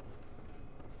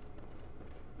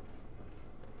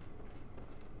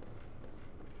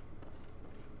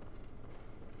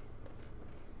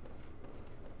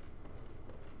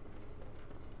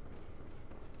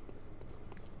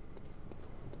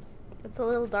 It's a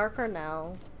little darker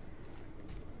now.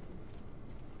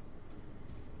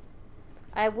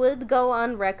 I would go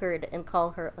on record and call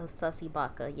her a sussy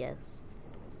baka, yes.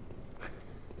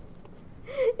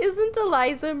 Isn't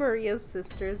Eliza Maria's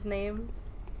sister's name?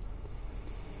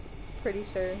 Pretty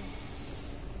sure.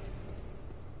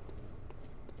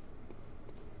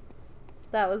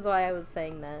 That was why I was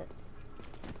saying that.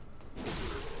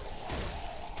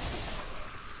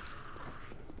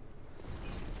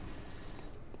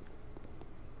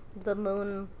 The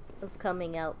moon is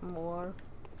coming out more.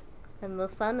 And the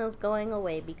sun is going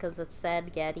away because it's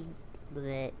sad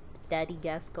Daddy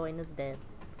Gascoigne is dead.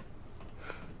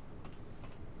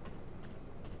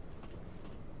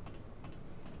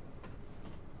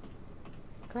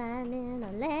 Climbing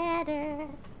a ladder.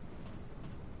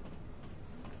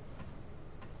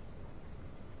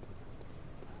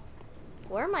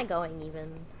 Where am I going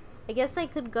even? I guess I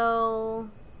could go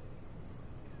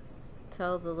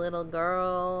tell the little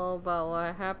girl about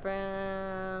what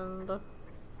happened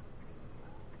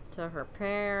to her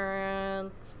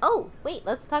parents. Oh, wait,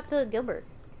 let's talk to Gilbert.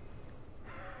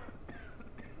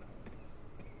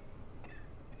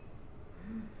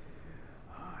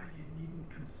 You needn't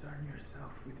concern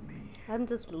yourself with me. I'm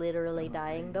just literally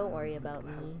dying. Don't worry about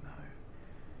me.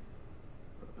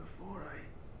 But before I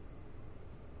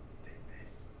did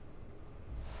this,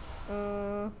 I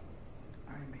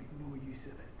made no use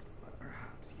of it, but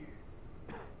perhaps you.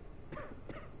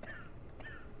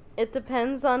 It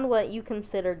depends on what you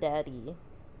consider daddy.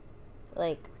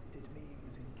 Like, Did me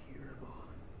was incurable,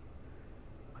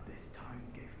 but this time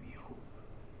gave me hope.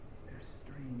 Their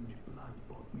strange blood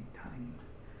bought me time.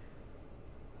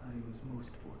 I was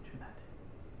most fortunate,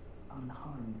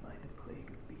 unharmed by the plague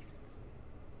of beasts.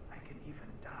 I can even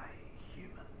die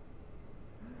human.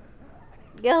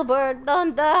 Gilbert,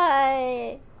 don't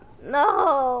die!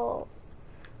 No!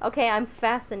 Okay, I'm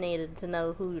fascinated to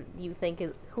know who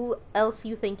else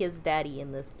you think is daddy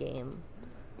in this game.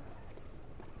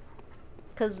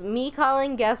 Cause me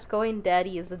calling Gascoigne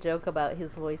daddy is a joke about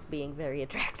his voice being very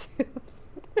attractive.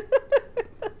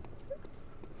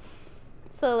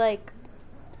 So like,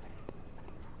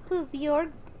 who's your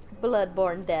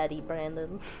Bloodborne daddy,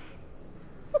 Brandon?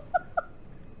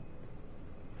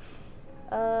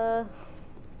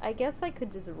 I guess I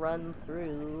could just run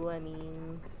through. I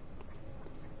mean,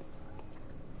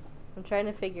 I'm trying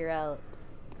to figure out.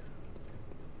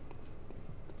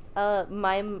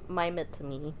 Mime it to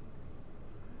me.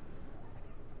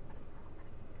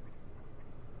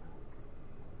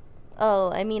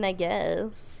 Oh, I mean, I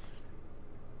guess.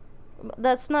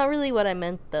 That's not really what I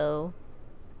meant, though.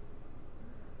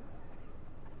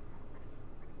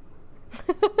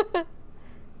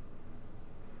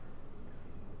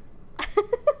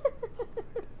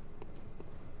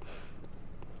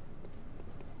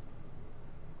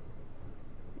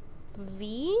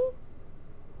 V?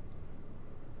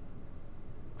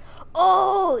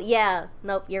 Oh, yeah.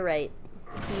 Nope, you're right.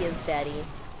 He is daddy.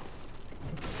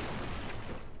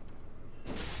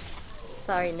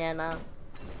 Sorry, Nana.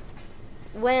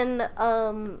 When,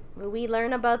 we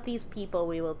learn about these people,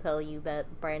 we will tell you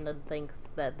that Brandon thinks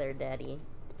that they're daddy.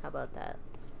 How about that?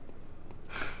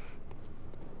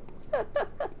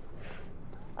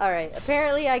 Alright,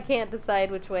 apparently I can't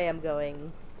decide which way I'm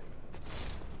going.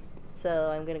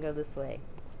 So, I'm gonna go this way.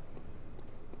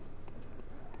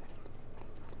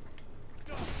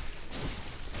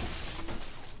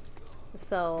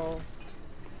 So,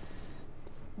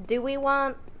 do we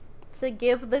want to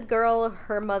give the girl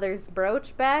her mother's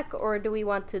brooch back, or do we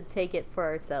want to take it for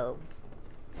ourselves?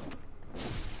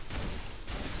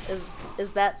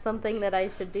 Is that something that I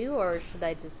should do, or should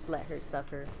I just let her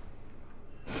suffer?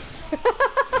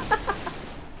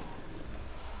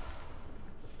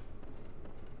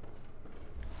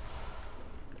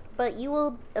 But you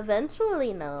will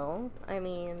eventually know. I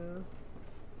mean,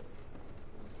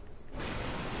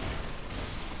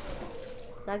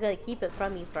 not gonna keep it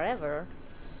from you forever.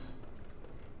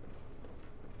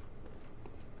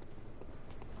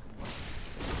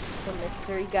 The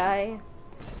mystery guy.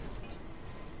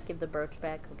 Give the brooch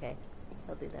back. Okay,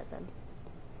 I'll do that then.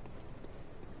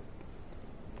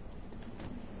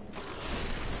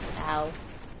 Ow.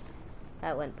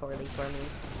 That went poorly for me.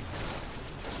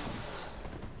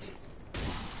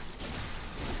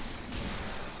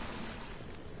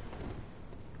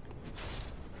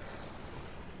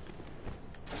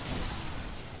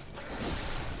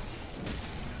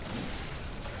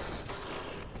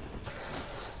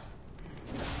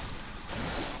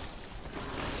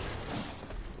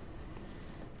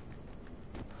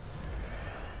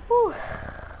 Whew.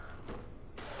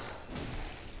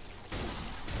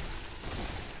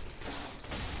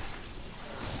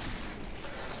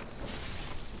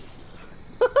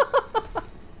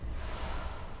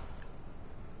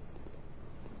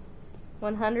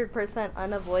 %100%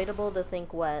 unavoidable to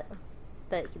think what?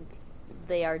 That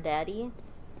they are daddy?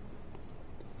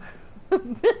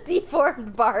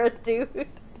 Deformed bar, dude.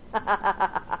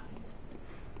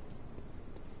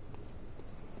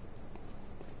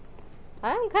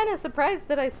 I'm kind of surprised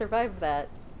that I survived that.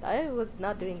 I was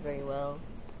not doing very well.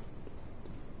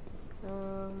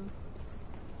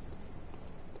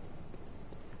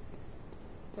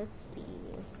 Let's see.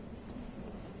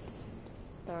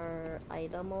 Our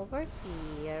item over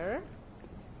here.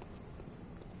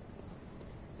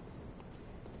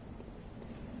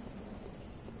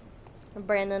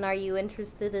 Brandon, are you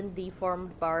interested in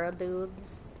deformed bar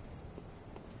dudes?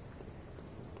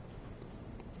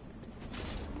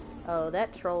 Oh,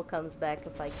 that troll comes back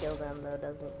if I kill them, though,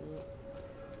 doesn't he?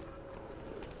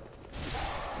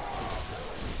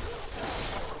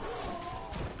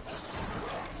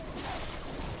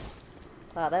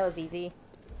 Wow, that was easy.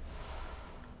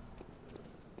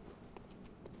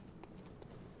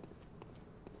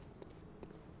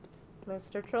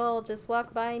 Mr. Troll, just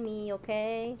walk by me,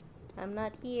 okay? I'm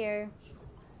not here.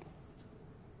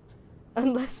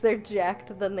 Unless they're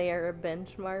jacked, then they are a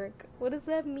benchmark. What does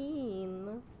that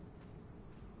mean?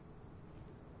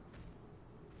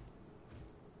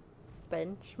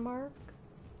 Benchmark?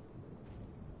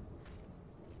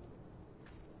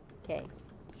 Okay.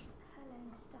 Hello,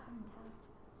 Mr. Hunter.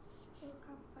 You'll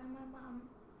come find my mum.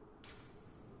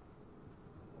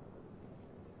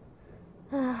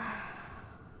 Mr.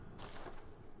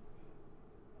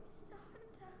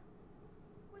 Hunter,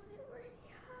 was it really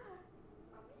her?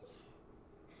 Mummy?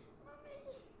 Mummy?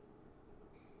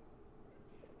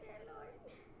 Leave me alone.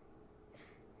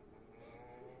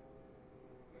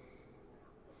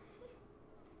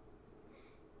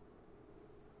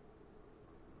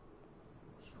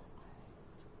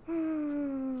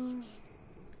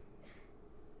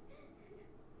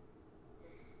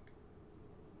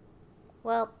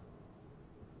 Well,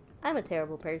 I'm a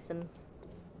terrible person.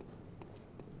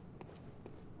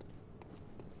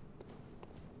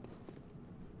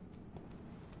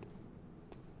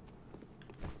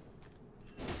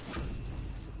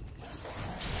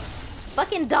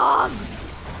 Fucking dog!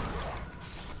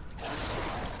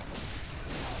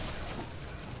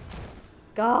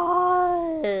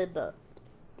 God!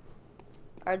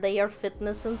 Are they your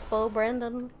fitness inspo,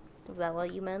 Brandon? Is that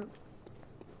what you meant?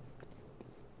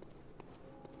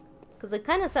 Because it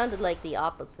kind of sounded like the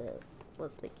opposite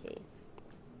was the case.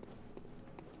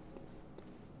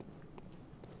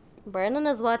 Brandon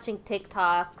is watching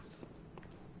TikToks.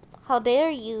 How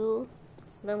dare you?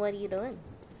 Then what are you doing?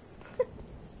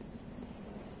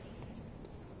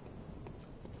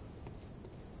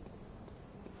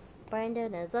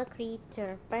 Brandon is a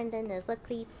creature. Brandon is a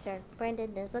creature.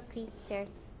 Brandon is a creature.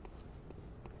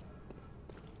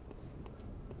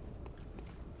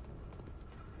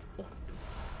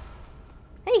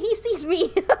 Hey, he sees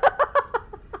me!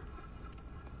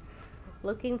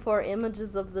 Looking for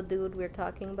images of the dude we're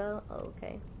talking about? Oh,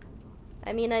 okay.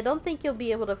 I mean, I don't think you'll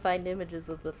be able to find images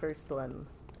of the first one.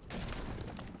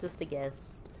 Just a guess.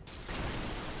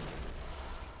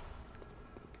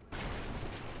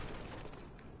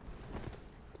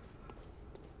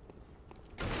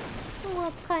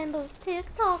 What kind of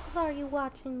TikToks are you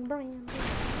watching, Brandon?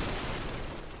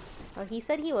 Oh, he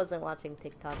said he wasn't watching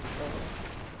TikToks though.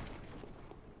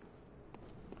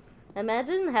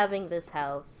 Imagine having this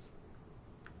house.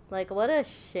 Like, what a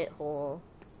shithole.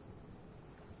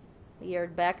 Your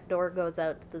back door goes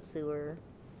out to the sewer.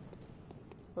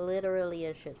 Literally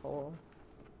a shithole.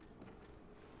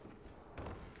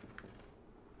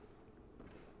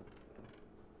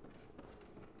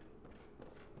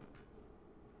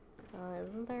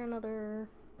 Isn't there another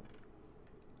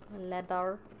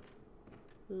ladder?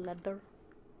 Ladder?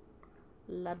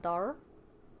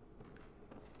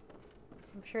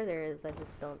 I'm sure there is, I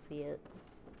just don't see it.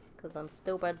 Because I'm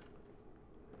stupid.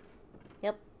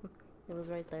 Yep, it was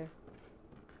right there.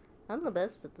 I'm the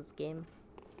best at this game.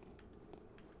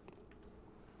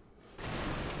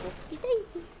 Whoopsie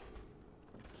daisy.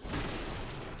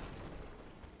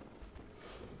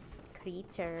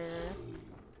 Creature.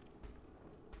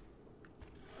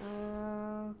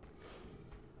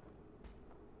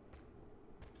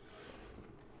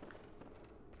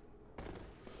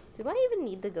 Do I even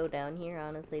need to go down here?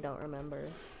 Honestly, don't remember.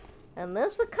 And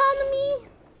this economy?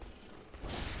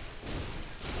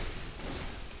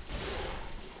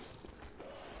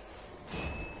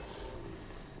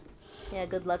 Yeah,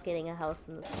 good luck getting a house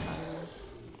in this economy.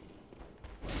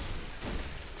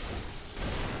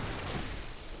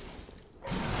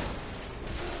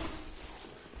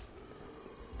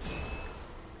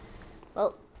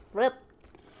 Oh, rip.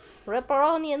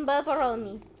 Ripperoni and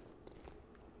pepperoni.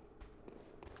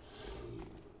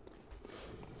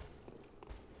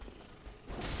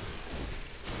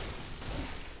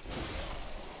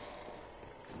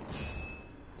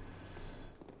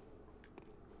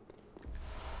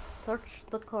 Search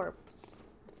the corpse.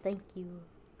 Thank you.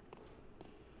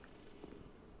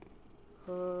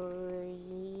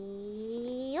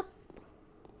 Yep.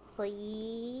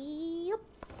 Yep.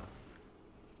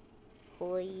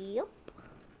 Yep.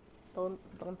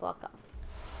 Don't walk off.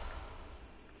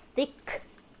 Thick,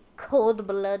 cold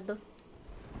blood.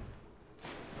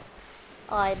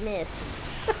 Oh, I missed.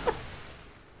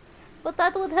 But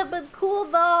that would have been cool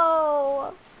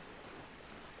though.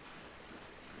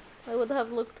 I would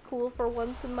have looked cool for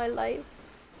once in my life.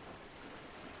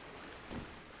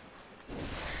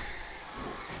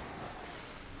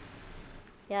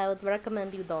 Yeah, I would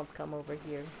recommend you don't come over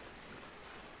here.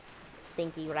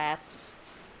 Stinky rats.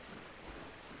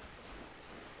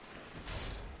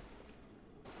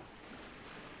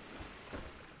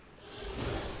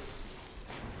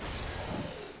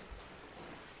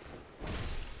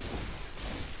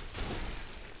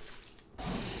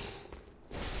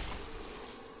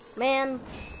 Man,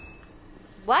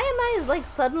 why am I, like,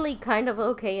 suddenly kind of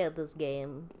okay at this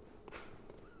game?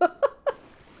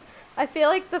 I feel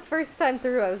like the first time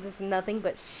through I was just nothing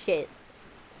but shit.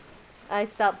 I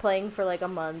stopped playing for like a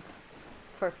month.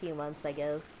 For a few months, I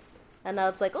guess. And now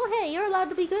it's like, oh hey, you're allowed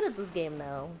to be good at this game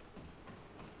now.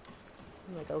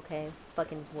 I'm like, okay,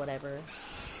 fucking whatever.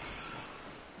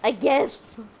 I guess!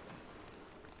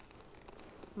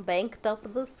 Banked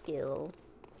up the skill.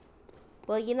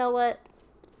 Well, you know what?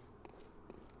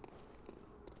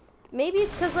 Maybe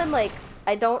it's because I'm like,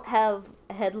 I don't have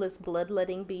a headless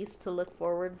bloodletting beast to look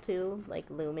forward to, like,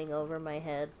 looming over my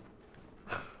head.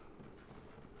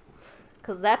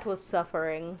 Because that was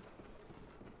suffering.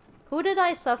 Who did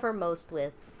I suffer most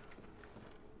with?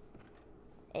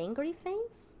 Angry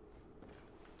Face?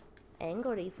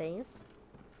 Angry Face?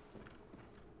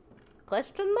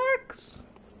 Question marks?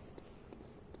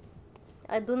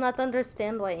 I do not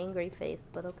understand why Angry Face,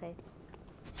 but okay.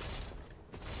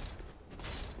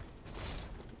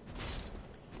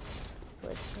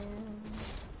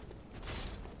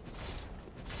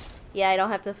 Yeah, I don't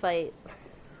have to fight.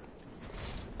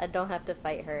 I don't have to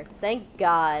fight her. Thank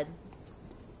God.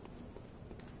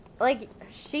 Like,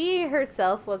 she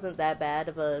herself wasn't that bad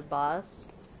of a boss,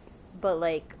 but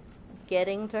like,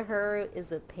 getting to her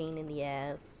is a pain in the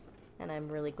ass, and I'm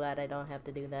really glad I don't have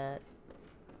to do that.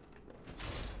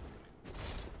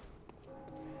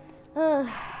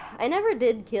 I never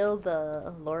did kill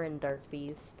the Lauren Dark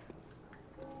Beast.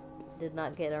 Did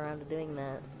not get around to doing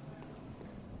that.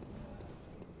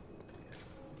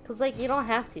 Cause like, you don't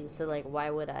have to, so like, why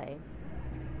would I?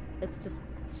 It's just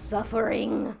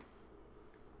suffering.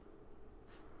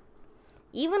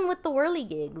 Even with the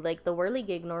whirligig, like, the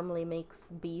whirligig normally makes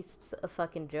beasts a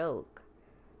fucking joke.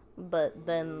 But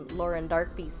then Lauren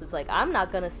Dark Beast is like, I'm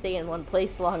not gonna stay in one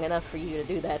place long enough for you to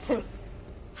do that to me.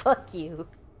 Fuck you.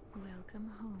 Welcome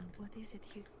home. What is it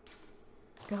you...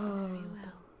 Oh. Very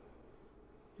well.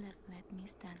 Let me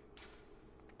stand.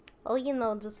 Oh, you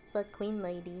know, just the queen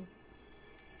lady.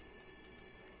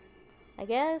 I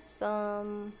guess,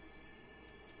 I'll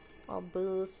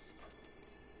boost...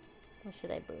 What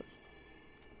should I boost?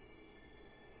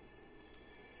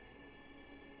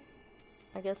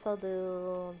 I guess I'll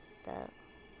do that.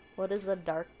 What is a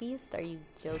dark beast? Are you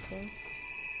joking?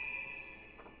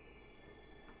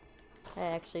 I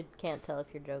actually can't tell if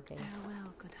you're joking.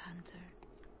 Farewell, good hunter.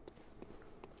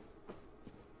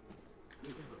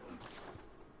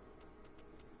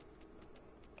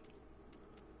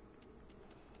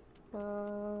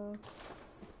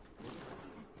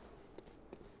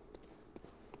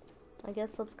 I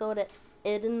guess let's go to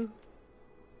Eden.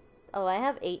 Oh, I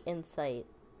have 8 insight.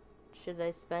 Should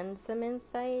I spend some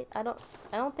insight? I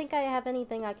don't think I have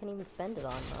anything I can even spend it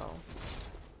on though.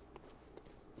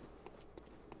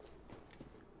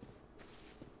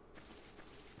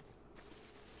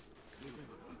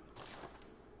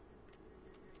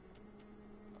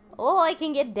 Oh, I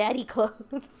can get daddy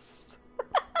clothes.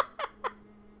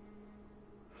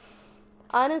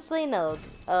 Honestly, no.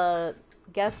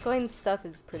 Gascoigne's stuff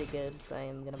is pretty good, so I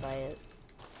am gonna buy it.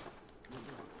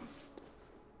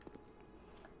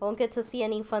 Won't get to see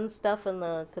any fun stuff in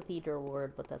the Cathedral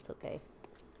Ward, but that's okay.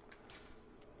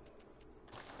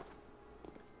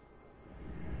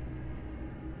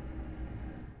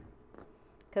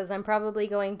 Because I'm probably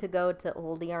going to go to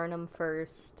Old Yharnam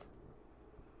first.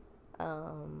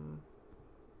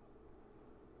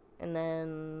 And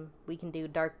then we can do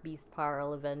Dark Beast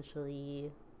Parl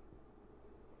eventually.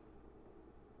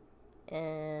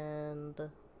 And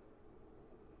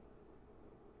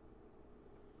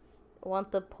I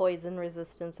want the poison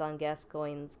resistance on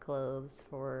Gascoigne's clothes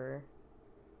for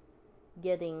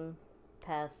getting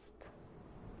past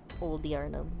Old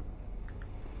Yharnam.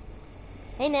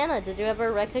 Hey Nana, did you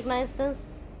ever recognize this?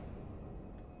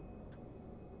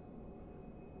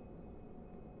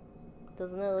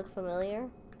 Doesn't it look familiar?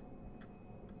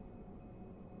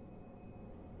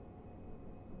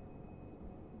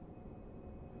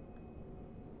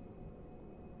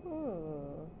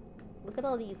 Look at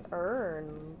all these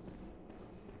urns.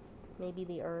 Maybe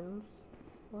the urns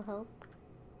will help.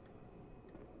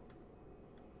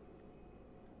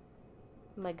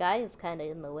 My guy is kinda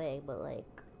in the way, but like...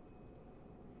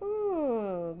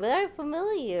 very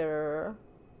familiar.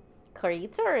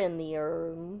 Creature in the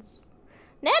urns.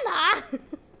 Nana!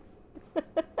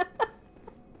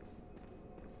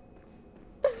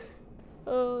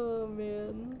 Oh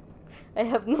man. I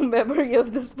have no memory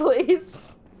of this place.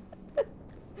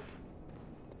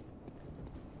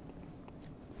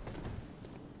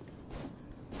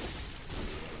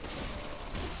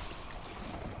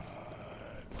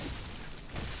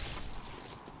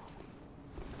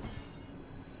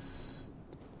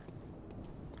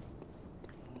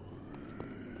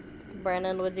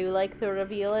 Brandon, would you like to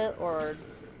reveal it, or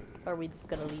are we just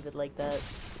gonna leave it like that?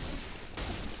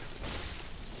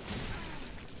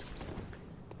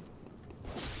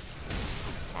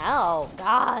 Ow,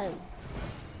 God!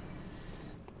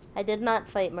 I did not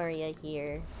fight Maria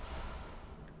here.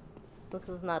 This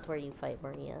is not where you fight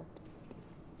Maria.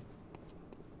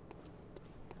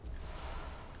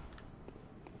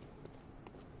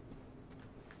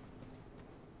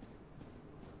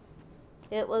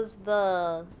 It was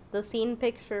the scene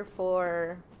picture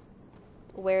for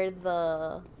where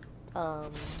the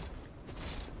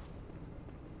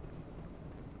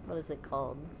what is it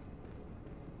called?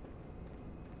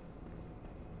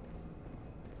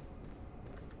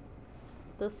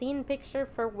 The scene picture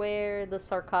for where the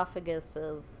sarcophagus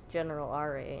of General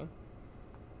Are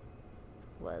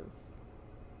was.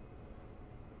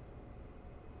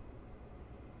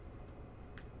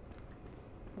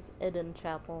 It was Eden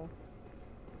Chapel.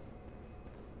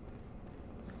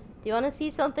 Do you want to see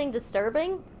something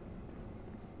disturbing?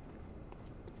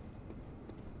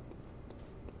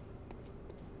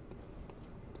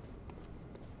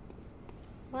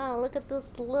 Wow, look at this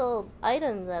little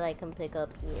items that I can pick up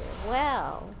here.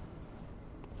 Wow.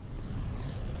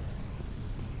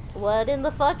 What in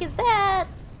the fuck is that?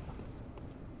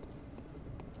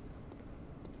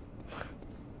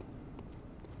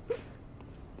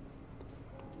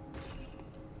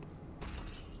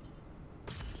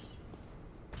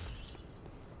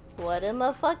 What in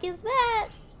the fuck is that?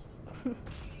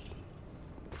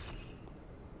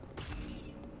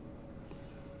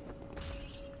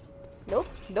 Nope,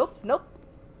 nope, nope.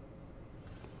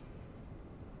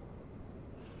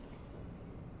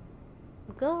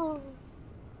 Go.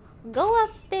 Go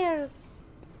upstairs.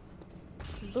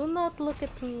 Do not look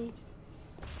at me.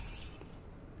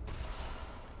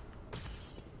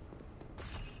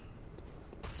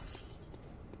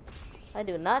 I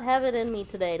do not have it in me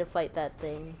today to fight that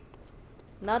thing.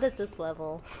 Not at this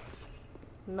level.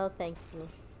 No thank you.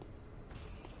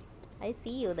 I see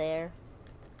you there.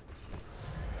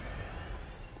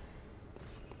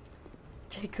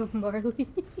 Jacob Marley.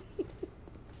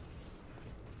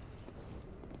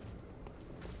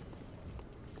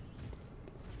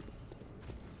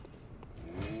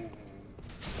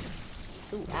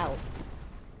 Ooh, ow.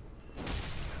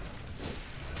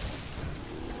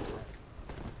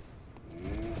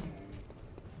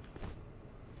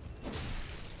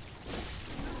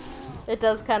 It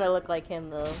does kind of look like him,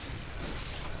 though.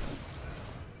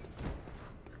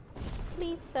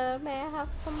 Please, sir, may I have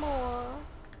some more?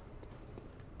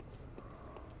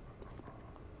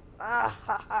 Ah,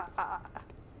 ha, ha, ha.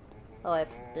 Oh, I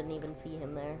didn't even see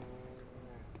him there.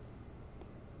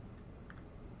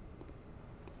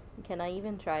 Can I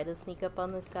even try to sneak up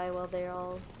on this guy while they're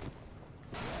all...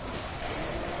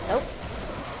 Nope.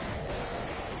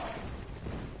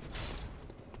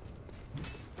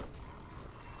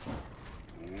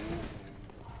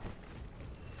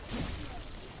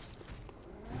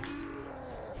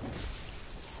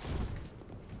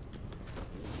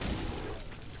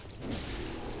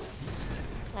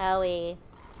 Owie.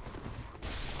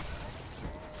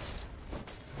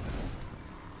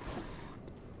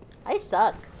 I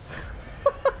suck.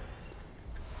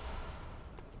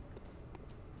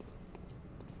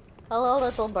 Hello,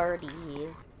 little birdie.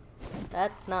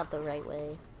 That's not the right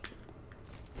way.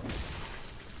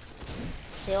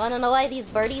 You wanna know why these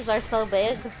birdies are so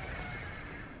big?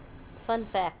 Fun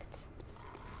fact.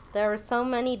 There were so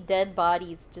many dead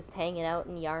bodies just hanging out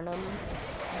in Yharnam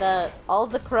that all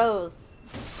the crows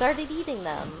started eating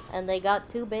them, and they got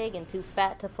too big and too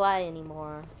fat to fly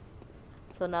anymore.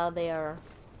 So now they are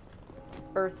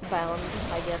earthbound,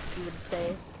 I guess you would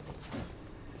say.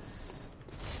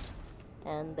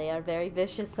 And they are very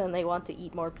vicious and they want to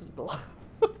eat more people.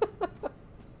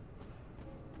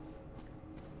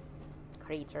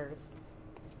 Creatures.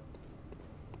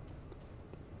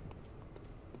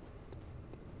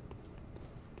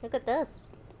 Look at this.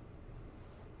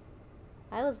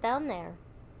 I was down there.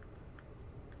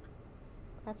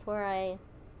 That's where I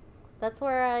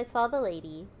saw the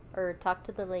lady, or talked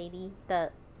to the lady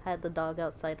that had the dog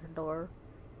outside her door.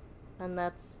 And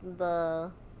that's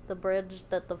the bridge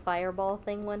that the fireball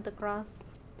thing went across.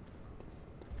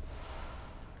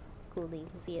 It's cool that you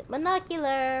can see it.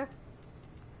 Monocular!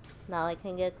 Now I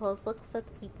can get close looks at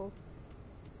the people.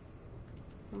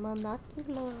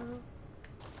 Monocular.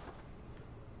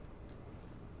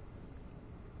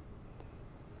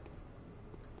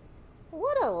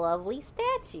 What a lovely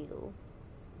statue.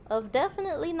 Of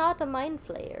definitely not a mind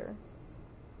flayer.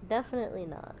 Definitely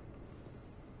not.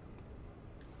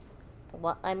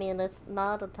 What? I mean, it's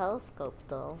not a telescope,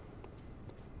 though.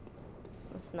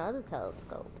 It's not a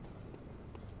telescope.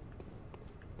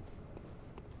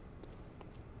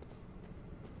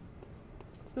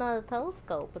 It's not a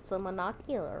telescope, it's a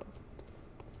monocular.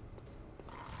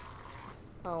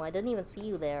 Oh, I didn't even see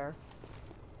you there.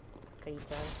 Creature.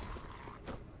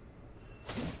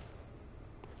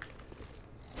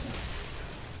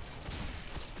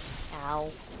 Ow.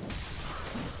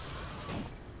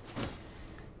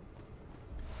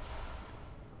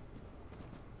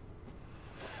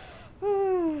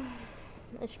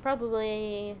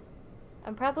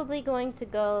 I'm probably going to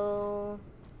go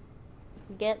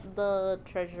get the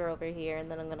treasure over here, and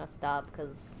then I'm gonna stop,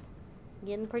 because I'm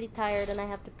getting pretty tired, and I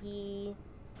have to pee,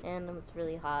 and it's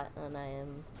really hot, and I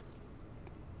am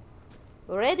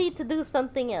ready to do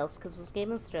something else, because this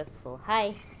game is stressful.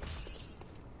 Hi.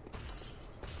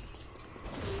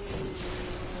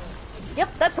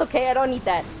 Yep, that's okay, I don't need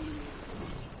that.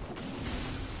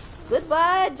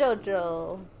 Goodbye,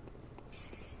 Jojo.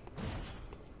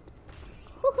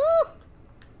 Woohoo!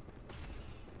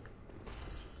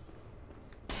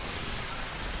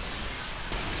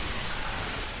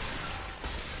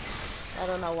 I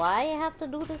don't know why you have to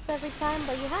do this every time,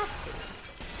 but you have to.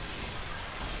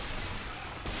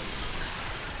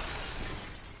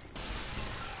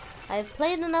 I've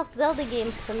played enough Zelda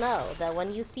games to know that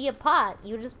when you see a pot,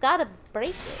 you just gotta break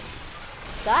it.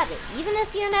 Got it. Even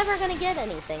if you're never gonna get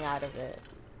anything out of it.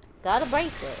 Gotta break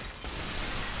it.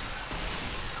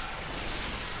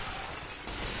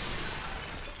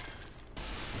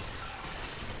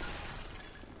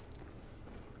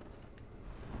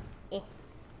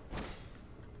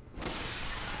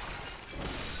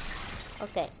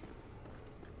 Okay.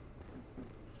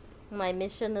 My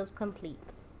mission is complete.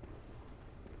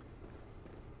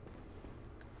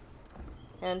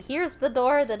 And here's the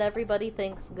door that everybody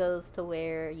thinks goes to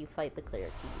where you fight the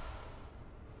cleric beast.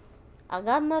 I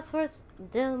got my first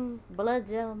gem, blood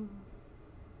gem.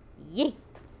 Yeet!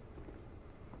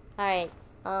 Alright,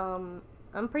 I'm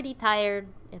pretty tired.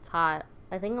 It's hot.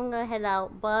 I think I'm gonna head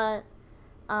out, but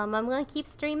I'm gonna keep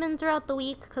streaming throughout the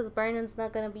week because Brandon's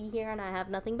not gonna be here and I have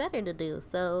nothing better to do.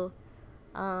 So,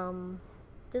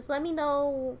 just let me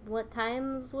know what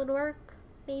times would work,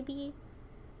 maybe.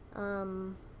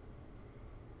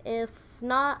 If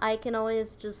not, I can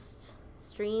always just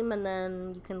stream and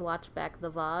then you can watch back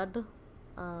the VOD.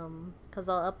 Because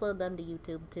I'll upload them to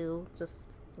YouTube too, just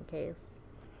in case.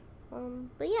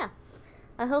 But yeah.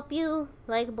 I hope you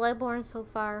like Bloodborne so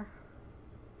far.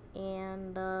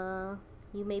 And,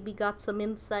 you maybe got some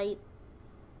insight.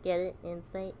 Get it?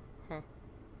 Insight? Heh.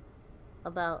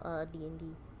 About, D&D.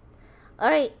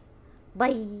 Alright. Bye!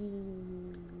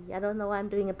 I don't know why I'm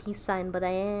doing a peace sign, but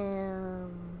I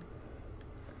am.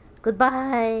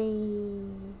 Goodbye!